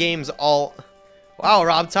Top Games alt. Wow,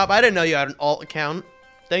 Rob Top. I didn't know you had an alt account.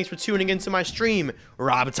 Thanks for tuning into my stream,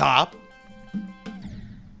 Rob Top.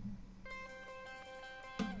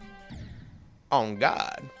 Oh,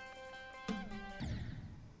 God.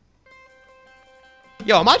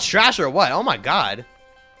 Yo, am I trash or what? Oh, my God.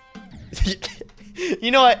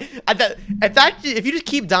 You know what? If you just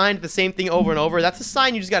keep dying to the same thing over and over, that's a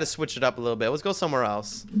sign you just got to switch it up a little bit. Let's go somewhere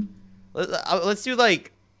else. Let's do,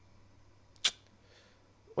 like...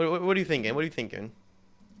 What are you thinking? What are you thinking?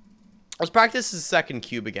 Let's practice the second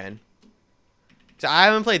cube again. I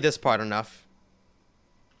haven't played this part enough.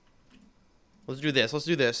 Let's do this. Let's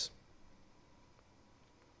do this.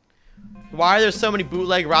 Why are there so many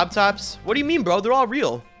bootleg Rob Tops? What do you mean, bro? They're all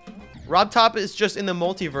real. Rob Top is just in the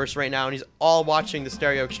multiverse right now, and he's all watching the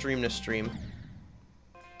Stereo Extremeness stream.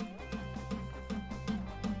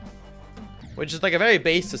 Which is like a very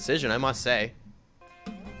base decision, I must say.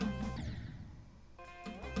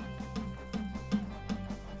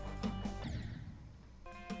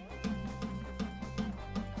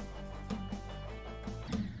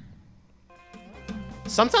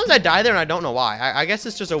 Sometimes I die there and I don't know why. I guess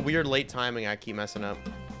it's just a weird late timing I keep messing up.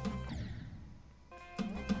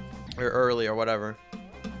 Or early or whatever.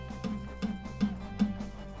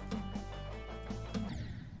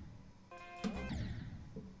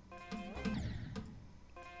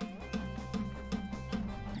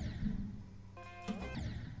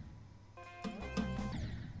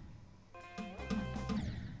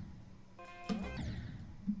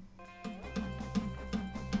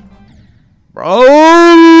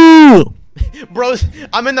 Bro! Bros,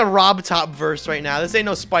 I'm in the Rob Top verse right now. This ain't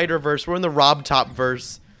no Spider verse. We're in the Rob Top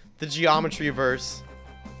verse. The geometry verse.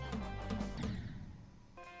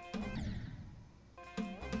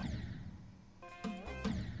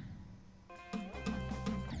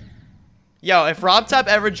 Yo, if Rob Top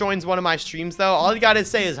ever joins one of my streams, though, all you gotta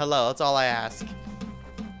say is hello. That's all I ask.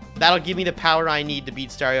 That'll give me the power I need to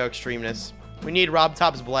beat Stereo Extremeness. We need Rob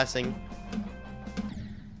Top's blessing.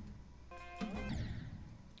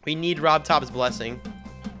 We need Rob Top's blessing.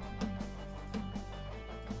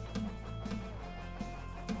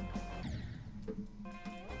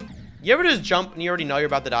 You ever just jump and you already know you're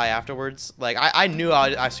about to die afterwards? Like, I knew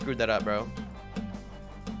I screwed that up, bro.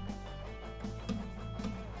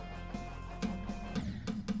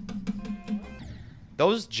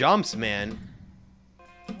 Those jumps, man.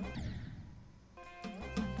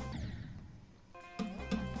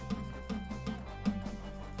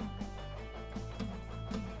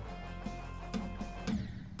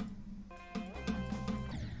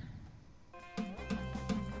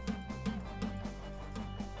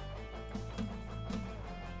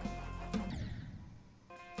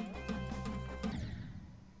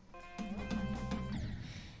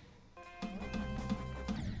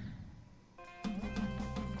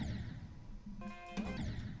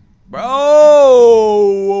 Bro!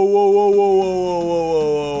 Whoa, whoa, whoa, whoa, whoa,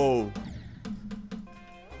 whoa, whoa.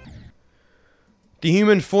 The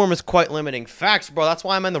human form is quite limiting. Facts, bro. That's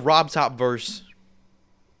why I'm in the Rob Top verse.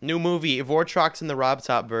 New movie, Vortrox in the Rob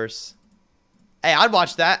Top verse. Hey, I'd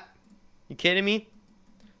watch that. You kidding me?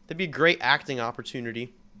 That'd be a great acting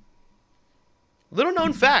opportunity. Little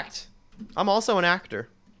known fact. I'm also an actor.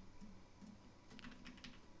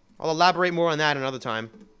 I'll elaborate more on that another time.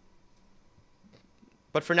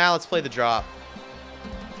 But for now, let's play the drop.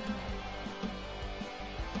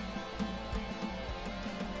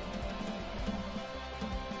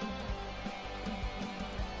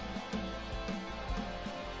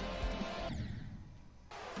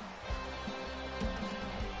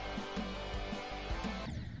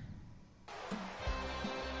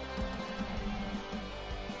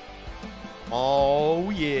 Oh,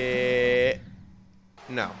 yeah.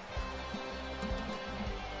 No.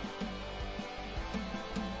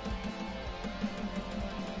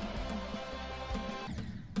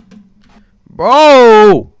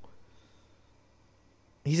 Bro!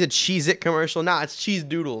 He's a Cheez-It commercial. Nah, it's Cheese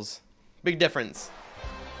Doodles. Big difference.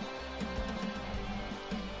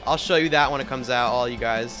 I'll show you that when it comes out, all you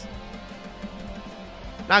guys.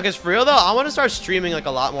 Nah, because for real though, I want to start streaming like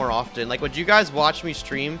a lot more often. Like, would you guys watch me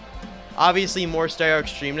stream? Obviously more Stereo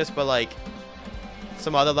Extremeness, but like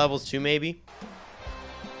some other levels too, maybe.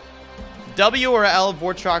 W or L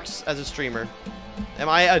Vortrox as a streamer? Am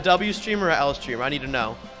I a W streamer or L streamer? I need to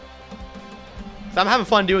know. So I'm having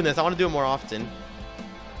fun doing this. I want to do it more often.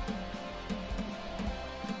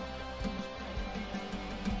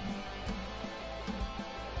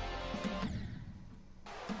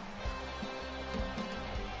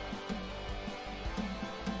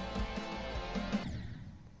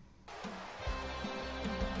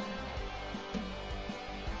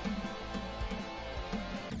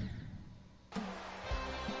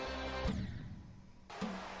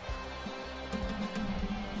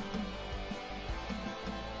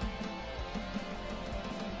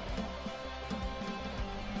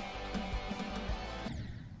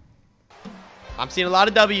 I'm seeing a lot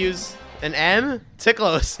of W's. An M?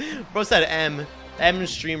 Ticklos. Bro said M. M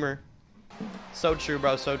streamer. So true,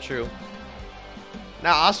 bro. So true.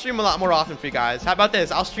 Now, I'll stream a lot more often for you guys. How about this?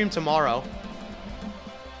 I'll stream tomorrow.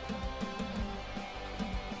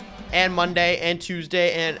 And Monday, and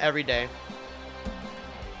Tuesday, and every day.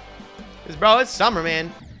 Because, bro, it's summer,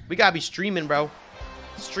 man. We gotta be streaming, bro.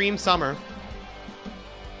 Stream summer.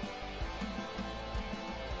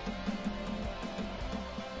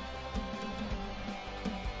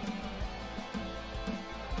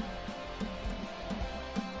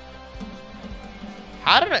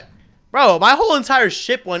 How did I... Bro, my whole entire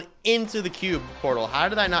ship went into the cube portal. How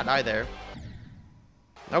did I not die there?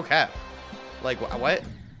 Okay. Like, what?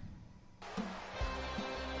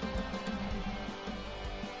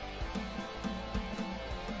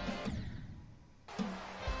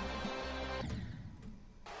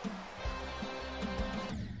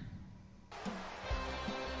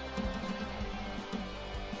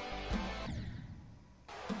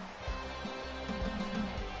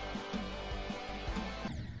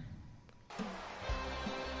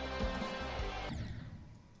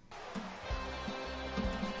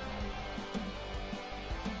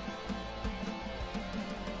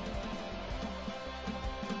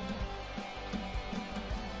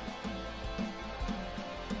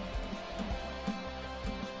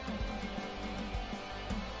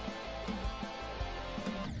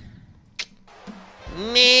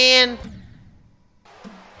 Man.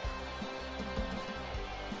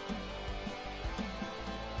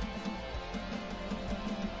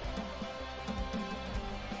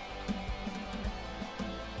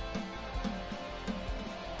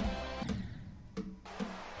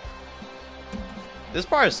 This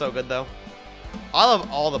part is so good, though. I love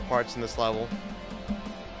all the parts in this level.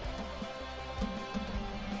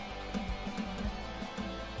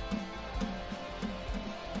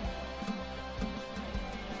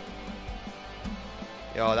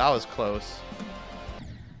 Yo, that was close.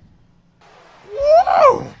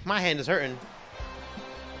 Woo! My hand is hurting.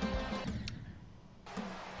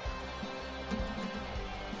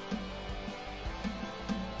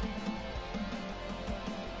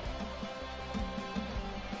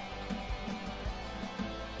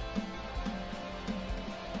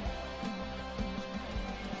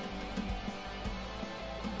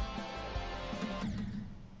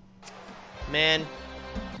 Man.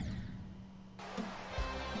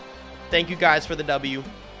 Thank you guys for the W.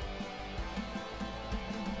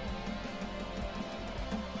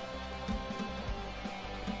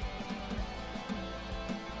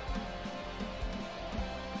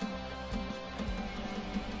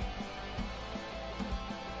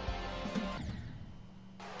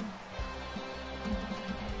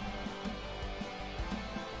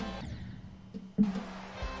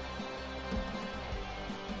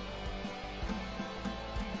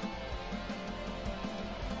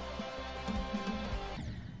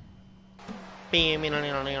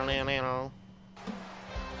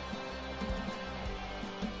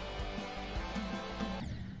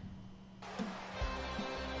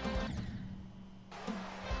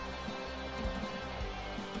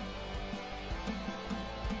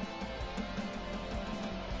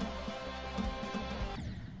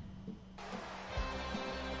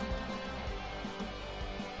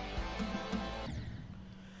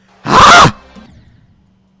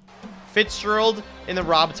 Fitzgerald in the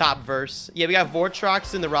Rob Top verse. Yeah, we got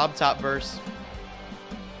Vortrox in the Rob Top verse.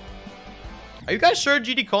 Are you guys sure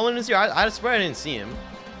GD Colon is here? I swear I didn't see him.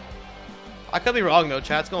 I could be wrong, though.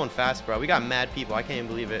 Chat's going fast, bro. We got mad people. I can't even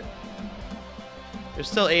believe it. There's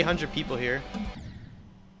still 800 people here.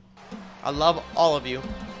 I love all of you.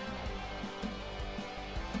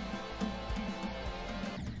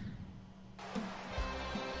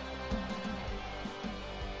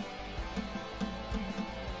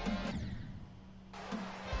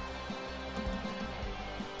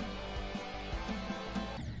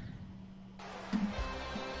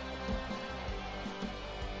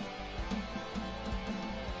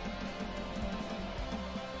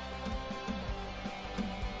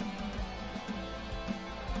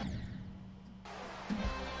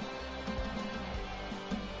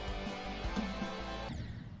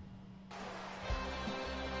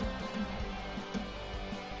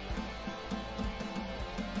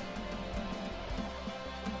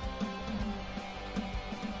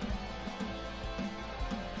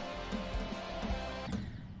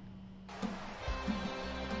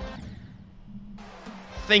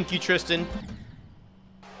 Thank you, Tristan.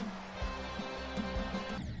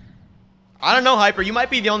 I don't know, Hyper. You might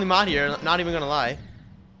be the only mod here. Not even gonna lie.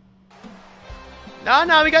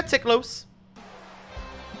 No, we got Ticklos.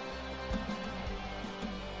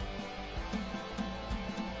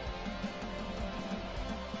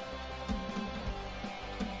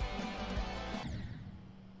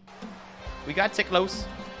 We got Ticklos.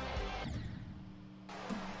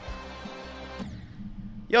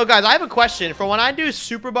 Yo, guys, I have a question. For when I do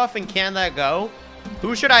Super Buff and Can That Go,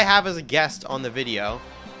 who should I have as a guest on the video?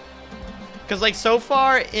 Because, like, so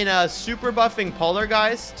far in a Super Buffing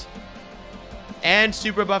Polargeist and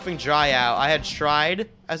Super Buffing Dryout, I had Tried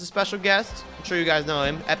as a special guest. I'm sure you guys know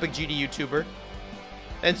him. Epic GD YouTuber.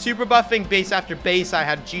 And Super Buffing Base After Base, I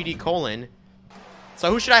had GD Colon. So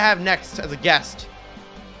who should I have next as a guest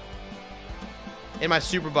in my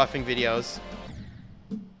Super Buffing videos?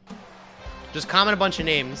 Just comment a bunch of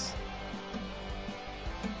names.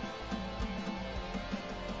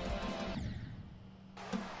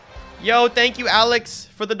 Yo, thank you, Alex,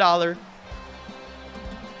 for the $1.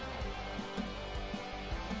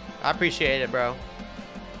 I appreciate it, bro.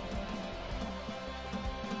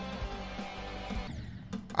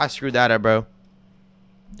 I screwed that up, bro.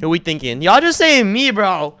 Who we thinking? Y'all just saying me,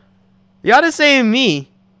 bro. Y'all just saying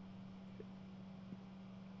me.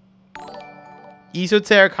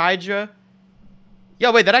 Esoteric Hydra.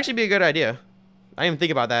 Yo, wait, that'd actually be a good idea. I didn't even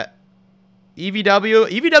think about that.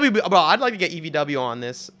 EVW, bro, I'd like to get EVW on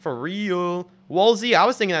this. For real. Wolsey, I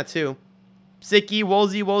was thinking that too. Sicky,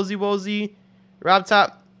 Wolsey.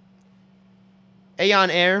 Robtop. Aeon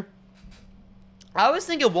Air. I was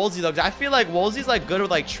thinking Wolsey though, because I feel like Wolsey's like good with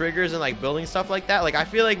like triggers and like building stuff like that. Like, I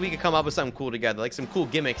feel like we could come up with something cool together. Like some cool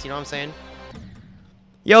gimmicks, you know what I'm saying?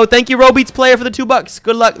 Yo, thank you, Robeats Player, for the $2.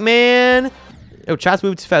 Good luck, man. Yo, chat's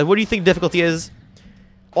moving too fast. What do you think difficulty is?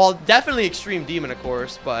 Well, definitely Extreme Demon, of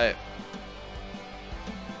course, but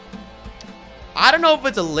I don't know if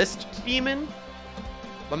it's a list demon,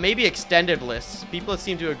 but maybe extended lists. People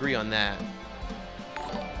seem to agree on that.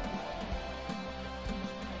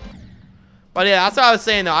 But yeah, that's what I was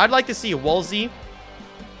saying, though. I'd like to see Wolsey.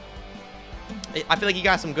 I feel like he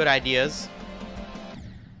got some good ideas.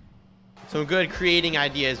 Some good creating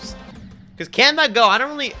ideas. Because Can That Go? I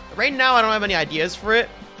don't really... Right now, I don't have any ideas for it.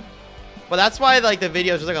 But that's why, like, the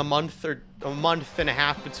videos was like a month and a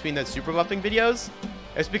half between the Super Buffing videos.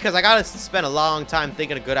 It's because I gotta spend a long time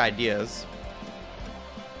thinking of good ideas.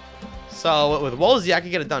 So with Wolsey, I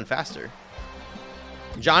could get it done faster.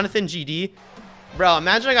 Jonathan GD. Bro,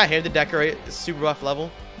 imagine I got him to decorate Super Buff level.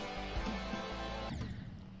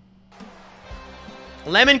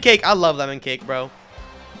 Lemon Cake. I love Lemon Cake, bro.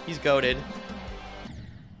 He's goated.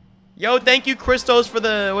 Yo, thank you, Christos, for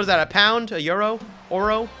the... What is that, a pound? A euro?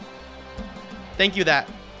 Oro? Thank you, that.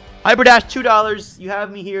 Hyperdash, $2. You have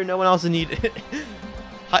me here. No one else in need.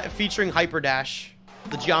 Featuring Hyperdash.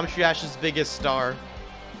 The Geometry Dash's biggest star.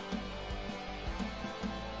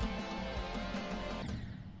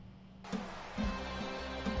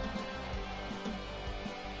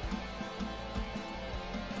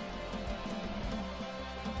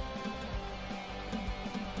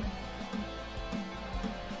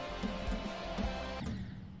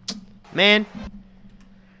 Man.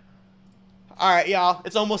 Alright, y'all.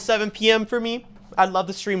 It's almost 7 p.m. for me. I'd love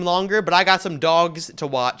to stream longer, but I got some dogs to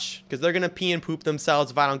watch. Because they're going to pee and poop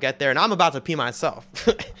themselves if I don't get there. And I'm about to pee myself.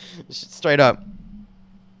 Straight up.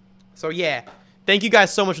 So, yeah. Thank you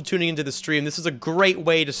guys so much for tuning into the stream. This is a great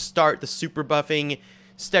way to start the Super Buffing,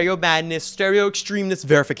 Stereo Madness, Stereo Extremeness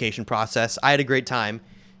verification process. I had a great time.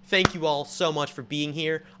 Thank you all so much for being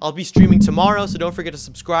here. I'll be streaming tomorrow, so don't forget to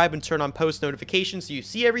subscribe and turn on post notifications so you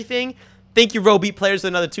see everything. Thank you, Robeat Players, for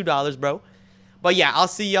another $2, bro. But yeah, I'll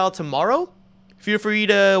see y'all tomorrow. Feel free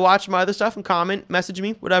to watch my other stuff and comment, message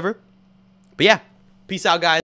me, whatever. But yeah, peace out, guys.